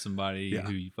front of somebody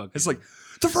who you fucking... It's like,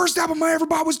 the first album I ever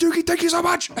bought was Dookie. Thank you so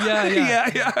much.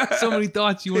 Yeah. So many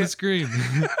thoughts you want to scream.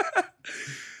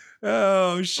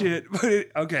 Oh, shit.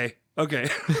 Okay.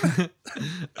 I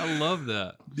love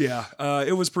that. Yeah.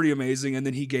 It was pretty amazing. And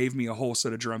then he gave me a whole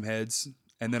set of drum heads,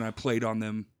 and then I played on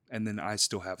them, and then I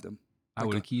still have them. I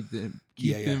would keep them.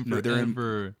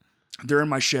 They're in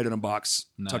my shed in a box,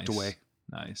 tucked away.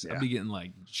 Nice. Yeah. I'll be getting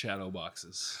like shadow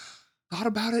boxes. Thought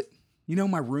about it.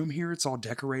 My room here, it's all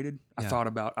decorated. Yeah. I thought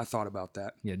about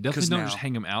that. Yeah, definitely don't just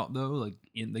hang them out though. Like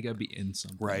they gotta be in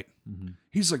something. Right. Mm-hmm.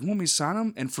 He's like, want me to sign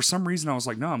them? And for some reason, I was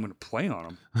like, no, I'm going to play on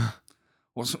them.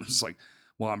 Well, it's like,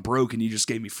 well, I'm broke, and you just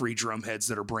gave me free drum heads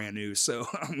that are brand new, so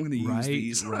I'm going to use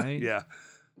these. Right. Yeah.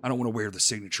 I don't want to wear the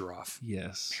signature off.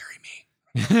 Yes.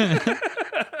 Marry me.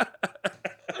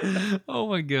 Oh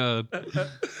my God.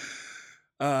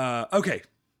 Okay.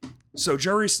 So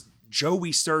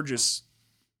Joey Sturgis,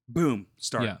 boom,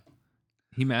 start. Yeah.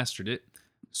 He mastered it.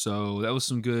 So that was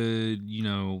some good,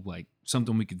 like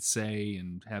something we could say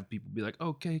and have people be like,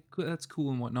 okay, that's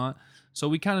cool and whatnot. So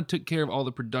we kind of took care of all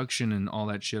the production and all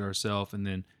that shit ourselves. And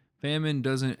then Famine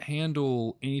doesn't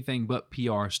handle anything but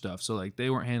PR stuff. So like they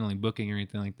weren't handling booking or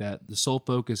anything like that. The sole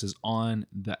focus is on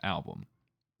the album.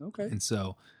 Okay. And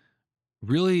so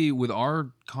really with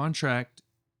our contract,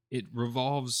 it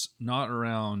revolves not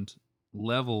around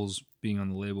levels being on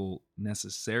the label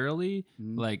necessarily.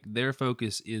 Like their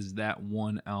focus is that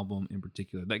one album in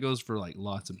particular. That goes for like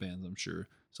lots of bands, I'm sure.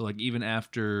 So like even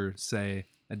after say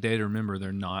A Day to Remember,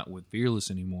 they're not with Fearless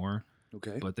anymore.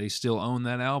 Okay. But they still own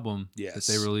that album that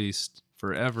they released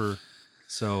forever.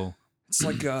 So it's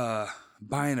like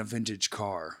buying a vintage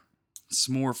car. It's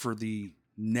more for the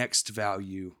next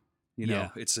value.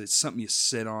 It's something you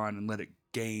sit on and let it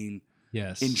gain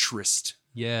interest.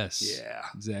 Yes. Yeah.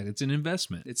 Exactly. It's an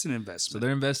investment. So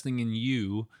they're investing in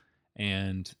you,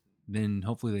 and then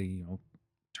hopefully they,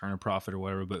 turn a profit or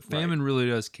whatever. But Famine really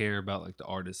does care about like the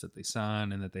artists that they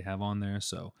sign and that they have on there.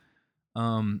 So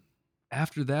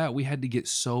after that, we had to get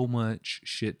so much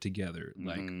shit together.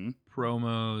 Like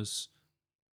promos,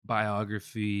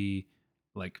 biography,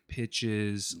 like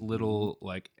pitches, little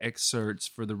like excerpts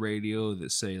for the radio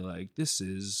that say like, this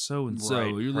is so and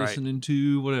so you're listening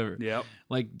to whatever. Yep.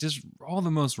 Like just all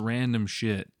the most random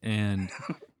shit. And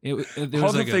there was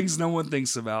all the things no one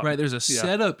thinks about. Right. There's a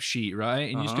setup sheet, right?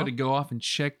 And you just got to go off and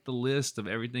check the list of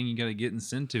everything you got to get and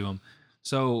send to them.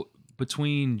 So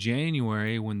between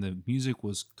January, when the music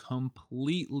was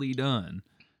completely done,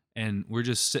 and we're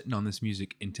just sitting on this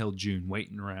music until June,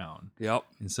 waiting around. Yep.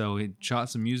 And so it shot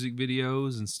some music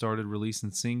videos and started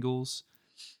releasing singles.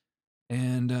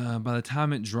 And by the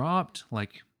time it dropped,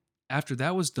 like after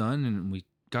that was done and we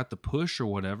got the push or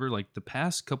whatever, like the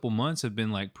past couple months have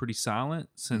been like pretty silent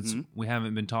since we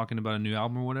haven't been talking about a new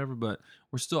album or whatever, but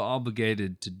we're still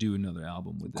obligated to do another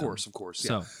album with them. Of course.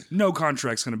 Yeah. So no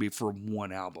contract's going to be for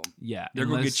one album. Yeah. They're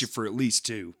going to get you for at least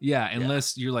two. Yeah.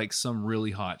 Unless you're like some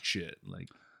really hot shit. Like,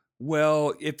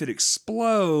 well, if it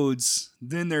explodes,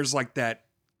 then there's like that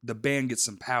the band gets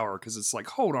some power because it's like,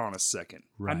 hold on a second.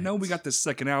 Right. I know we got this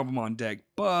second album on deck,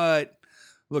 but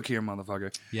look here,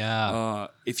 motherfucker. Yeah.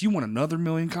 If you want another 1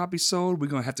 million copies sold, we're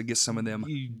going to have to get some of them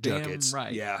ducats.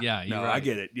 Right. Yeah. Yeah. No, right. I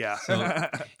get it. Yeah. So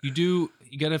you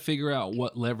got to figure out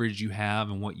what leverage you have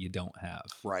and what you don't have.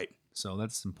 Right. So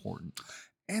that's important.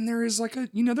 And there is like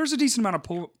there's a decent amount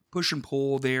of push and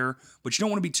pull there, but you don't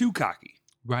want to be too cocky.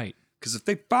 Right. Because if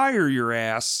they fire your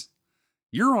ass,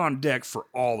 you're on deck for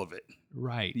all of it.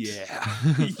 Right. Yeah.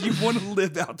 You want to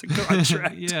live out the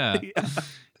contract. Yeah.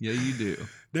 Yeah, you do.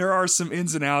 There are some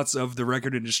ins and outs of the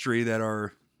record industry that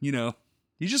are, you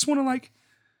just want to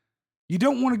you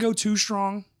don't want to go too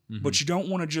strong, but you don't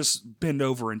want to just bend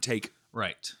over and take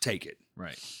it.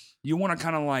 Right. You want to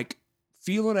kind of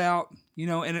feel it out,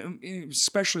 and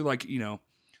especially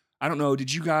I don't know,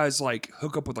 did you guys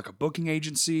hook up with a booking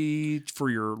agency for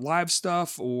your live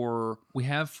stuff, or? We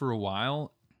have for a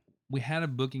while. We had a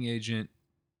booking agent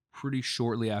pretty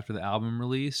shortly after the album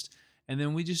released, and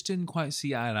then we just didn't quite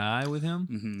see eye to eye with him.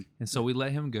 Mm-hmm. And so we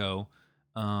let him go.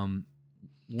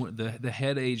 The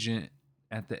head agent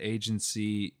at the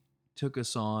agency took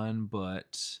us on,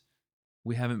 but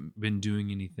we haven't been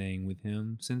doing anything with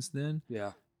him since then.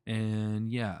 Yeah.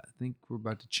 And I think we're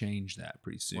about to change that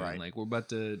pretty soon. Right. We're about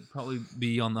to probably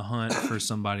be on the hunt for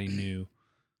somebody new.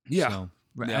 Yeah. So,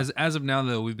 as of now,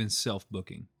 though, we've been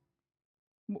self-booking.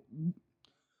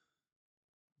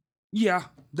 Yeah,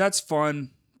 that's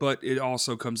fun, but it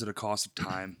also comes at a cost of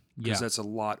time. Because Yeah. that's a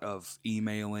lot of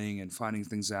emailing and finding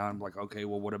things out. I'm like, okay,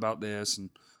 well, what about this? And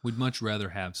we'd much rather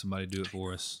have somebody do it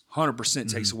for us. 100%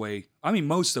 takes away,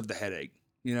 most of the headache,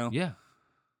 Yeah.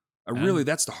 Really,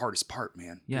 that's the hardest part,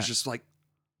 man. Yeah. It's just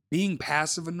being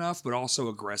passive enough, but also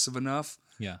aggressive enough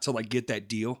to get that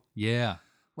deal. Yeah.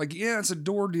 It's a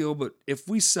door deal, but if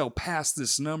we sell past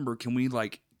this number, can we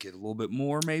get a little bit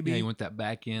more maybe? Yeah, you want that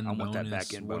back end bonus. I want that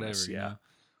back end bonus, whatever,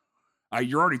 yeah.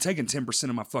 You're already taking 10%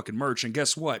 of my fucking merch, and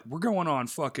guess what? We're going on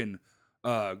fucking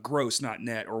gross, not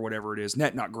net, or whatever it is.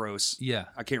 Net, not gross. Yeah.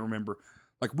 I can't remember.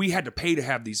 We had to pay to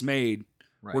have these made.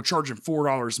 Right. We're charging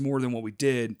 $4 more than what we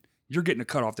did. You're getting a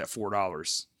cut off that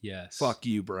 $4. Yes. Fuck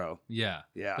you, bro. Yeah.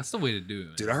 Yeah. That's the way to do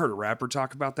it. Dude, I heard a rapper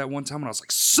talk about that one time, and I was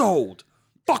like, sold.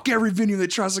 Fuck every venue that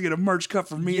tries to get a merch cut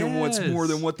from me and wants more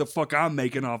than what the fuck I'm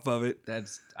making off of it.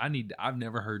 I've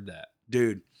never heard that.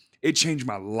 Dude, it changed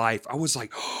my life. I was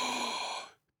like, oh,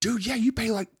 dude, yeah, you pay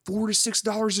 $4 to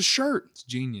 $6 a shirt. It's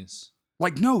genius.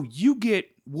 No, you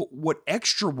get what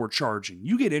extra we're charging.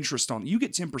 You get interest on. You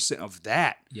get 10% of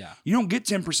that. Yeah. You don't get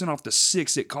 10% off the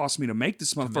 $6 it cost me to make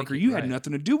this motherfucker. You had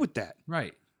nothing to do with that.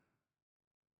 Right.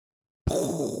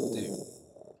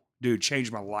 Dude,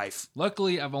 changed my life.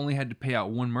 Luckily, I've only had to pay out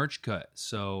one merch cut,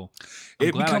 so I'm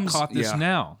glad I caught this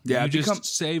now. Yeah, you just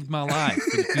saved my life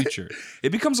for the future.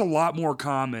 It becomes a lot more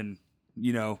common,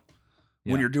 when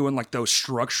you're doing those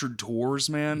structured tours,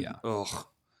 man. Yeah. Ugh.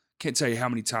 Can't tell you how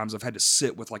many times I've had to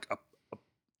sit with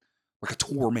a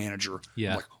tour manager.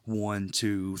 Yeah. 1,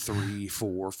 2, 3,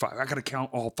 4, 5. I gotta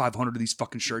count all 500 of these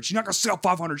fucking shirts. You're not gonna sell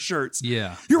 500 shirts.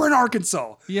 Yeah. You're in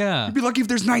Arkansas. Yeah. You'd be lucky if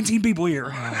there's 19 people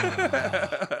here.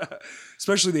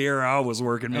 Especially the era I was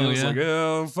working, man. I was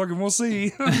oh, fucking we'll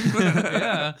see.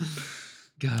 Yeah.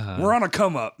 God. We're on a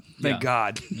come up. Thank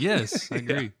God. Yes, I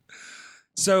agree. Yeah.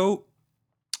 So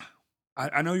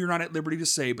I know you're not at liberty to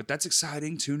say, but that's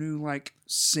exciting. 2 new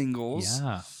singles.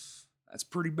 Yeah. That's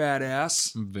pretty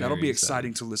badass. That'll be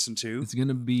exciting to listen to. It's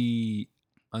gonna be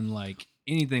unlike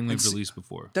anything we've released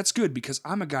before. That's good because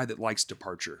I'm a guy that likes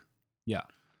departure. Yeah.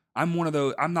 I'm one of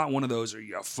those. I'm not one of those. Are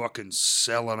you fucking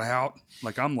selling out?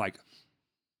 I'm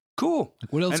cool.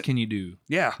 What else can you do?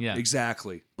 Yeah.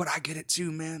 Exactly. But I get it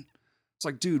too, man.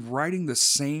 It's dude, writing the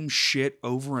same shit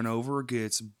over and over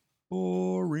gets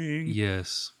boring.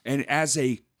 Yes. And as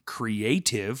a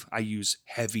creative, I use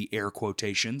heavy air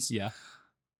quotations. Yeah.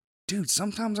 Dude,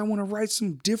 sometimes I want to write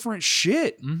some different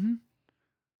shit. Mm-hmm.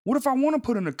 What if I want to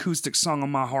put an acoustic song on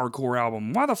my hardcore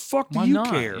album? Why the fuck do you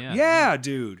care? Yeah,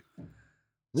 dude.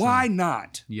 Why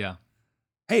not? Yeah.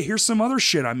 Hey, here's some other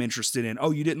shit I'm interested in.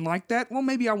 Oh, you didn't like that? Well,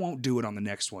 maybe I won't do it on the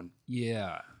next one.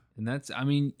 Yeah.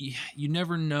 And you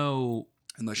never know.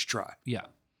 Unless you try. Yeah.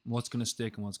 What's going to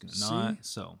stick and what's going to not.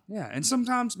 So. Yeah. And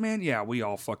sometimes, man, we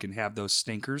all fucking have those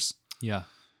stinkers. Yeah.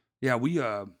 Yeah, we,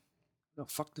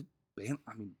 fuck the band.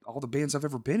 All the bands I've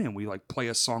ever been in, we play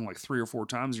a song 3 or 4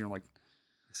 times and you're like,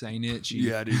 this ain't it, Chief.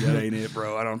 Yeah, dude, that ain't it,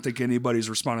 bro. I don't think anybody's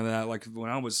responding to that.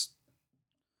 When I was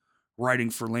writing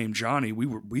for Lame Johnny,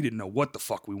 we didn't know what the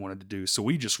fuck we wanted to do. So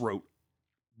we just wrote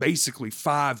basically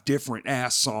 5 different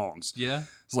ass songs. Yeah.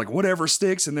 It's like whatever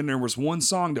sticks. And then there was one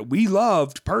song that we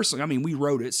loved personally. I mean, we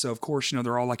wrote it. So of course,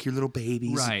 they're all like your little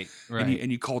babies. Right.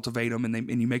 And you cultivate them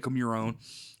and you make them your own.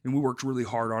 And we worked really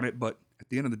hard on it. But at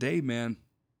the end of the day, man,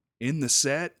 in the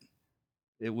set,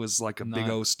 it was like a big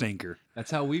old stinker.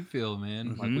 That's how we feel, man.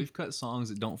 Mm-hmm. Like we've cut songs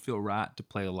that don't feel right to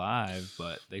play live,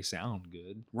 but they sound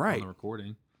good on the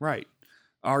recording. Right.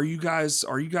 Are you guys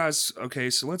okay?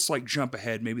 So let's like jump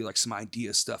ahead, maybe like some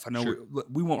idea stuff. I know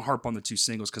we won't harp on the 2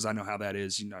 singles because I know how that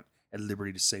is. You're not at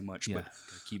liberty to say much, but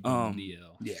keep it on the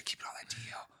DL. Yeah, keep it on that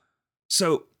DL.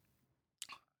 So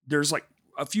there's like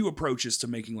a few approaches to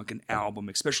making like an album,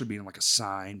 especially being like a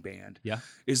signed band. Yeah.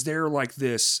 Is there like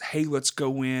this? Hey, let's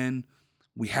go in.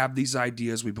 We have these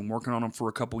ideas. We've been working on them for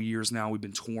a couple years now. We've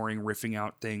been touring, riffing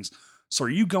out things. So are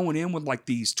you going in with like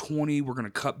these 20, we're going to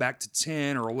cut back to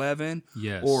 10 or 11?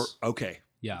 Yes. Or, okay.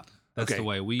 Yeah, that's the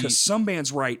way we... Because some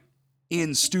bands write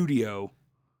in studio,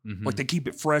 like they keep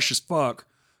it fresh as fuck,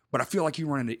 but I feel like you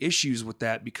run into issues with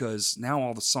that because now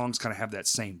all the songs kind of have that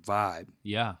same vibe.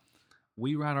 Yeah.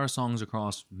 We write our songs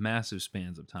across massive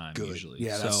spans of time usually.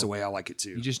 Yeah, that's the way I like it too.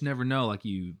 You just never know, like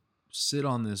you... sit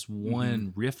on this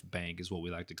one riff bank is what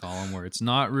we like to call them, where it's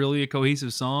not really a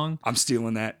cohesive song. I'm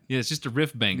stealing that. Yeah, it's just a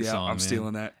riff bank song. I'm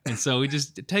stealing that. And so we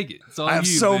just take it. It's all I have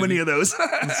so many of those.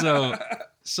 And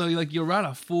so like you'll write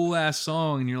a full ass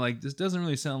song and you're like, this doesn't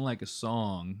really sound like a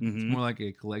song. It's more like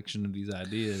a collection of these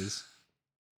ideas.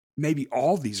 Maybe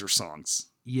all these are songs.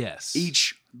 Yes.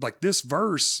 Each, like this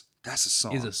verse, that's a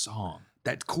song. Is a song.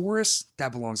 That chorus,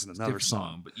 that belongs in another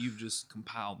song. But you've just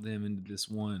compiled them into this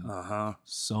one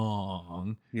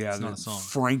song. Yeah, it's not a song.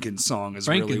 Franken song is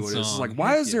really what it is. It's like,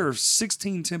 why is there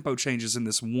 16 tempo changes in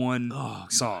this one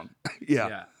song?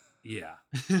 Yeah.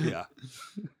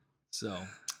 So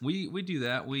we do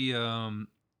that.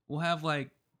 We'll have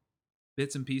like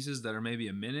bits and pieces that are maybe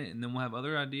a minute, and then we'll have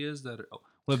other ideas that are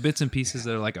we'll have bits and pieces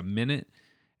that are like a minute,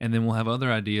 and then we'll have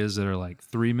other ideas that are like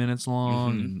 3 minutes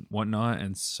long and whatnot.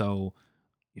 And so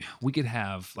we could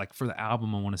have, like, for the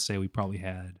album, I want to say we probably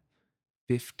had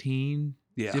 15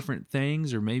 different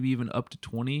things, or maybe even up to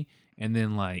 20, and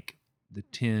then like the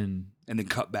 10, and then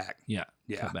cut back.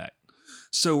 Cut back.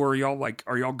 So are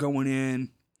y'all going in,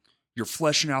 you're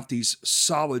fleshing out these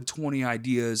solid 20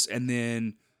 ideas, and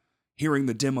then hearing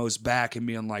the demos back and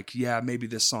being like, yeah, maybe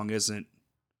this song isn't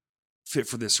fit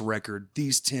for this record.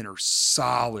 These 10 are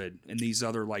solid, and these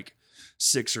other like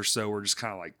 6 or so are just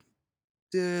kind of like,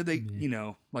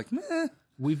 like, meh.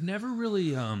 We've never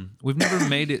really, we've never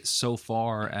made it so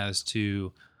far as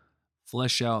to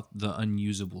flesh out the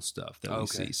unusable stuff that we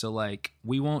see. So like,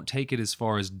 we won't take it as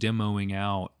far as demoing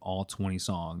out all 20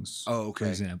 songs. For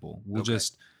example, we'll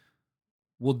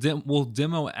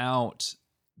demo out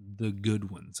the good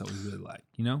ones that we really like.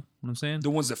 You know what I'm saying? The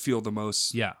ones that feel the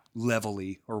most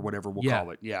levelly, or whatever we'll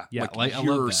call it. Yeah. Like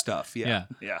your stuff. Yeah.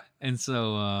 And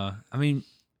so, I mean,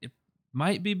 it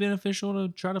might be beneficial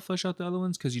to try to flesh out the other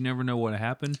ones because you never know what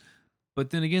happened.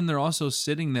 But then again, they're also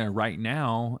sitting there right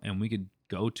now, and we could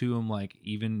go to them like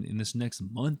even in this next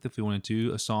month if we wanted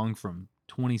to, a song from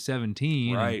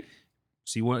 2017. Right.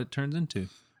 See what it turns into.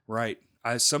 Right.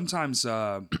 I sometimes,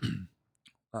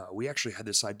 we actually had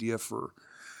this idea for,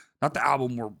 not the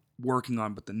album we're working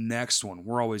on, but the next one.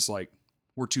 We're always like,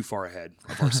 we're too far ahead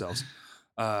of ourselves.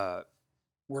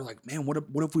 We're like, man, what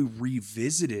if we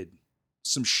revisited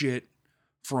some shit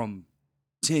from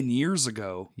 10 years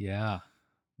ago? Yeah.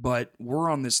 But we're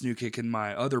on this new kick in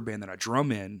my other band that I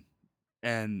drum in.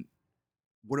 And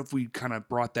what if we kind of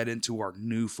brought that into our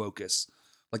new focus?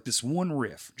 Like this one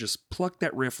riff, just pluck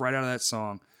that riff right out of that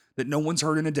song that no one's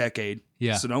heard in a decade.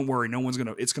 Yeah. So don't worry,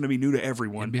 it's going to be new to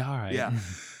everyone. It'll be all right. Yeah.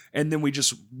 And then we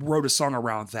just wrote a song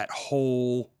around that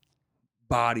whole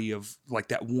body of like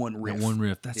that one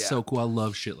riff. That's so cool. I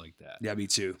love shit like that. Yeah, me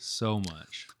too. So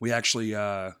much. We actually,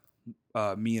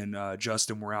 me and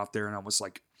Justin were out there, and I was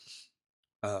like,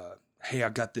 hey, I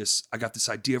got this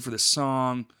idea for this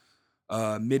song.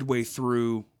 Midway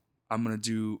through, I'm going to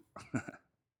do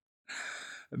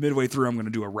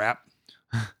a rap.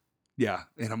 Yeah,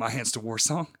 and My Hands to War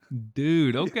song.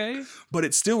 Dude, okay. But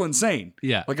it's still insane.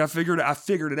 Yeah. Like I figured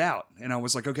it out. And I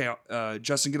was like, okay,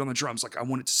 Justin, get on the drums. Like, I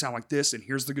want it to sound like this, and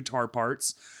here's the guitar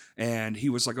parts. And he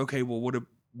was like, okay, well,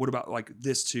 what about like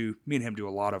this too? Me and him do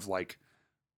a lot of like,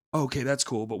 okay, that's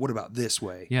cool, but what about this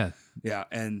way? Yeah. Yeah.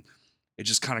 And it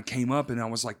just kind of came up, and I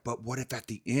was like, but what if at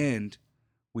the end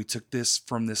we took this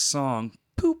from this song,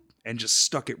 poop, and just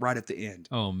stuck it right at the end?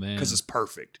 Oh, man. Because it's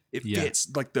perfect. It fits.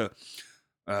 Like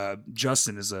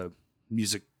Justin is a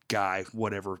music guy,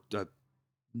 whatever.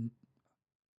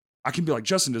 I can be like,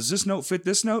 Justin, does this note fit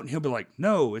this note? And he'll be like,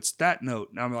 no, it's that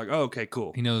note. And I'm like, oh, okay,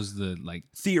 cool. He knows the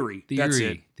theory. That's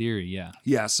it. Theory, yeah.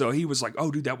 Yeah. So he was like, oh,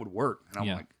 dude, that would work. And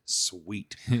I'm like,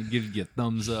 sweet. Give you a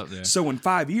thumbs up there. So in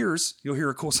 5 years, you'll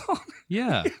hear a cool song.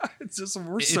 Yeah. It's just,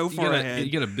 we're so far ahead.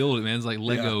 You got to build it, man. It's like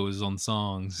Legos on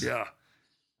songs. Yeah.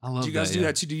 I love that. Do you guys do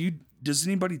that too? Does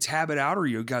anybody tab it out, or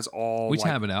you guys all? We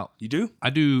tab it out. You do? I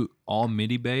do all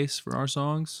MIDI bass for our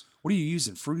songs. What are you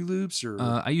using? Fruity Loops or?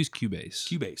 I use Cubase.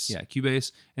 Cubase. Yeah,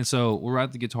 Cubase. And so we'll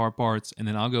write the guitar parts, and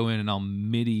then I'll go in and I'll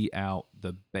MIDI out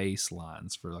the bass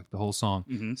lines for like the whole song.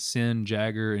 Mm-hmm. Send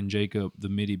Jagger and Jacob the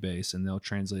MIDI bass, and they'll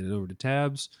translate it over to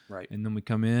tabs. Right. And then we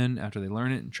come in after they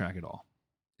learn it and track it all.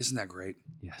 Isn't that great?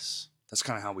 Yes. That's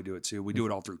kind of how we do it too. We do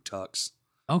it all through Tux.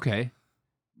 Okay.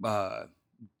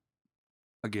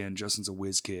 Again, Justin's a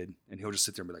whiz kid, and he'll just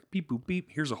sit there and be like, beep, boop, beep.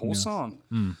 Here's a whole song.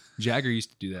 Jagger used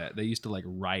to do that. They used to like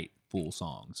write full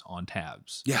songs on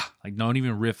tabs. Yeah. Like don't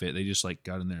even riff it. They just like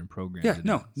got in there and programmed it.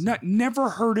 Yeah, no. Never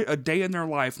heard it a day in their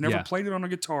life. Never played it on a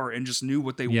guitar and just knew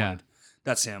what they wanted.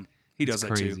 That's him. He does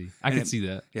that too. I can see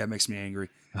that. Yeah, it makes me angry.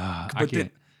 But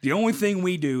then the only thing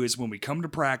we do is when we come to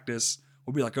practice,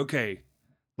 we'll be like, okay,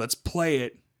 let's play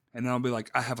it. And then I'll be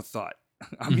like, I have a thought.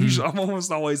 I'm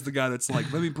almost always the guy that's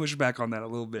like, let me push back on that a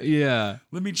little bit. Yeah.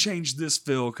 Let me change this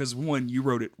fill because one, you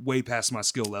wrote it way past my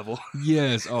skill level.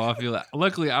 Yes. Oh, I feel that.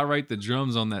 Luckily, I write the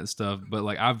drums on that stuff, but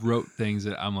like I've wrote things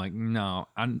that I'm like, no,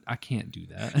 I can't do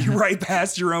that. You write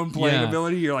past your own playing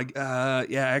ability. You're like, yeah,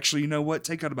 actually, you know what?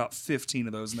 Take out about 15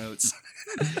 of those notes.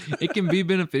 It can be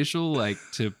beneficial, like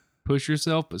to push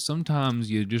yourself, but sometimes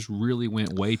you just really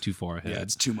went way too far ahead. Yeah,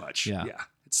 it's too much. Yeah.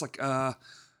 It's like,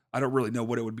 I don't really know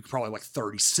what it would be. Probably like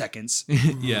 30 seconds.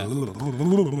 Yeah.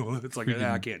 It's like,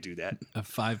 I can't do that. A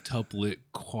 5-tuplet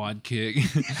quad kick.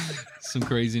 Some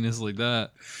craziness like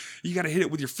that. You got to hit it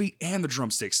with your feet and the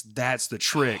drumsticks. That's the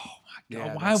trick. Oh my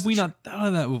God. Why have we not thought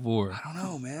of that before? I don't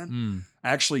know, man.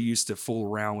 I actually used to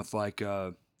fool around with like,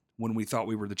 when we thought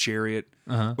we were the Chariot,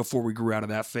 before we grew out of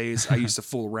that phase, I used to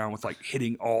fool around with like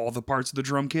hitting all the parts of the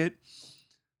drum kit.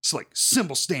 It's like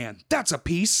cymbal stand. That's a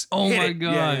piece. Oh hit my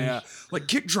god! Yeah. Like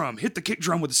kick drum. Hit the kick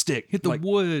drum with a stick. Hit the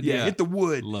wood. Yeah, hit the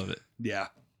wood. Love it. Yeah.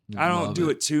 I don't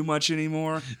do it too much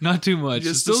anymore. Not too much.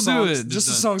 Just still do it. Just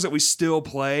the songs that we still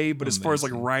play. But as far as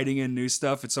like writing in new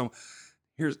stuff, it's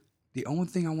here's the only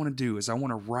thing I want to do is I want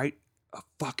to write a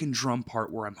fucking drum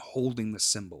part where I'm holding the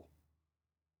cymbal,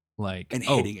 like and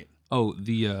hitting it. Oh,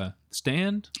 the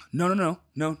stand? No.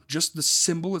 Just the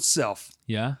cymbal itself.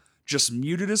 Yeah. Just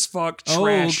muted as fuck,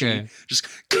 trashy. Okay. Just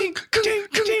king.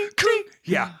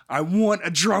 Yeah, I want a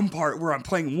drum part where I'm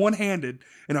playing one-handed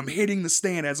and I'm hitting the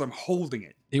stand as I'm holding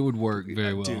it. It would work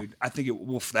very well. Dude, I think it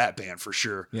will for that band for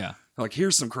sure. Yeah. Like,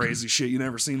 here's some crazy shit you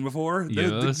never seen before.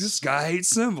 Yes. This guy hates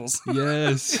cymbals.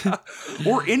 Yes. Yeah.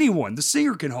 Or anyone. The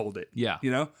singer can hold it. Yeah.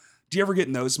 You know? Do you ever get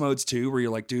in those modes too where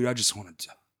you're like, dude, I just want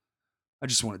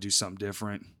to do something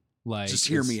different. Like, just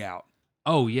hear me out.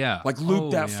 Oh, yeah. Like,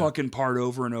 loop that fucking part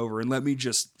over and over and let me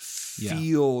just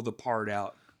feel the part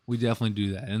out. We definitely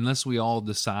do that. Unless we all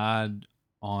decide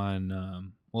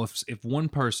on, if one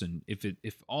person,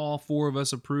 if all four of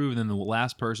us approve and then the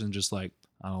last person just like,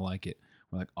 I don't like it.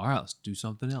 We're like, all right, let's do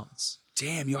something else.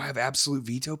 Damn, y'all have absolute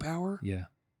veto power? Yeah.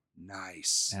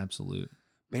 Nice. Absolute.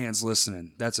 Bands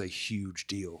listening, that's a huge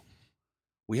deal.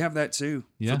 We have that too,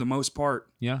 for the most part.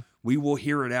 Yeah. We will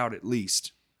hear it out at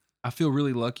least. I feel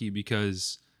really lucky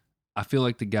because I feel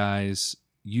like the guys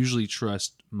usually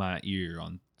trust my ear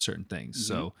on certain things.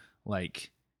 Mm-hmm. So,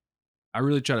 like, I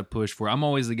really try to push for it. I'm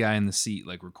always the guy in the seat,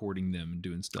 like, recording them and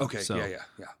doing stuff. Okay, so, yeah.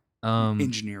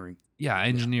 Engineering. Yeah, I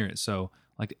engineer it. So,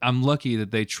 like, I'm lucky that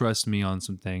they trust me on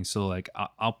some things. So, like,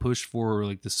 I'll push for,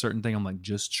 like, this certain thing. I'm like,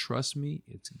 just trust me.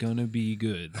 It's going to be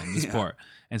good on this part.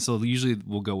 And so, usually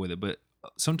we'll go with it. But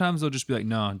sometimes they'll just be like,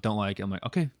 no, don't like it. I'm like,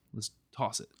 okay, let's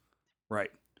toss it.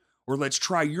 Right. Or let's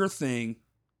try your thing.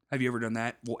 Have you ever done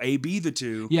that? We'll A-B the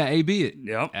two. Yeah, A-B it.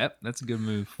 Yep. That's a good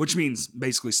move. Which means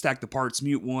basically stack the parts,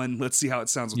 mute one. Let's see how it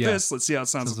sounds with this. Let's see how it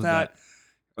sounds with that.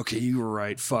 Okay, you were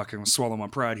right. Fuck, I'm going to swallow my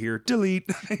pride here. Delete.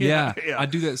 Yeah. I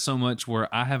do that so much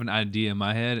where I have an idea in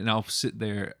my head and I'll sit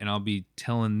there and I'll be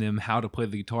telling them how to play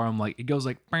the guitar. I'm like, it goes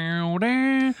like, or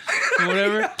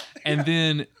whatever. And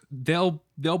then they'll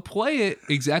play it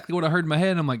exactly what I heard in my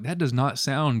head. And I'm like, that does not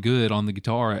sound good on the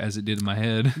guitar as it did in my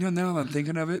head. You know, now that I'm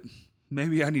thinking of it,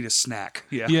 maybe I need a snack.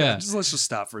 Yeah. Let's just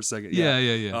stop for a second.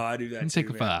 Yeah. Oh, I do that too, take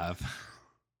a 5.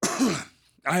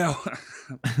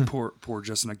 Poor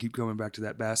Justin. I keep coming back to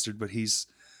that bastard, but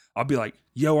I'll be like,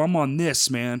 yo, I'm on this,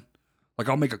 man. Like,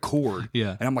 I'll make a chord.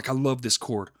 Yeah. And I'm like, I love this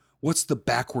chord. what's the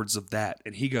backwards of that?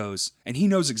 And he goes, and he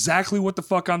knows exactly what the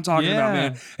fuck I'm talking about,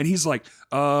 man. And he's like,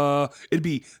 it'd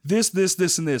be this, this,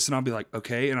 this, and this. And I'll be like,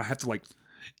 okay. And I have to like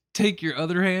take your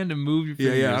other hand and move your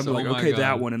fingers. Yeah. I'm like, okay,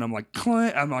 that one. And I'm like,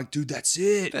 Clint. I'm like, dude, that's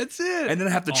it. That's it. And then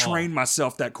I have to train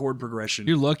myself that chord progression.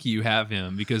 You're lucky you have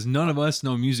him because none of us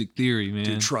know music theory, man.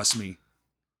 Dude, trust me.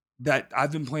 That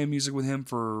I've been playing music with him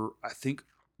for, I think,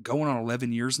 going on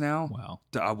 11 years now. Wow.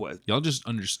 Y'all just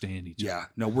understand each other. Yeah.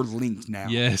 No, we're linked now.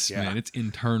 Yes, man. It's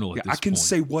internal at this I can point.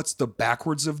 say what's the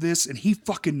backwards of this, and he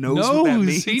fucking knows what that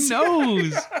means. He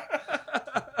knows.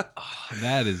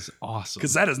 That is awesome.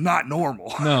 Because that is not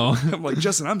normal. No. I'm like,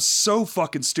 Justin, I'm so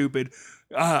fucking stupid.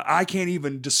 I can't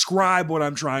even describe what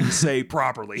I'm trying to say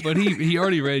properly. But he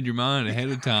already read your mind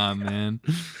ahead of time, man.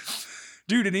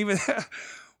 Dude, and even...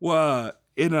 well,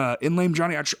 in Lame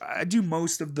Johnny, I do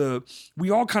most of the. We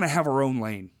all kind of have our own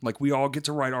lane. Like we all get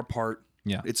to write our part.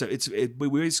 Yeah, we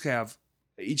always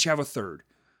each have a third,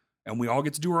 and we all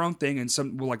get to do our own thing. And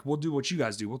we'll do what you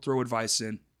guys do. We'll throw advice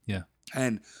in. Yeah,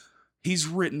 and he's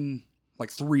written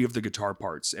like 3 of the guitar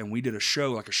parts, and we did a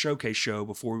show, like a showcase show,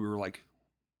 before we were like,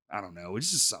 I don't know,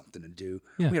 it's just something to do.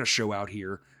 Yeah. We had a show out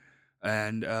here,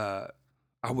 and I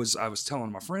was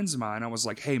telling my friends of mine, I was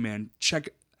like, hey man,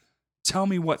 tell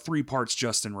me what 3 parts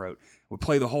Justin wrote. We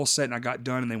play the whole set and I got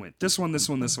done and they went, this one, this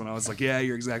one, this one. I was like, yeah,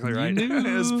 you're exactly right. It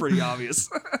was pretty obvious.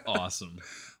 Awesome.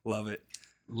 Love it.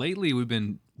 Lately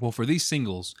for these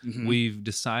singles, we've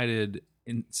decided,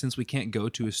 since we can't go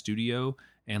to a studio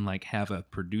and like have a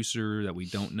producer that we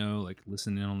don't know, like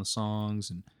listen in on the songs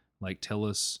and like tell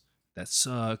us that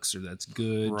sucks or that's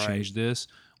good, change this.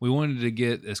 We wanted to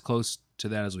get as close to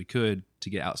that as we could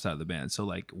to get outside of the band. So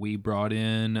like we brought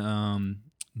in,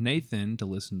 Nathan to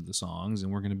listen to the songs, and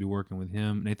we're going to be working with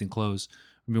him. Nathan Close.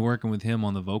 We'll be working with him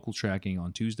on the vocal tracking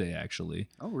on Tuesday, actually.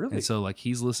 Oh, really? And so, like,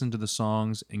 he's listened to the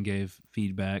songs and gave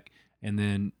feedback, and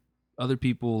then other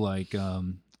people like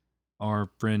our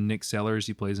friend Nick Sellers.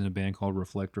 He plays in a band called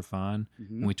Reflect Refine,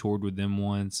 and we toured with them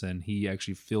once, and he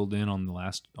actually filled in on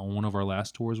one of our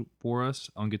last tours for us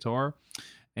on guitar.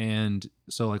 And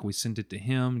so like we sent it to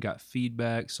him, got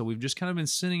feedback. So we've just kind of been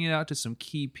sending it out to some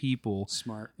key people.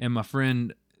 Smart. And my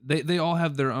friend, they all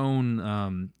have their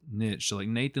own niche. So like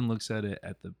Nathan looks at it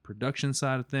at the production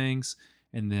side of things.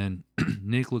 And then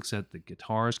Nick looks at the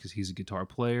guitars because he's a guitar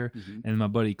player. And my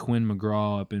buddy Quinn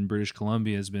McGraw up in British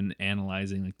Columbia has been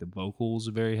analyzing like the vocals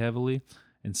very heavily.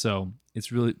 And so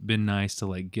it's really been nice to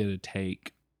like get a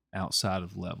take outside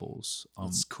of levels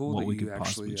on what we could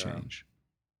possibly change.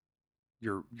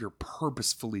 You're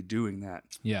purposefully doing that.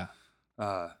 Yeah.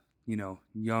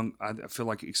 Young. I feel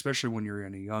like especially when you're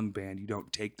in a young band, you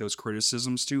don't take those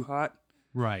criticisms too hot.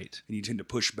 Right. And you tend to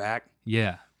push back.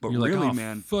 Yeah. But you're really, like,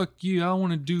 man, fuck you. I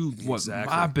want to do what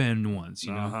my band wants,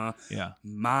 you know? Yeah.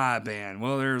 My band.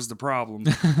 Well, there's the problem.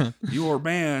 Your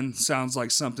band sounds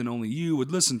like something only you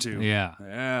would listen to. Yeah.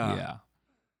 Yeah. Yeah.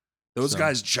 Those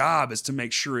guys' job is to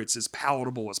make sure it's as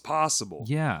palatable as possible.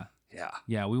 Yeah. Yeah.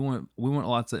 Yeah. We want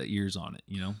lots of ears on it,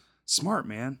 you know? Smart,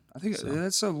 man. I think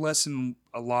that's a lesson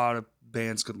a lot of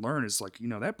bands could learn is like,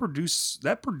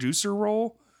 that producer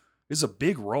role is a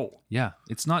big role. Yeah.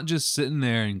 It's not just sitting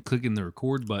there and clicking the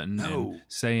record button and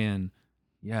saying,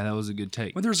 yeah, that was a good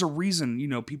take. Well, there's a reason,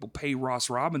 people pay Ross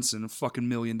Robinson $1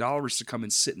 million to come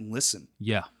and sit and listen.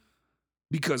 Yeah.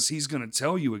 Because he's going to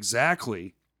tell you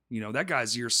exactly, that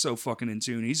guy's ear's so fucking in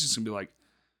tune. He's just going to be like,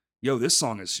 yo, this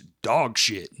song is dog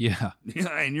shit. Yeah.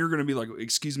 And you're going to be like,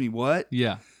 excuse me, what?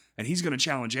 Yeah. And he's going to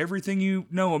challenge everything you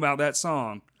know about that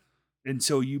song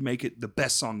until you make it the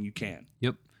best song you can.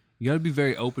 Yep. You got to be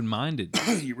very open-minded.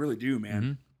 You really do,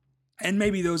 man. And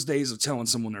maybe those days of telling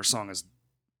someone their song is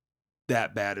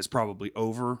that bad is probably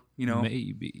over,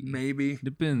 Maybe.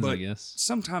 Depends, I guess.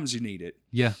 Sometimes you need it.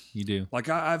 Yeah, you do. Like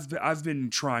I've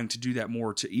been trying to do that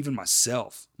more to even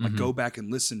myself. Like go back and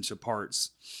listen to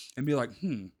parts and be like,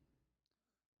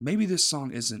 maybe this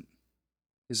song isn't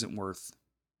worth,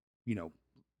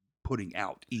 putting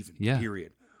out even,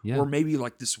 period. Yeah. Or maybe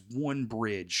like this one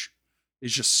bridge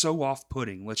is just so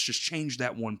off-putting. Let's just change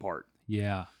that one part.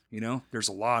 Yeah. There's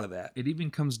a lot of that. It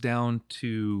even comes down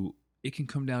to,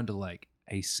 like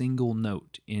a single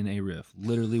note in a riff,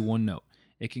 literally one note.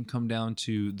 It can come down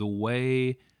to the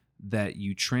way that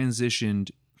you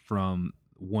transitioned from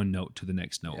one note to the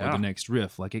next note or the next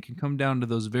riff. Like it can come down to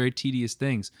those very tedious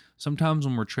things. Sometimes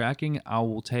when we're tracking, I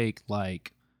will take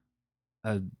like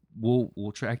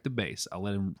we'll track the bass. I'll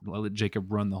let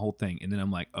Jacob run the whole thing. And then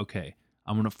I'm like, okay,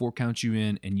 I'm going to 4 count you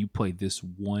in and you play this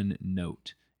one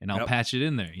note and I'll patch it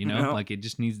in there, like it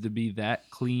just needs to be that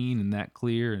clean and that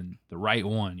clear and the right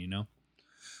one,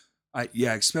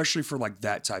 Especially for like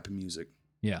that type of music.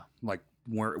 Yeah. Like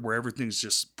where everything's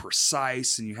just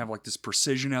precise and you have like this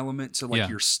precision element to like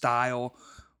your style.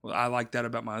 Well, I like that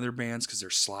about my other bands because they're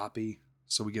sloppy,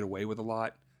 so we get away with a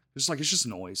lot. It's just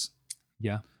noise.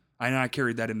 Yeah. And I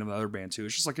carried that into the other band too.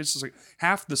 It's just like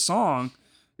half the song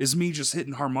is me just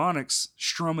hitting harmonics,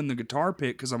 strumming the guitar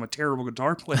pick because I'm a terrible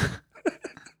guitar player.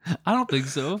 I don't think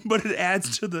so. But it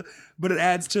adds to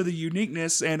the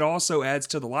uniqueness and also adds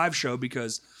to the live show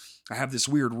because I have this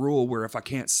weird rule where if I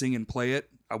can't sing and play it,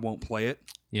 I won't play it.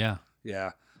 Yeah.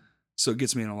 Yeah. So it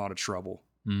gets me in a lot of trouble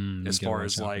as far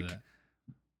as like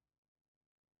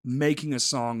making a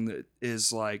song that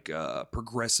is like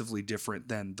progressively different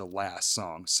than the last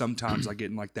song. Sometimes I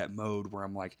get in like that mode where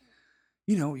I'm like,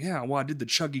 well, I did the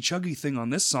chuggy thing on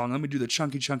this song. Let me do the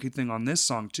chunky thing on this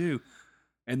song too.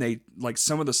 And they like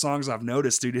some of the songs I've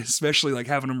noticed, dude, especially like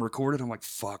having them recorded. I'm like,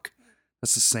 fuck,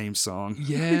 that's the same song.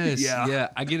 Yes. Yeah.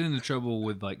 I get into trouble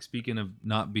with like, speaking of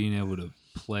not being able to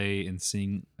play and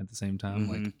sing at the same time.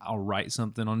 Like I'll write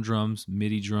something on drums,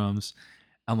 MIDI drums.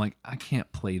 I'm like, I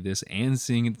can't play this and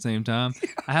sing at the same time. Yeah.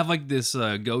 I have like this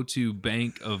go-to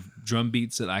bank of drum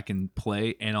beats that I can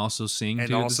play and also sing and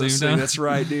to also at the same time. That's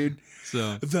right, dude.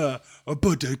 So the that's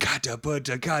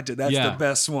the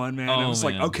best one, man. I was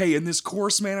like, okay, in this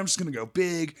chorus, man, I'm just gonna go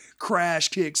big, crash,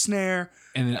 kick, snare,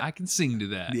 and then I can sing to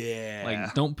that. Yeah,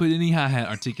 like don't put any hi-hat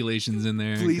articulations in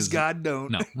there. Please, God,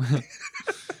 don't.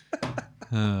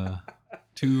 No.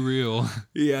 Too real.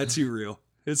 Yeah, too real.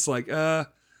 It's like, I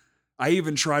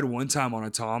even tried one time on a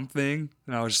tom thing,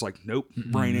 and I was just like, nope,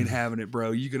 brain ain't having it,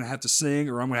 bro. You're gonna have to sing,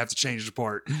 or I'm gonna have to change the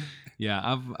part.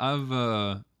 Yeah,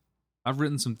 I've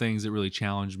written some things that really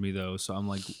challenged me though, so I'm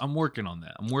like, I'm working on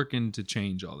that. I'm working to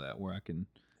change all that where I can.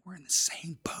 We're in the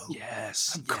same boat.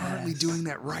 Yes, I'm currently doing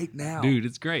that right now, dude.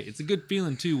 It's great. It's a good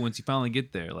feeling too once you finally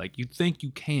get there. Like you think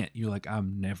you can't, you're like,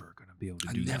 I'm never gonna be able to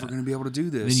do that. I'm never gonna be able to do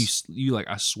this. And then you like,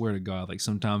 I swear to God, like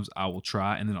sometimes I will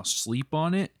try and then I'll sleep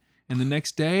on it, and the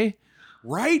next day,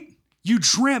 right? You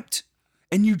dreamt.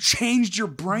 And you changed your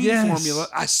brain formula.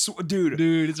 Dude,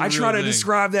 it's a I try to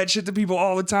describe that shit to people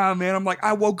all the time, man. I'm like,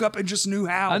 I woke up and just knew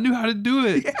how. I knew how to do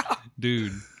it. Yeah.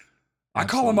 Dude. I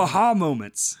call them aha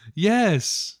moments.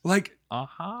 Yes. Like,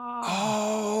 aha.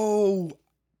 Oh,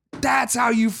 that's how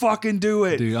you fucking do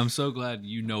it. Dude, I'm so glad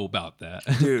you know about that.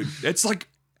 Dude, it's like,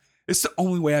 it's the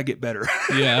only way I get better.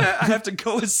 Yeah. I have to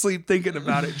go to sleep thinking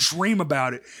about it, dream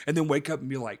about it, and then wake up and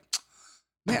be like,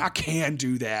 man, I can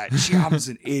do that. Gee, I was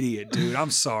an idiot, dude. I'm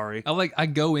sorry. I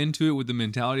go into it with the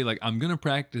mentality like I'm gonna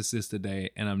practice this today,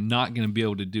 and I'm not gonna be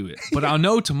able to do it, but I'll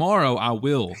know tomorrow I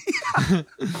will. Yeah.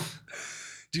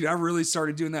 Dude, I really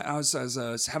started doing that. I was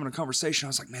having a conversation. I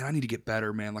was like, man, I need to get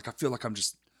better, man. Like I feel like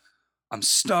I'm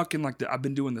stuck in like I've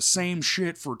been doing the same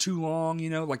shit for too long. You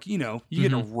get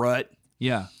in a rut.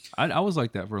 Yeah, I was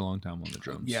like that for a long time on the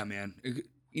drums. Yeah, man.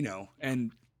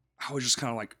 And I was just kind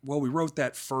of like, well, we wrote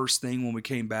that first thing when we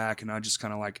came back, and I just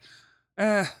kind of like,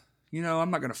 I'm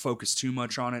not going to focus too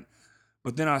much on it.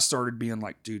 But then I started being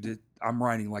like, dude, I'm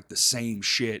writing like the same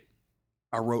shit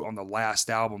I wrote on the last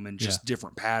album in just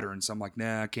different patterns. I'm like,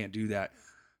 nah, I can't do that.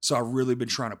 So I've really been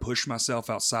trying to push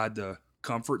myself outside the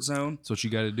comfort zone. That's what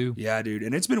you got to do. Yeah, dude.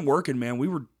 And it's been working, man. We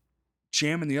were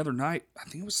jamming the other night. I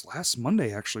think it was last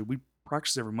Monday, actually. We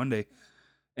practice every Monday.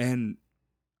 And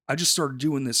I just started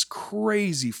doing this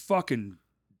crazy fucking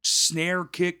snare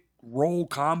kick roll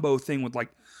combo thing with like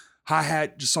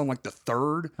hi-hat just on like the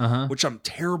third, which I'm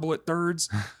terrible at thirds.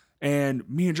 And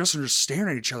me and Justin are just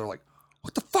staring at each other like,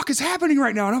 what the fuck is happening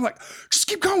right now? And I'm like, just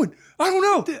keep going. I don't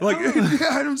know. Like,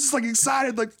 I'm just like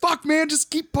excited. Like, fuck, man, just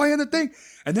keep playing the thing.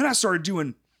 And then I started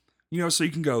doing, so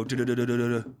you can go,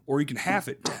 or you can half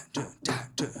it.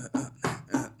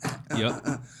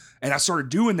 Yep. And I started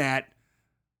doing that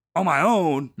on my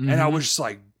own, and I was just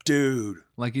like, dude.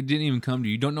 Like it didn't even come to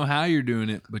you. You don't know how you're doing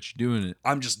it, but you're doing it.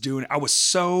 I'm just doing it. I was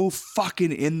so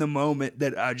fucking in the moment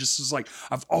that I just was like,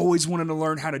 I've always wanted to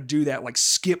learn how to do that. Like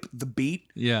skip the beat.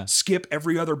 Yeah. Skip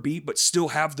every other beat, but still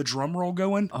have the drum roll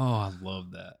going. Oh, I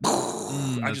love that.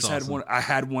 I just had one. I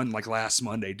had one like last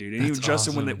Monday, dude. And even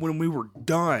Justin, when we were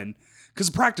done, because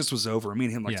the practice was over, me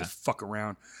and him to fuck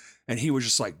around. And he was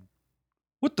just like,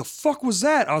 what the fuck was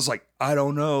that? I was like, I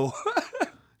don't know.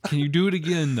 Can you do it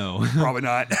again, though? Probably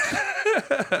not.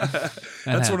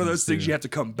 That's one of those things you have to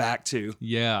come back to.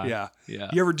 Yeah.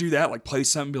 You ever do that? Like play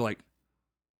something and be like,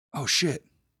 oh, shit.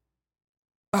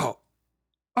 Oh,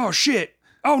 shit.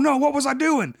 Oh, no, what was I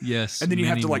doing? Yes. And then you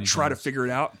have to like try to figure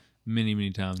it out.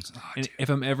 Many times. And if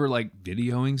I'm ever like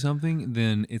videoing something,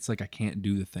 then it's like I can't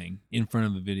do the thing in front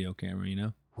of a video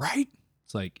camera, Right?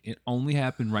 It's like it only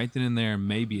happened right then and there.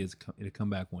 Maybe it'll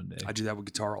come back one day. I do that with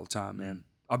guitar all the time, man.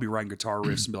 I'll be writing guitar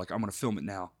riffs and be like, I'm going to film it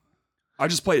now. I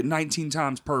just played it 19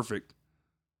 times perfect.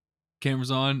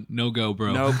 Cameras on, no go,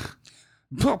 bro. Nope.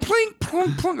 Plink,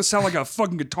 plunk, plunk. It sound like a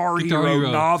fucking Guitar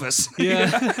Hero novice. Yeah.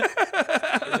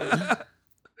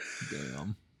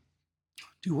 Damn.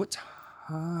 Dude, what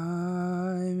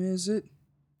time is it?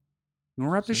 You want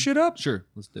to wrap this shit up? Sure,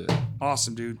 let's do it.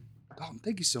 Awesome, dude. Oh,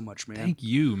 thank you so much, man. Thank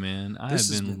you, man. I have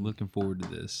been looking forward to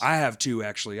this. I have too,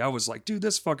 actually. I was like, dude,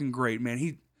 that's fucking great,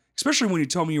 man. Especially when you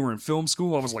told me you were in film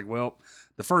school, I was like, well,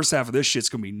 the first half of this shit's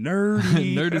gonna be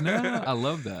nerdy. Nerdy now? I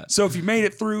love that. So if you made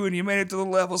it through and you made it to the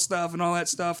level stuff and all that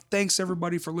stuff, thanks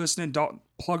everybody for listening.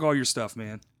 Plug all your stuff,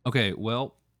 man. Okay,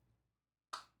 well,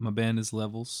 my band is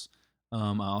Levels.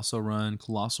 I also run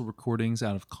Colossal Recordings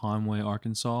out of Conway,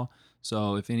 Arkansas.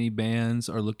 So if any bands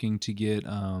are looking to get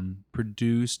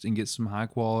produced and get some high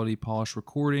quality polished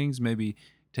recordings, maybe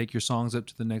take your songs up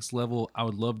to the next level, I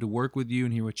would love to work with you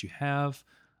and hear what you have.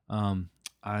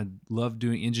 I love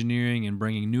doing engineering and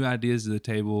bringing new ideas to the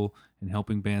table and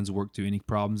helping bands work through any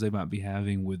problems they might be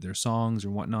having with their songs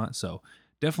or whatnot. So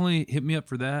definitely hit me up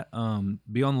for that.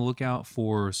 Be on the lookout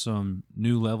for some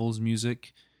new Levels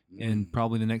music in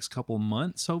probably the next couple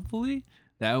months, hopefully.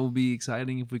 That will be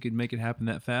exciting if we could make it happen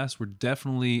that fast. We're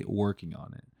definitely working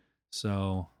on it.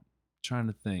 So trying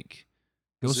to think.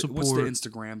 Go support. What's the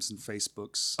Instagrams and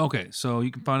Facebooks? Okay, so you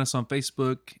can find us on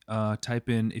Facebook. Type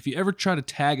in, if you ever try to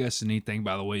tag us in anything,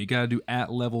 by the way, you got to do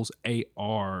 @LevelsAR,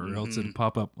 or else it'll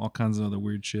pop up all kinds of other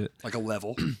weird shit. Like a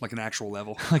level, like an actual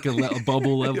level. Like a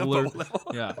bubble leveler. A bubble level.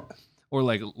 Yeah. Or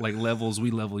like Levels, we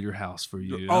level your house for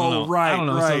you. Oh, right. I don't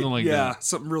know, right. something like that. Yeah,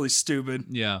 something really stupid.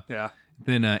 Yeah. Yeah.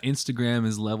 Then Instagram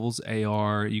is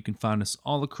LevelsAR. You can find us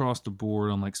all across the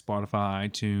board on like Spotify,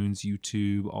 iTunes,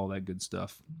 YouTube, all that good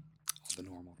stuff. The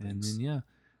normal things. And then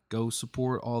go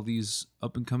support all these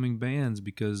up and coming bands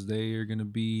because they are gonna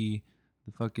be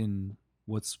the fucking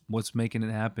what's making it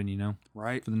happen,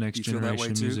 right? For the next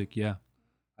generation of music. Yeah,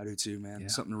 I do too, man. Yeah.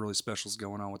 Something really special is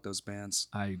going on with those bands.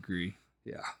 I agree.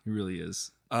 Yeah, it really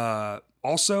is.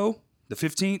 Also, the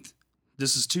 15th.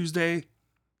 This is Tuesday.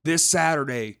 This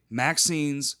Saturday,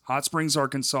 Maxine's, Hot Springs,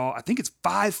 Arkansas. I think it's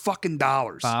 $5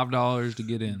 $5 to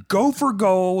get in. Go for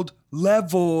Gold,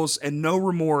 Levels, and No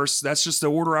Remorse. That's just the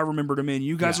order I remembered them in.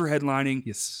 You guys are headlining.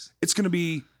 Yes. It's going to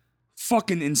be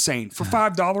fucking insane. For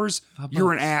 $5,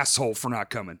 you're an asshole for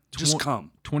not coming. Just come.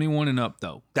 21 and up,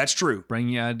 though. That's true. Bring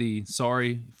your ID.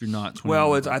 Sorry if you're not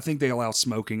 21. Well, I think they allow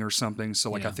smoking or something.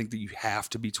 So, I think that you have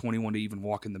to be 21 to even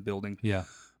walk in the building. Yeah.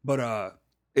 But,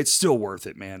 it's still worth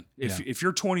it, man. If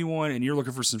you're 21 and you're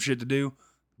looking for some shit to do,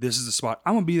 this is the spot.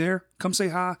 I'm going to be there. Come say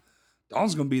hi.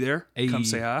 Dawn's going to be there. Hey. Come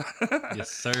say hi.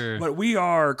 Yes, sir. But we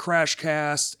are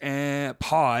Crashcast and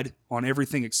Pod on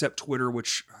everything except Twitter,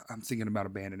 which I'm thinking about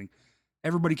abandoning.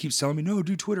 Everybody keeps telling me, no,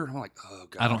 do Twitter. I'm like, oh,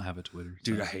 God. I don't have a Twitter.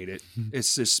 Dude, I hate it.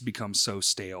 It's just become so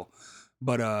stale.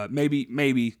 But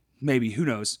maybe, who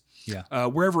knows? Yeah.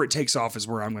 Wherever it takes off is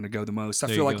where I'm going to go the most. I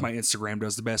feel like my Instagram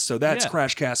does the best. So that's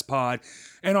Crashcast Pod.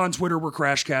 And on Twitter, we're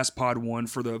Crashcast Pod 1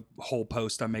 for the whole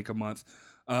post I make a month.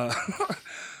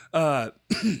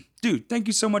 Dude, thank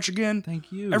you so much again.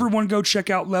 Thank you. Everyone go check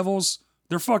out Levels.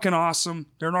 They're fucking awesome.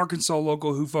 They're an Arkansas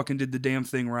local who fucking did the damn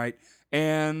thing right.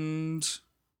 And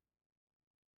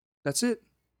that's it.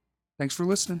 Thanks for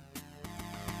listening.